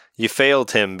 you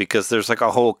failed him because there's like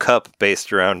a whole cup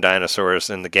based around dinosaurs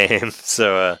in the game.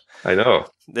 So I know.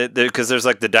 Because there's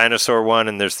like the dinosaur one,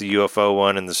 and there's the UFO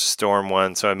one, and there's the storm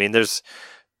one. So I mean, there's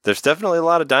definitely a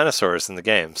lot of dinosaurs in the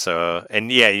game. So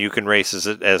and yeah, you can race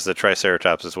as the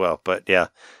Triceratops as well. But yeah,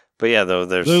 though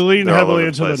They're leaning they're all heavily over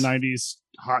into the place. 90s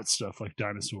hot stuff like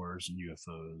dinosaurs and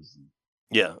UFOs.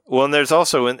 Yeah. Well, and there's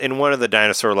also in one of the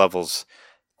dinosaur levels,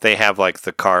 they have like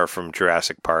the car from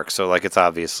Jurassic Park. So like it's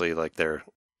obviously like they're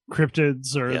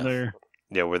Cryptids are in there.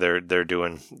 yeah, where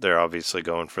they're obviously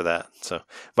going for that. So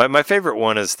my favorite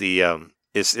one is the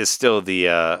is still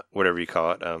the whatever you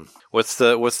call it. What's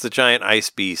the giant ice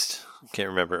beast? Can't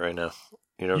remember it right now.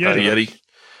 You know, Yeah, The Yeti.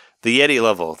 the Yeti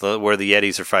level, where the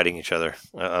Yetis are fighting each other.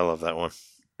 I love that one.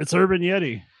 It's Urban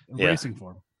Yeti in Yeah. racing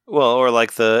form. Well, or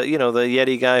like the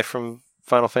Yeti guy from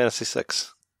Final Fantasy VI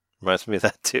reminds me of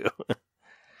that too.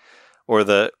 or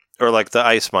like the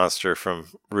ice monster from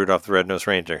Rudolph the Red-Nosed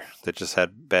Reindeer that just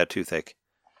had bad toothache,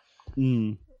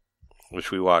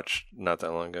 which we watched not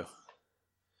that long ago.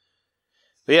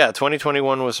 But yeah,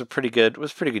 2021 was a pretty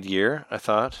good year, I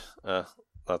thought.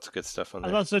 Lots of good stuff on I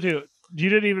there. thought so too. You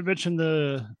didn't even mention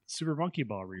the Super Monkey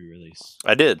Ball re-release.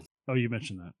 I did. Oh, you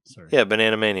mentioned that. Sorry. Yeah,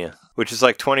 Banana Mania, which is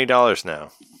like $20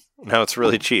 now. Now it's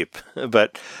really cheap,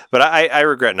 but I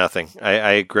regret nothing.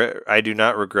 I do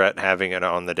not regret having it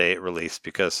on the day it released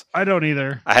because I don't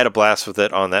either. I had a blast with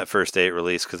it on that first day it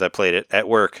released because I played it at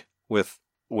work with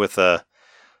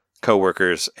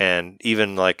coworkers, and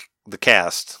even like the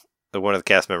cast. One of the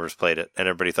cast members played it, and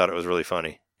everybody thought it was really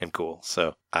funny and cool.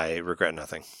 So I regret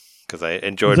nothing because I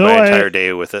enjoyed my entire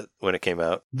day with it when it came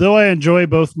out. Though I enjoy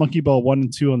both Monkey Ball 1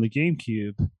 and 2 on the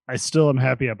GameCube, I still am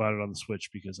happy I bought it on the Switch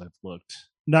because I've looked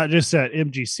not just at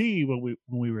MGC when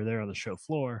we were there on the show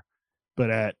floor, but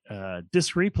at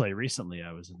Disc Replay recently.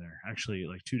 I was in there actually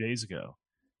like 2 days ago,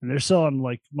 and they're selling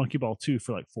like Monkey Ball 2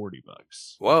 for like $40.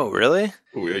 Whoa, really?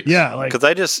 Ooh, yikes. Yeah, like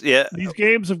Because these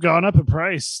games have gone up in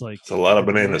price. Like It's a lot of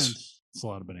bananas. It's a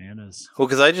lot of bananas. Well,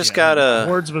 because I just got a.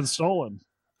 Word's been stolen.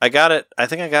 I got it. I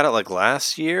think I got it like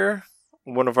last year.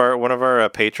 One of our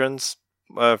patrons,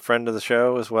 a friend of the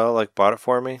show as well, like bought it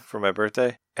for me for my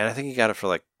birthday, and I think he got it for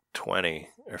like 20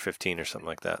 or 15 or something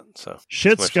like that. So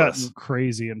Shit's much gotten less.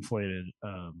 crazy inflated.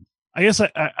 I guess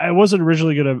I wasn't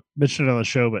originally going to mention it on the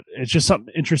show, but it's just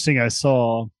something interesting I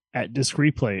saw at Disc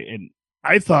Replay, and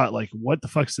I thought like, what the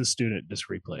fuck's this doing at Disc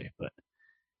Replay? But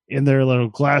in their little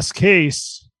glass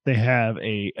case, they have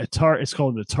Atari. It's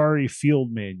called an Atari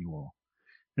Field Manual,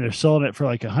 and they're selling it for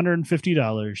like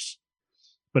 $150.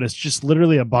 But it's just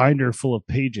literally a binder full of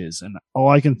pages, and all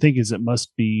I can think is it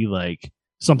must be like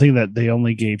something that they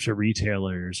only gave to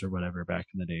retailers or whatever back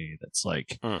in the day. That's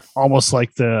like almost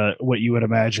like what you would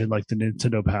imagine, like the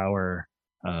Nintendo Power,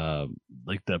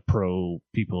 like the pro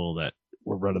people that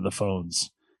were running the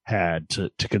phones had to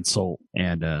consult.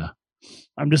 And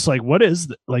I'm just like, what is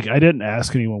like? I didn't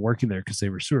ask anyone working there because they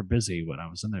were super busy when I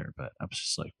was in there. But I was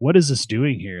just like, what is this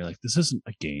doing here? Like, this isn't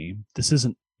a game. This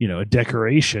isn't a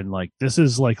decoration. Like, this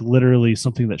is like literally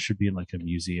something that should be in like a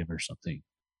museum or something.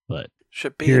 But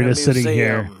should be here in it a is sitting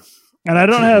here. museum. And I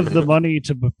don't have the money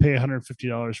to pay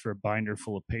 $150 for a binder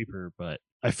full of paper, but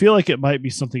I feel like it might be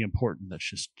something important that's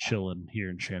just chilling here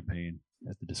in Champaign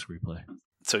at the Disc Replay.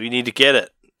 So you need to get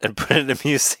it and put it in a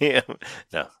museum.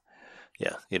 No.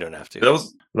 Yeah, you don't have to. That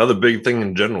was another big thing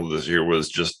in general this year, was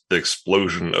just the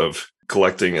explosion of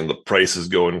collecting and the prices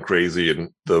going crazy.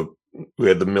 And we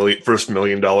had the first $1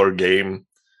 million game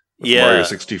with Mario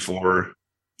 64.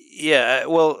 Yeah,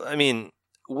 well, I mean,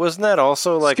 wasn't that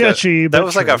also like sketchy? that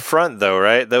was like a front though,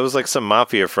 right? That was like some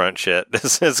mafia front shit.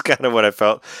 This is kind of what I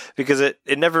felt, because it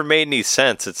never made any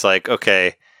sense. It's like,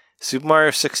 okay, Super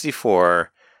Mario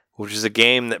 64, which is a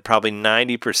game that probably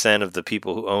 90% of the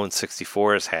people who own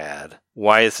 64s had.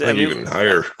 Why is it even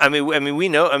higher? I mean, we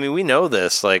know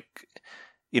this, like,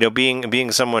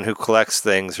 being someone who collects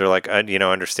things or like,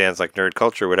 understands like nerd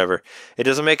culture or whatever. It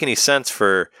doesn't make any sense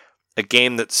for a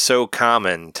game that's so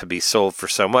common to be sold for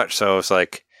so much. So it's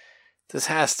like, this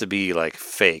has to be like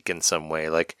fake in some way.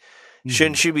 Like,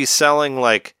 shouldn't you be selling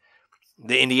like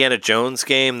the Indiana Jones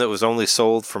game that was only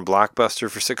sold from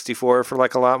Blockbuster for 64 for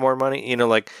like a lot more money?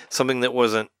 Like something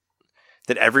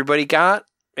that everybody got.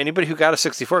 Anybody who got a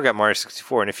 64 got Mario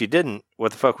 64. And if you didn't,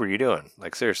 what the fuck were you doing?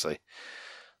 Like, seriously.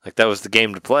 Like, that was the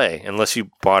game to play, unless you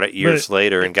bought it years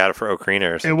later and got it for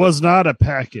Ocarina or something. It was not a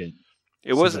pack-in.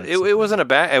 It wasn't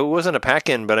a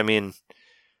pack-in, but I mean,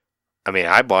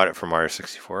 I bought it for Mario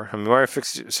 64. I mean, Mario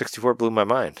 64 blew my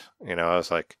mind. I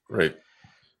was like, right.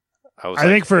 I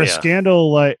think for a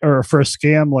scandal for a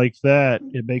scam like that,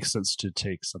 it makes sense to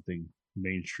take something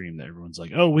mainstream that everyone's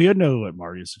like, oh, we know what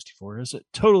Mario 64 is. It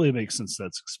totally makes sense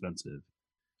that's expensive.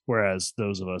 Whereas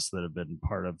those of us that have been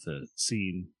part of the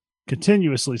scene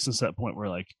continuously since that point were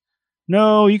like,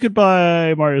 no, you could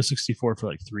buy Mario 64 for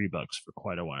like $3 for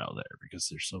quite a while there because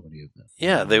there's so many of them.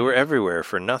 Yeah, they were everywhere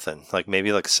for nothing. Like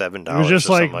maybe like $7 It was just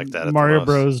or like, something like that. At Mario the most.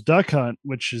 Bros. Duck Hunt,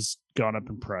 which has gone up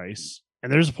in price.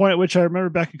 And there's a point at which I remember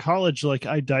back in college, like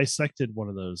I dissected one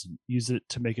of those and used it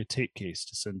to make a tape case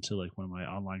to send to like one of my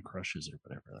online crushes or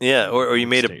whatever. Yeah, or you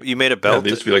made a Yeah, belt.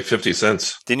 they used to be like 50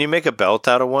 cents. Didn't you make a belt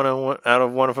out of one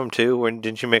of them too? Or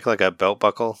didn't you make like a belt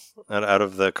buckle out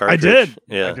of the I cartridge? did.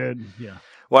 Yeah. I did. Yeah.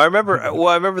 Well, I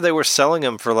remember they were selling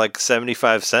them for like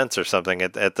 75 cents or something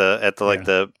at the like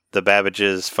the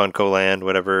Babbage's, Funko Land,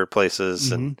 whatever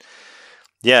places, and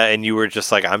and you were just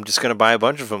like, I'm just gonna buy a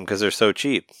bunch of them because they're so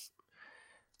cheap,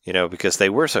 because they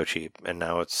were so cheap, and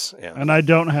now it's And I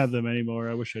don't have them anymore.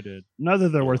 I wish I did. Not that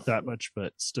they're worth that much,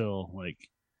 but still, like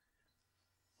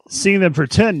seeing them for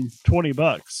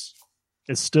 $10-$20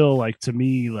 is still like to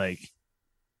me like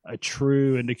a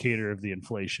true indicator of the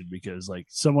inflation, because like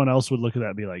someone else would look at that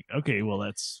and be like, okay, well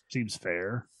that seems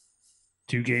fair,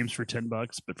 2 games for $10,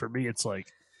 but for me it's like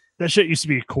that shit used to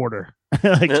be a quarter.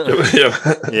 Like,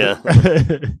 yeah.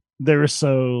 They were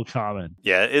so common.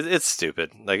 Yeah, it's stupid.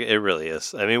 Like it really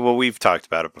is. I mean, well, we've talked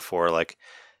about it before. Like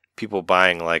people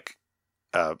buying like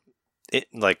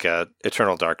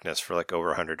Eternal Darkness for like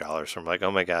over $100. I'm like,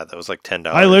 oh my god, that was like $10.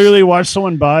 I literally watched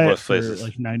someone buy Most it for places.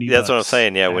 like $90. That's what I'm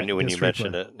saying. Yeah, when you History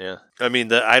mentioned Play. it. Yeah, I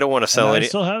mean, I don't want to sell And I any.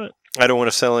 still have it. I don't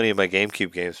want to sell any of my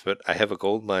GameCube games, but I have a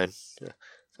gold mine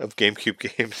of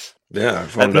GameCube games. Yeah, I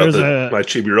found And out there's that my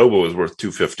Chibi Robo was worth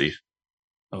 $250.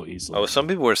 Oh, easily. Oh, some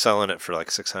people were selling it for like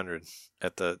 $600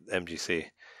 at the MGC.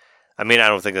 I mean, I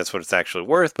don't think that's what it's actually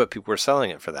worth, but people were selling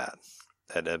it for that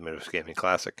at Midwest Gaming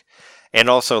Classic. And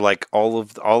also, like all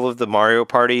of the Mario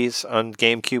parties on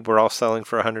GameCube were all selling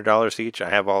for $100 each. I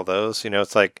have all those.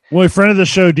 It's like, Well, a friend of the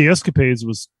show, De-Escapades,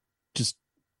 was just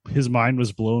his mind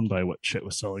was blown by what shit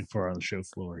was selling for on the show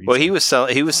floor. he was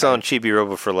selling Chibi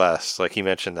Robo for less. Like he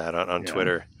mentioned that on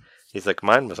Twitter. He's like,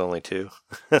 mine was only $2,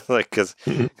 like because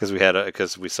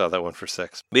we saw that one for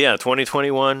 $6. But yeah,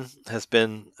 2021 has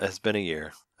been a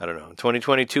year. I don't know.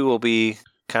 2022 will be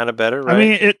kind of better, right? I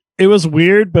mean, it was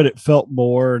weird, but it felt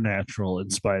more natural in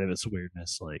spite of its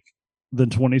weirdness, like than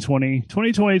 2020.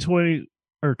 2020,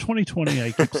 or 2020.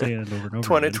 I keep saying it over and over.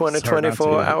 2020, again. It's hard not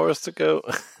 24 to. hours to go.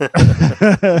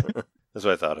 That's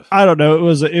what I thought of. I don't know.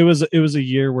 It was a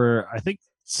year where I think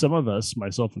some of us,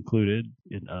 myself included,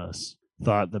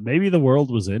 thought that maybe the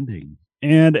world was ending,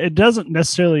 and it doesn't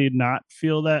necessarily not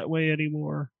feel that way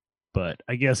anymore. But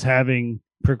I guess having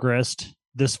progressed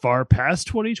this far past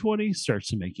 2020 starts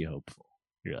to make you hopeful.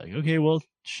 You're like, okay, well,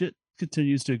 shit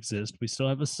continues to exist. We still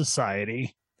have a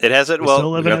society. It hasn't. We still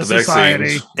Well, live We in got a the society.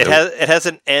 vaccines. it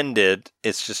hasn't ended.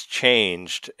 It's just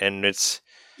changed, and it's.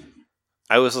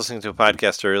 I was listening to a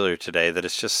podcast earlier today that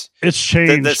it's just It's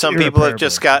changed. that some people have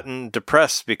just irreparably. gotten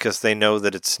depressed because they know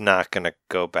that it's not going to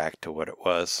go back to what it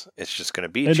was. It's just going to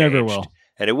be It changed. never will.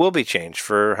 And it will be changed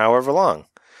for however long.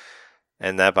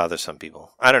 And that bothers some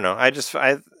people. I don't know.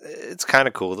 It's kind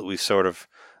of cool that we've sort of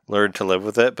learned to live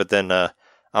with it. But then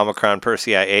Omicron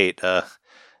Persei 8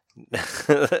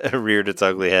 reared its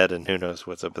ugly head, and who knows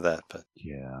what's up with that. But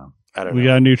Yeah. I don't We know.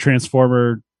 got a new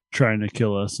Transformer trying to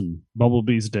kill us, and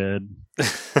Bumblebee's dead.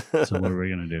 So what are we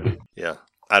gonna do? Yeah,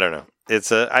 I don't know.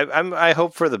 It's I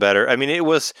hope for the better. I mean, it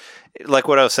was like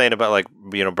what I was saying about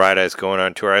Bright Eyes going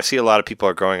on tour. I see a lot of people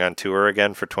are going on tour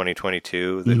again for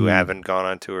 2022 who haven't gone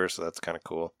on tour, so that's kind of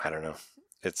cool. I don't know.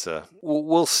 It's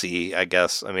we'll see. I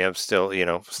guess. I mean, I'm still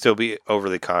still be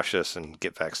overly cautious and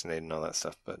get vaccinated and all that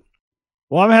stuff. But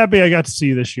Well, I'm happy I got to see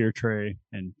you this year, Trey.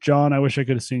 And John, I wish I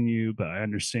could have seen you, but I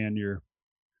understand your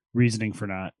reasoning for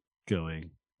not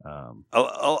going.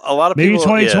 a lot of Maybe people.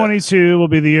 2022 will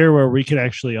be the year where we could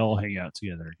actually all hang out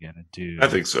together again and do. I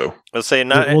think so. Let's say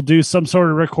not. We'll do some sort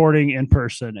of recording in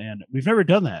person, and we've never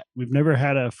done that. We've never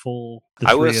had a full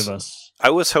three of us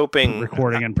I was hoping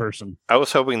recording in person. I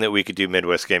was hoping that we could do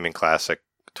Midwest Gaming Classic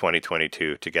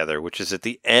 2022 together, which is at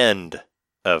the end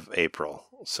of April.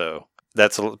 So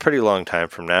that's a pretty long time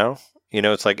from now.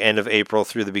 It's like end of April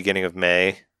through the beginning of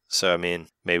May. So, I mean,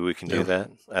 maybe we can do that.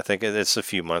 I think it's a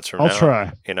few months from now. I'll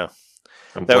try. I'm That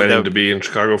would- planning to be in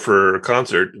Chicago for a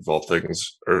concert if all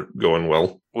things are going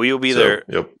well. Well, you'll be So, there.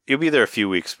 Yep. You'll be there a few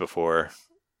weeks before.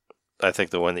 I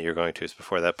think the one that you're going to is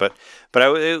before that. But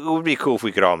it would be cool if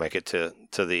we could all make it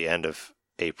to the end of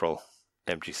April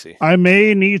MGC. I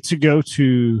may need to go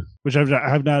to, which I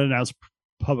have not announced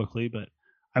publicly, but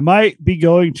I might be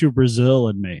going to Brazil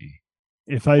in May.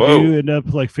 If I Whoa. do end up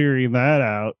figuring that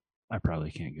out, I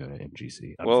probably can't go to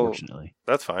MGC, Well, unfortunately.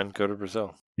 That's fine. Go to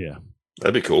Brazil.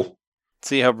 That'd be cool.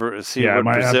 See Yeah, I what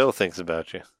might have- Brazil thinks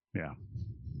about you. Yeah.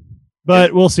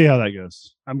 But we'll see how that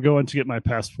goes. I'm going to get my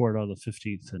passport on the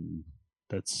 15th, and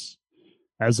that's,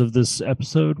 as of this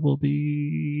episode, will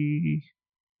be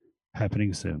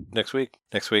happening soon. Next week.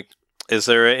 Is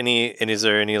there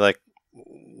any like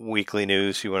weekly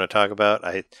news you want to talk about?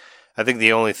 I think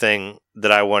the only thing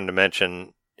that I wanted to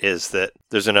mention is that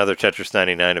there's another Tetris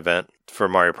 99 event for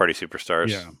Mario Party Superstars.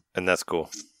 Yeah. And that's cool.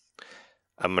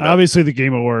 Obviously the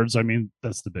Game Awards, I mean,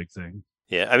 that's the big thing.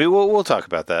 Yeah, I mean, we'll talk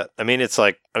about that. I mean, it's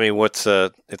like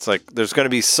there's going to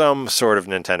be some sort of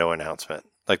Nintendo announcement.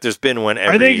 Like, there's been one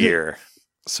every year.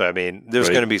 So, I mean, there's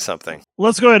going to be something.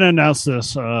 Let's go ahead and announce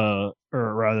this, or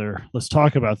rather, let's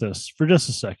talk about this for just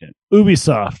a second.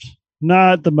 Ubisoft,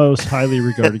 not the most highly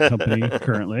regarded company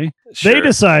currently. Sure. They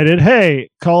decided, hey,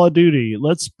 Call of Duty,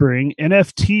 let's bring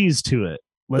NFTs to it.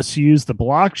 Let's use the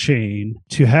blockchain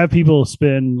to have people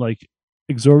spend like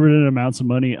exorbitant amounts of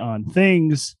money on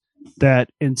things that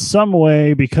in some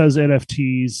way, because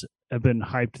NFTs have been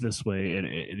hyped this way and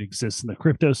it exists in the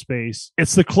crypto space,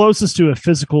 it's the closest to a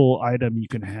physical item you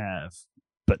can have,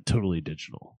 but totally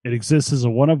digital. It exists as a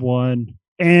one-of-one,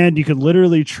 and you can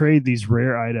literally trade these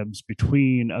rare items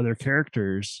between other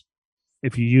characters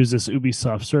if you use this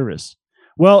Ubisoft service.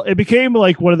 Well, it became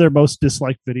like one of their most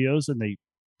disliked videos, and they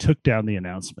took down the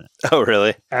announcement. Oh,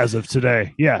 really? As of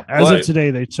today. Yeah, as of today,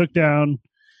 they took down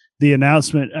the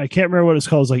announcement. I can't remember what it's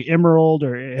called. It was like Emerald,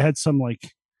 or it had some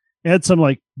like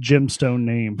gemstone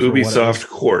name. Ubisoft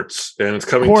Quartz, and it's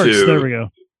coming Quartz, to there we go.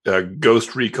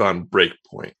 Ghost Recon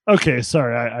Breakpoint. Okay,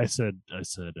 sorry, I said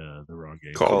the wrong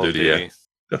game. Call of Duty. Yeah,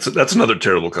 that's another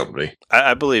terrible company.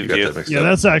 I believe you. Yeah,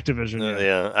 that's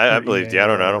Activision. I believed you. I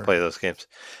don't play those games.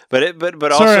 But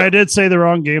also, sorry, I did say the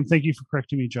wrong game. Thank you for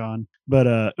correcting me, John. But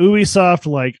Ubisoft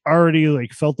like already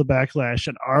like felt the backlash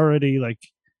and already like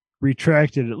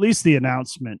retracted at least the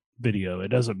announcement video. It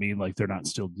doesn't mean like they're not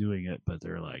still doing it, but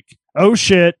they're like, oh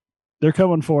shit, they're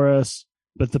coming for us.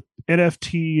 But the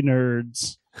NFT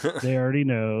nerds, they already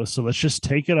know. So let's just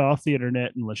take it off the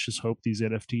internet and let's just hope these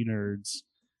NFT nerds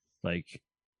like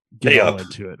get all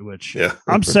into it. Which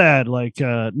I'm sad. Like,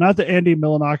 not that Andy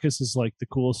Milonakis is like the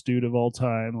coolest dude of all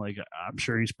time. Like, I'm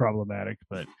sure he's problematic,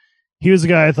 but he was a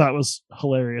guy I thought was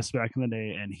hilarious back in the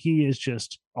day, and he is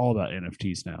just all about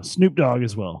NFTs now. Snoop Dogg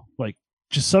as well. Like,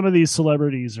 just some of these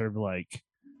celebrities are like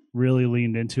really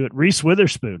leaned into it. Reese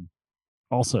Witherspoon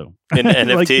also. In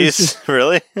NFTs? Just,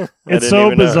 really? It's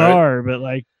so bizarre, but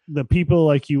like the people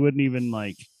like you wouldn't even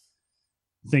like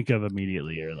think of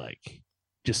immediately are like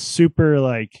just super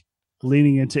like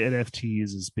leaning into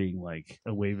NFTs as being like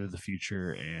a wave of the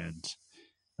future. And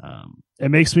it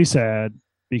makes me sad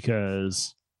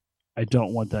because I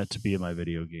don't want that to be in my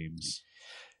video games.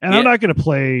 And I'm not going to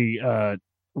play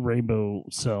Rainbow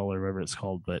Cell or whatever it's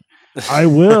called, but I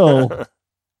will.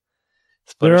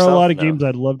 There are a lot of games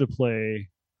I'd love to play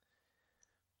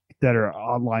that are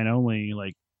online only.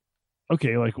 Like,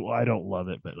 okay, like, well, I don't love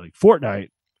it, but like Fortnite,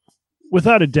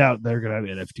 without a doubt, they're going to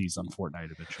have NFTs on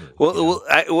Fortnite eventually. Well,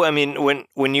 I mean,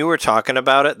 when you were talking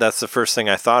about it, that's the first thing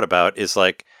I thought about is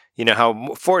like, you know, how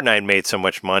Fortnite made so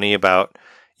much money about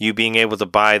you being able to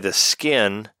buy the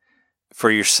skin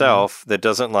for yourself that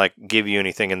doesn't like give you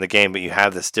anything in the game, but you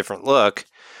have this different look.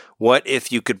 What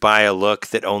if you could buy a look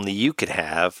that only you could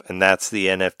have? And that's the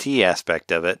NFT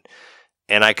aspect of it.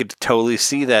 And I could totally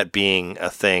see that being a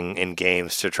thing in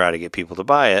games to try to get people to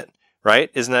buy it. Right?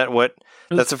 Isn't that what?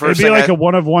 That's the first thing. It'd be like a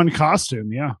one-of-one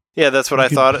costume. Yeah. Yeah. That's what I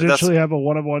thought. Potentially have a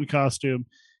one-of-one costume,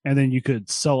 and then you could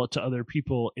sell it to other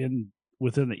people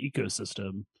within the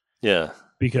ecosystem. Yeah.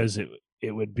 Because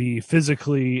it would be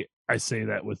physically, I say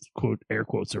that with quote air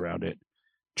quotes around it,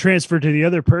 transferred to the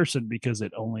other person because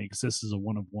it only exists as a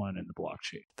one-of-one in the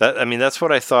blockchain. That's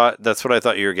what I thought. That's what I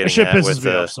thought you were getting at with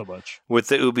the so much. With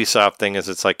the Ubisoft thing. Is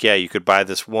it's like, yeah, you could buy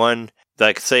this one.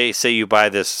 Like say you buy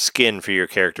this skin for your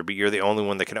character, but you're the only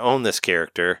one that can own this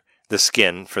character, the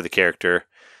skin for the character.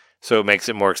 So it makes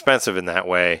it more expensive in that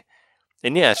way.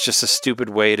 And yeah, it's just a stupid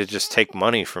way to just take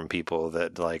money from people.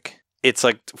 That like it's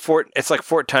like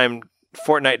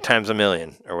Fortnite times a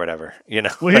million or whatever, you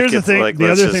know. Well, here's the thing. Like,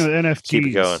 the other thing with NFTs, keep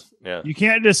it going. Yeah, you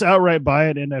can't just outright buy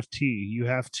an NFT. You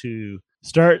have to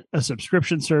start a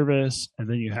subscription service, and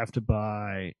then you have to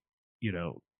buy, you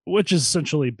know, which is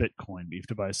essentially Bitcoin. You have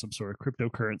to buy some sort of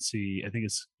cryptocurrency. I think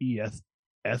it's ETH.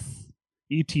 I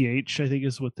think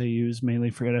is what they use mainly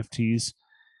for NFTs.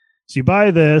 So you buy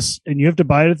this, and you have to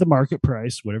buy it at the market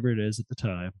price, whatever it is at the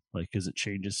time, like because it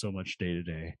changes so much day to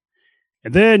day.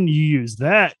 And then you use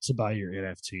that to buy your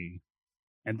NFT.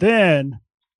 And then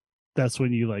that's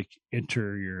when you like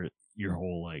enter your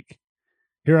whole like,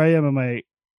 here I am in my,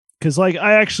 because like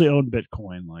I actually own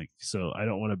Bitcoin, like, so I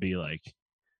don't want to be like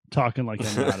talking like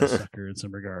I'm not a sucker in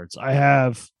some regards. I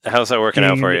have How's that working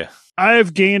out for you?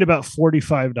 I've gained about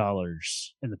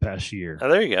 $45 in the past year. Oh,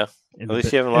 there you go. In At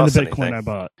least the, you haven't lost in the Bitcoin anything. I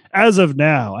bought. As of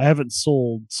now, I haven't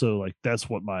sold, so like that's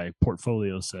what my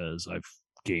portfolio says. I've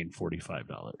gained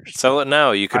 $45. Sell it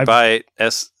now. You could buy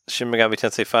Shin Megami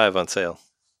Tensei 5 on sale.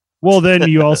 Well, then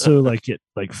you also like get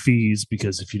like fees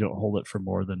because if you don't hold it for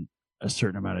more than a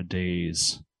certain amount of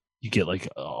days, you get like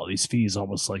all these fees,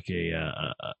 almost like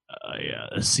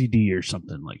a CD or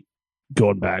something, like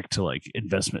going back to like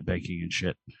investment banking and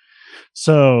shit.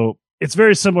 So it's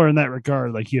very similar in that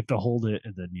regard. Like you have to hold it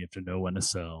and then you have to know when to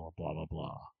sell, blah, blah,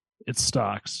 blah. It's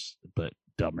stocks, but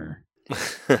dumber.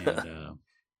 And,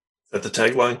 Is that the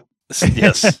tagline?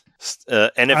 Yes.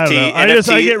 NFT.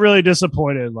 I get really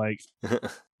disappointed. Like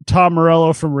Tom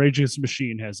Morello from Rage Against the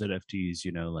Machine has NFTs,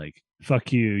 you know, like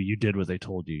fuck you, you did what they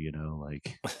told you, you know,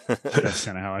 like that's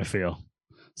kind of how I feel.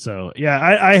 So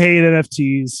yeah, I hate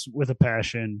NFTs with a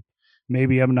passion.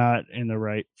 Maybe I'm not in the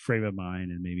right frame of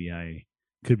mind and maybe I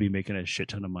could be making a shit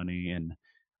ton of money. And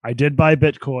I did buy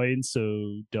Bitcoin,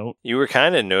 so don't. You were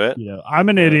kind of into it. You know, I'm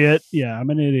an idiot. Yeah, I'm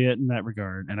an idiot in that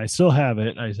regard. And I still have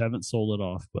it. I haven't sold it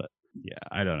off, but yeah,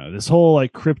 I don't know. This whole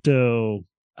like crypto,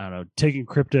 I don't know, taking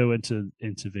crypto into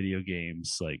video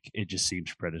games, like it just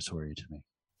seems predatory to me.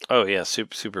 Oh yeah,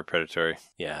 super predatory.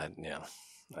 Yeah.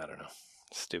 I don't know.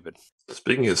 Stupid.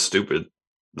 Speaking of stupid,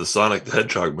 the Sonic the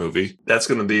Hedgehog movie, that's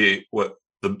going to be what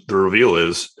the reveal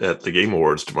is at the Game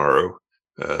Awards tomorrow.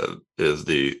 Is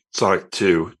the Sonic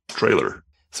 2 trailer.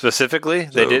 Specifically,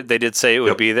 they did say it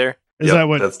would be there. Is that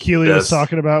what Keeley was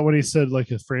talking about when he said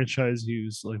like a franchise he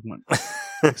was like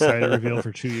excited to reveal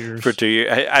for 2 years? For 2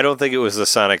 years, I don't think it was the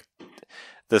Sonic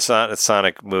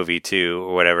movie 2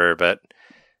 or whatever. But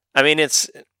I mean, it's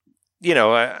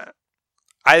I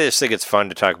just think it's fun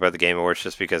to talk about the Game Awards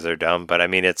just because they're dumb. But I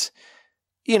mean, it's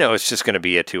it's just going to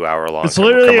be a 2 hour long. It's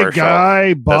literally commercial. A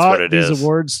guy bought these is.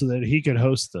 awards so that he could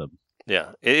host them.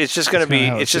 Yeah, it's just going to be.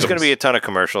 It's just going to be a ton of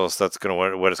commercials. That's going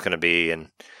to what it's going to be, and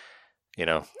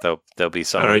there'll be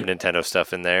some Nintendo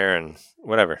stuff in there and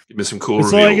whatever. Give me some cool.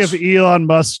 It's reveals. like if Elon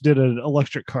Musk did an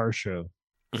electric car show.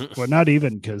 Well, not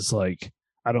even because like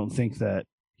I don't think that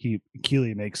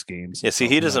Keeley makes games. Yeah, see,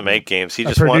 he doesn't make games. He a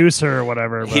just producer or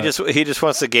whatever. He just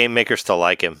wants the game makers to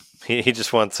like him. He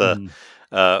just wants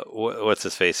what's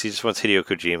his face? He just wants Hideo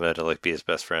Kojima to like be his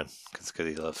best friend because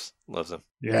he loves him.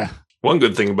 Yeah. One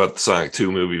good thing about the Sonic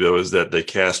 2 movie, though, is that they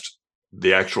cast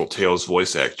the actual Tails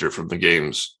voice actor from the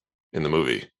games in the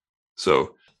movie.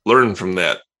 So learn from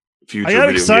that. Future I got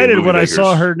video excited game when makers. I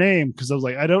saw her name because I was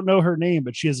like, I don't know her name,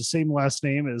 but she has the same last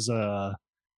name as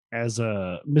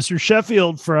Mr.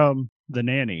 Sheffield from The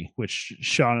Nanny, which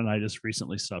Sean and I just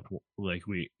recently stopped. Like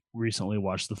we recently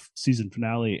watched the season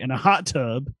finale in a hot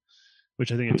tub,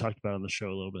 which I think I talked about on the show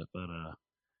a little bit.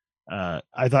 But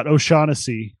I thought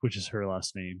O'Shaughnessy, which is her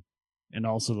last name, and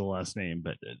also the last name,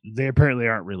 but they apparently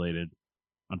aren't related.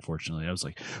 Unfortunately, I was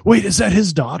like, wait, is that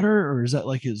his daughter or is that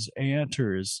like his aunt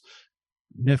or his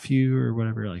nephew or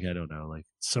whatever? Like, I don't know, like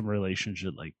some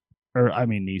relationship, like, or I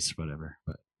mean, niece, whatever.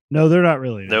 But no, they're not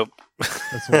related. Nope.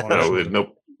 That's a long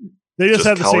nope. They just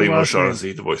have the same Colleen last name.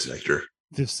 O'Shaughnessy, the voice actor.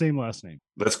 The same last name.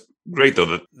 That's great,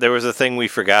 though. There was a thing we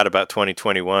forgot about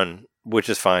 2021, which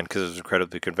is fine because it was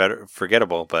incredibly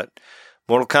forgettable, but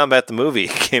Mortal Kombat the movie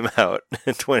came out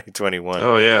in 2021.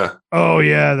 Oh yeah,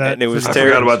 that. And it was I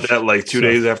terrible. forgot about that like 2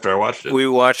 days after I watched it. We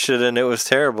watched it and it was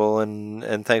terrible,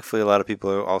 and thankfully a lot of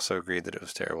people also agreed that it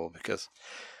was terrible because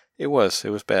it was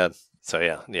bad. So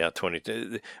yeah,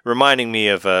 reminding me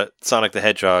of Sonic the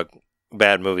Hedgehog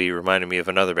bad movie, reminding me of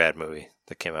another bad movie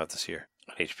that came out this year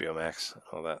on HBO Max and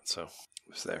all that. So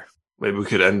it was there. Maybe we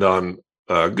could end on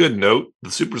a good note.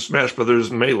 The Super Smash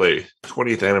Brothers Melee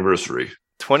 20th anniversary.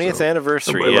 20th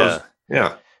anniversary,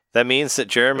 yeah. That means that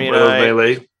Jeremy and I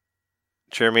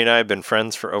have been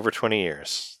friends for over 20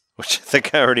 years, which I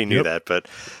think I already knew that, but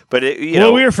we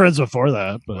were friends before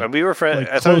that, but we were friends.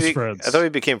 Like close friends. I thought we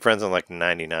became friends in like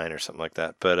 99 or something like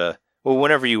that. But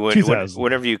whenever you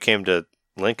came to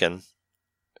Lincoln,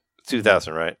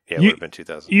 2000, right? Yeah, it would have been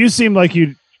 2000. You seemed like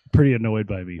you'd pretty annoyed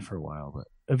by me for a while, but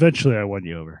eventually I won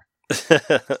you over.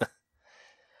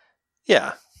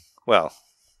 Yeah, well.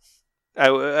 I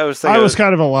was thinking. I was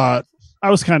kind of a lot.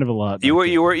 You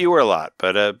were a lot,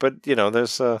 but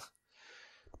there's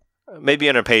maybe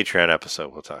in a Patreon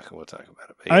episode we'll talk about it.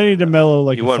 But, I need to mellow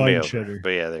like you a won me fine over. shitter. But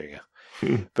yeah, there you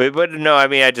go. but no, I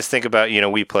mean I just think about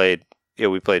we played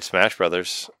Smash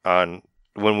Brothers on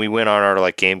when we went on our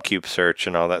like GameCube search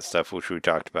and all that stuff, which we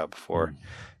talked about before,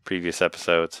 previous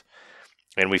episodes,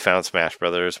 and we found Smash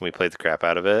Brothers and we played the crap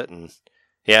out of it, and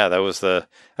Yeah, that was the.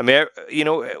 I mean,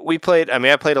 we played. I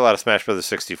mean, I played a lot of Smash Brothers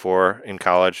 64 in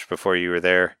college before you were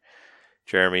there,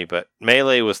 Jeremy. But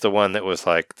Melee was the one that was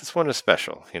like, this one is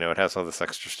special. It has all this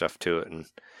extra stuff to it, and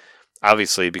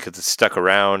obviously because it's stuck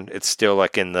around, it's still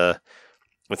like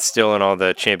it's still in all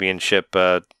the championship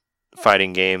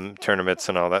fighting game tournaments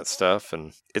and all that stuff,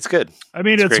 and it's good. I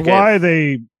mean, it's why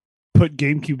they put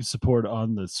GameCube support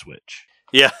on the Switch.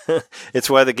 Yeah, it's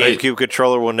why the GameCube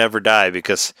controller will never die,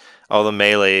 because all the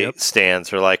Melee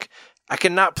stands are like, I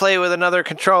cannot play with another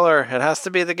controller. It has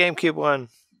to be the GameCube one.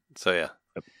 So yeah,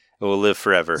 it will live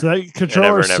forever. So that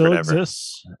controller still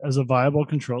exists as a viable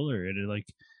controller. And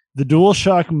the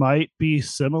DualShock might be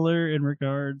similar in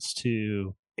regards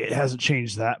to, it hasn't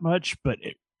changed that much, but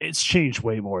it's changed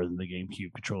way more than the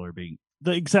GameCube controller being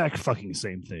the exact fucking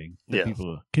same thing that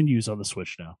people can use on the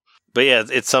Switch now. But yeah,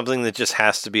 it's something that just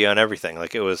has to be on everything.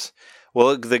 Like it was,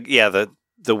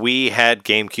 the Wii had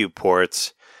GameCube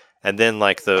ports, and then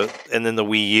the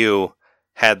Wii U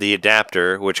had the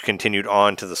adapter, which continued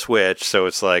on to the Switch. So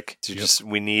it's like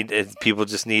people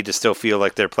just need to still feel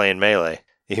like they're playing Melee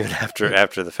even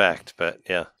after the fact. But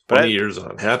yeah, 20 years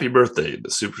on. Happy birthday to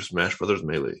Super Smash Brothers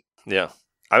Melee. Yeah,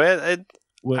 I mean, I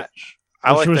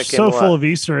like was that game so a lot. full of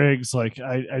Easter eggs. Like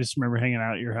I just remember hanging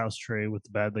out at your house, Trey, with the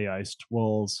badly iced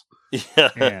walls. Yeah,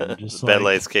 and just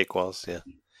badly iced cake walls. Yeah,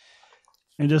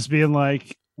 and just being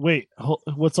like, "Wait,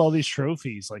 what's all these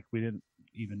trophies?" Like we didn't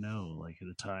even know at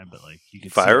the time, but you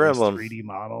could Fire see Emblem 3D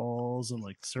models and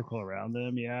circle around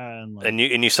them. Yeah, and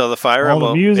you saw the Fire all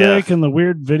Emblem the music and the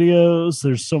weird videos.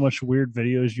 There's so much weird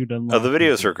videos you've done. Oh, the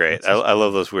videos are great. I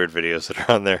love those weird videos that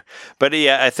are on there. But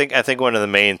yeah, I think one of the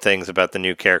main things about the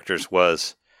new characters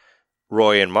was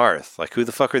Roy and Marth. Like, who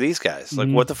the fuck are these guys? Like,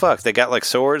 what the fuck? They got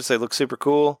swords. They look super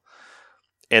cool.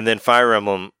 And then Fire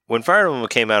Emblem, when Fire Emblem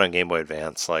came out on Game Boy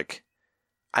Advance,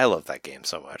 I love that game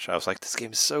so much. I was like, this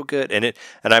game is so good. And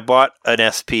I bought an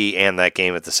SP and that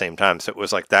game at the same time. So it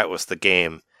was that was the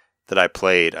game that I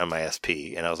played on my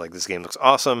SP. And I was like, this game looks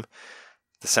awesome.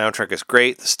 The soundtrack is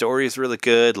great. The story is really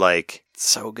good. It's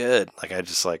so good. I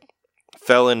just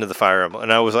fell into the Fire Emblem.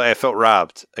 And I felt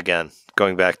robbed again,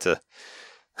 going back to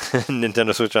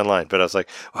Nintendo Switch Online. But I was like,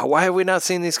 why have we not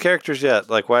seen these characters yet?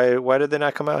 Why did they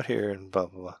not come out here? And blah,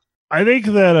 blah, blah. I think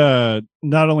that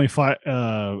not only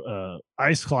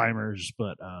Ice Climbers,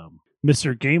 but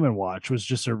Mr. Game & Watch was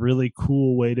just a really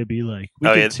cool way to be we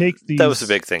can take these that was a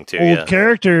big thing too, old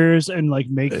characters and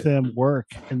make them work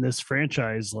in this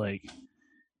franchise.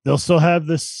 They'll still have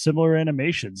this similar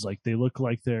animations. They look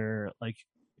like they're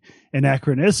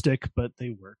anachronistic, but they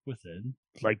work within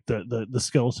the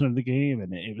skeleton of the game,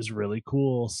 and it was really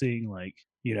cool seeing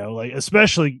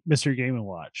especially Mr. Game &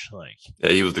 Watch,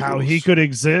 he was how he could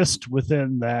exist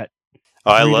within that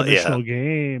three-dimensional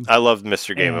game. I loved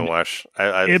Mr. Game & Watch.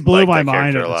 It blew my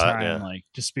mind at the time,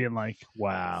 just being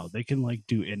wow, they can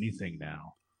do anything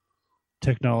now.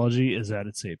 Technology is at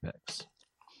its apex.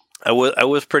 I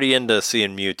was pretty into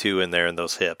seeing Mewtwo in there and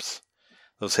those hips.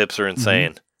 Those hips are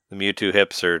insane. The Mewtwo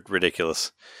hips are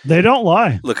ridiculous. They don't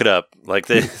lie. Look it up.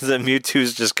 The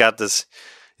Mewtwo's just got this.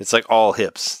 It's all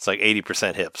hips. It's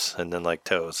 80% hips, and then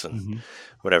toes and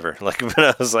whatever. But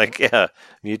I was yeah,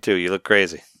 Mewtwo, you look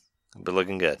crazy, but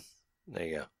looking good. There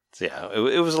you go. So yeah,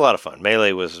 it was a lot of fun.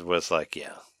 Melee was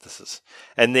yeah, this is,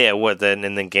 and then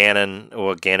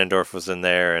Ganondorf was in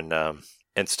there, and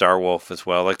Starwolf as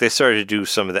well. They started to do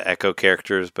some of the Echo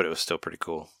characters, but it was still pretty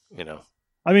cool.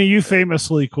 I mean, you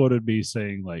famously quoted me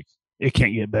saying it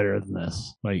can't get better than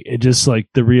this. It just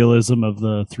the realism of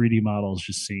the 3D models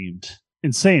just seemed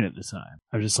insane at the time.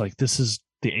 I was just this is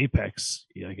the apex,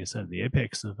 like I said, the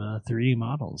apex of 3D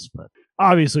models. But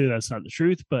obviously that's not the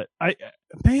truth. But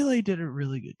Melee did a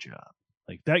really good job.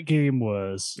 That game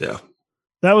was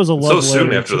that was a love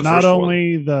letter to not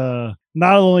only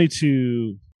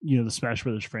to the Smash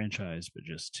Brothers franchise, but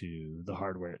just to the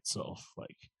hardware itself.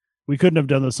 We couldn't have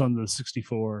done this on the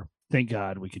 64. Thank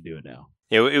God we could do it now.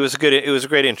 Yeah, it was a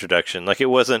great introduction. It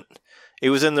was in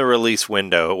the release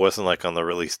window. It wasn't on the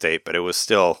release date, but it was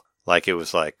still it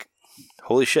was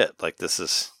holy shit. This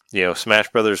is,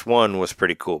 Smash Brothers 1 was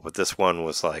pretty cool, but this one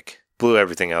was blew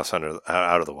everything else out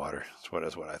of the water.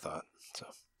 That's what I thought. So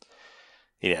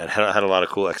yeah, it had a lot of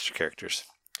cool extra characters.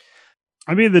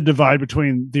 I mean, the divide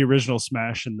between the original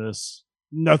Smash and this,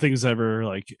 nothing's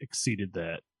ever exceeded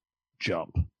that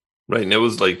jump. Right, and it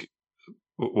was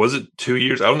was it 2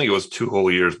 years? I don't think it was 2 whole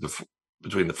years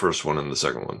between the first one and the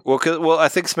second one. Well, I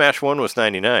think Smash 1 was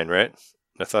 99, right?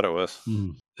 I thought it was.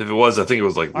 If it was, I think it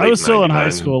was late I was still 99. In high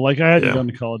school. I hadn't Yeah. gone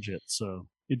to college yet, so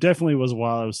it definitely was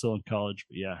while I was still in college.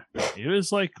 But yeah, it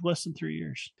was less than 3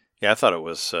 years. Yeah, I thought it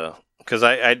was because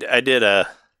I did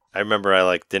I remember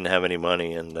I didn't have any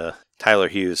money, and Tyler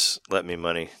Hughes lent me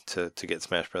money to get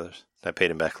Smash Brothers. I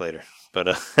paid him back later, but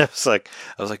I was like,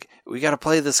 we got to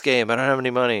play this game. I don't have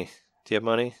any money. Do you have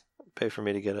money? Pay for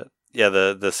me to get it. Yeah,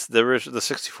 the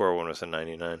 64 one was in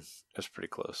 '99. It was pretty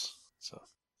close. So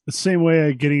the same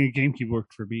way getting a GameCube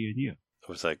worked for me and you. It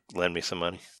was like, lend me some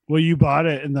money. Well, you bought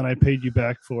it, and then I paid you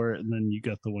back for it, and then you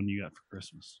got the one you got for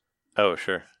Christmas. Oh,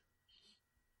 sure.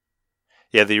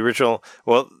 Yeah, the original.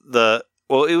 Well,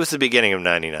 it was the beginning of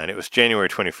 '99. It was January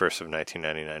 21st of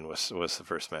 1999 was the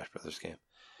first Smash Brothers game.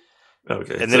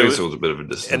 Okay, and then it was a bit of a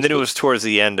distance. And then it was towards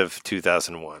the end of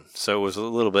 2001, so it was a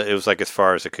little bit. It was like as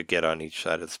far as it could get on each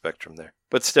side of the spectrum there.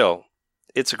 But still,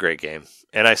 it's a great game,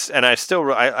 and I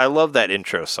love that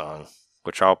intro song,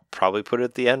 which I'll probably put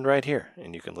at the end right here,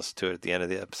 and you can listen to it at the end of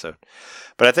the episode.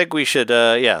 But I think we should,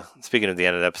 speaking of the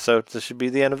end of the episode, this should be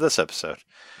the end of this episode.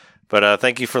 But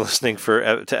thank you for listening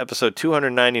to episode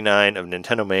 299 of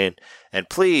Nintendo Main, and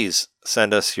please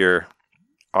send us your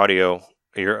audio,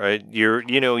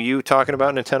 you talking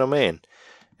about Nintendo Main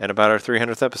and about our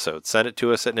 300th episode. Send it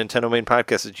to us at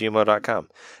nintendomainpodcast@gmail.com.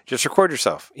 Just record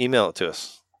yourself, email it to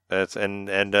us,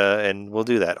 and we'll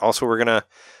do that. Also, we're gonna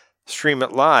stream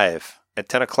it live at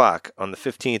 10 o'clock on the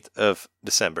 15th of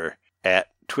December at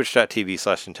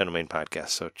twitch.tv/Nintendo Main Podcast.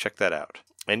 So check that out.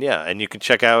 And you can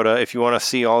check out, if you want to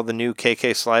see all the new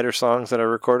KK Slider songs that I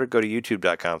recorded, go to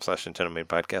youtube.com/Nintendo Main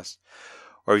Podcast.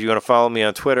 Or if you want to follow me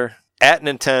on Twitter, at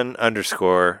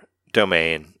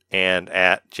Nintendo_domain and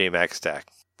at JMaxStack.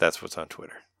 That's what's on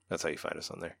Twitter. That's how you find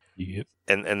us on there. Yep.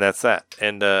 And that's that.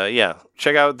 And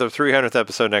check out the 300th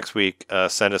episode next week.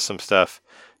 Send us some stuff.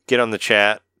 Get on the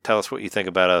chat. Tell us what you think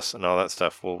about us and all that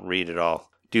stuff. We'll read it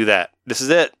all. Do that. This is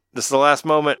it. This is the last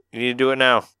moment. You need to do it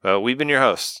now. We've been your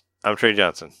hosts. I'm Trey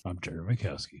Johnson. I'm Jerry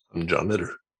Mikowski. I'm John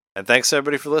Mitter. And thanks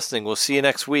everybody for listening. We'll see you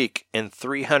next week in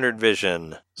 300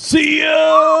 Vision. See ya!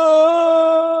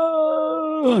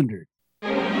 100.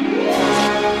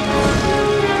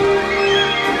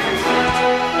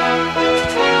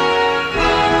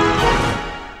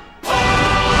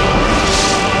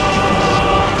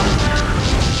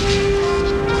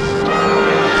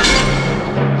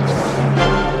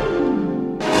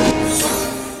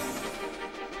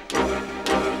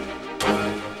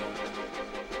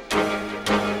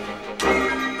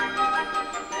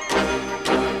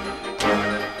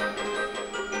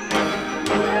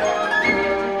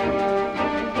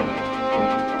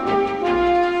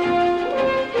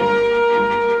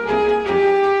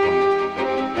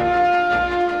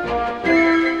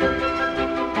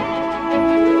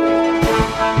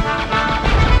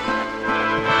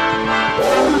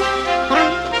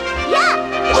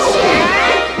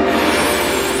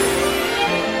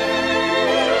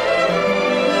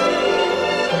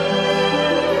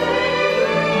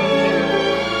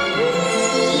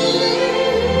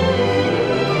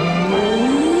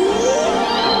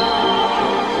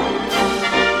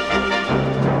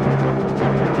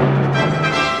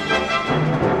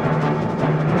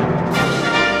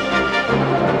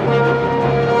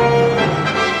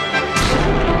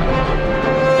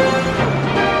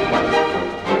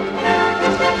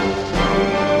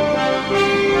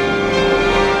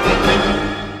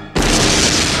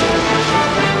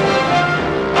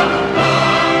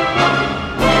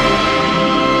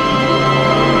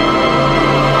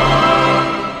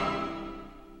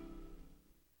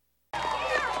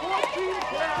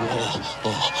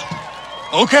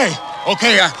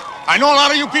 Okay, I know a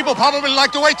lot of you people probably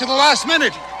like to wait till the last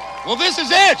minute. Well, this is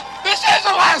it. This is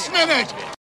the last minute.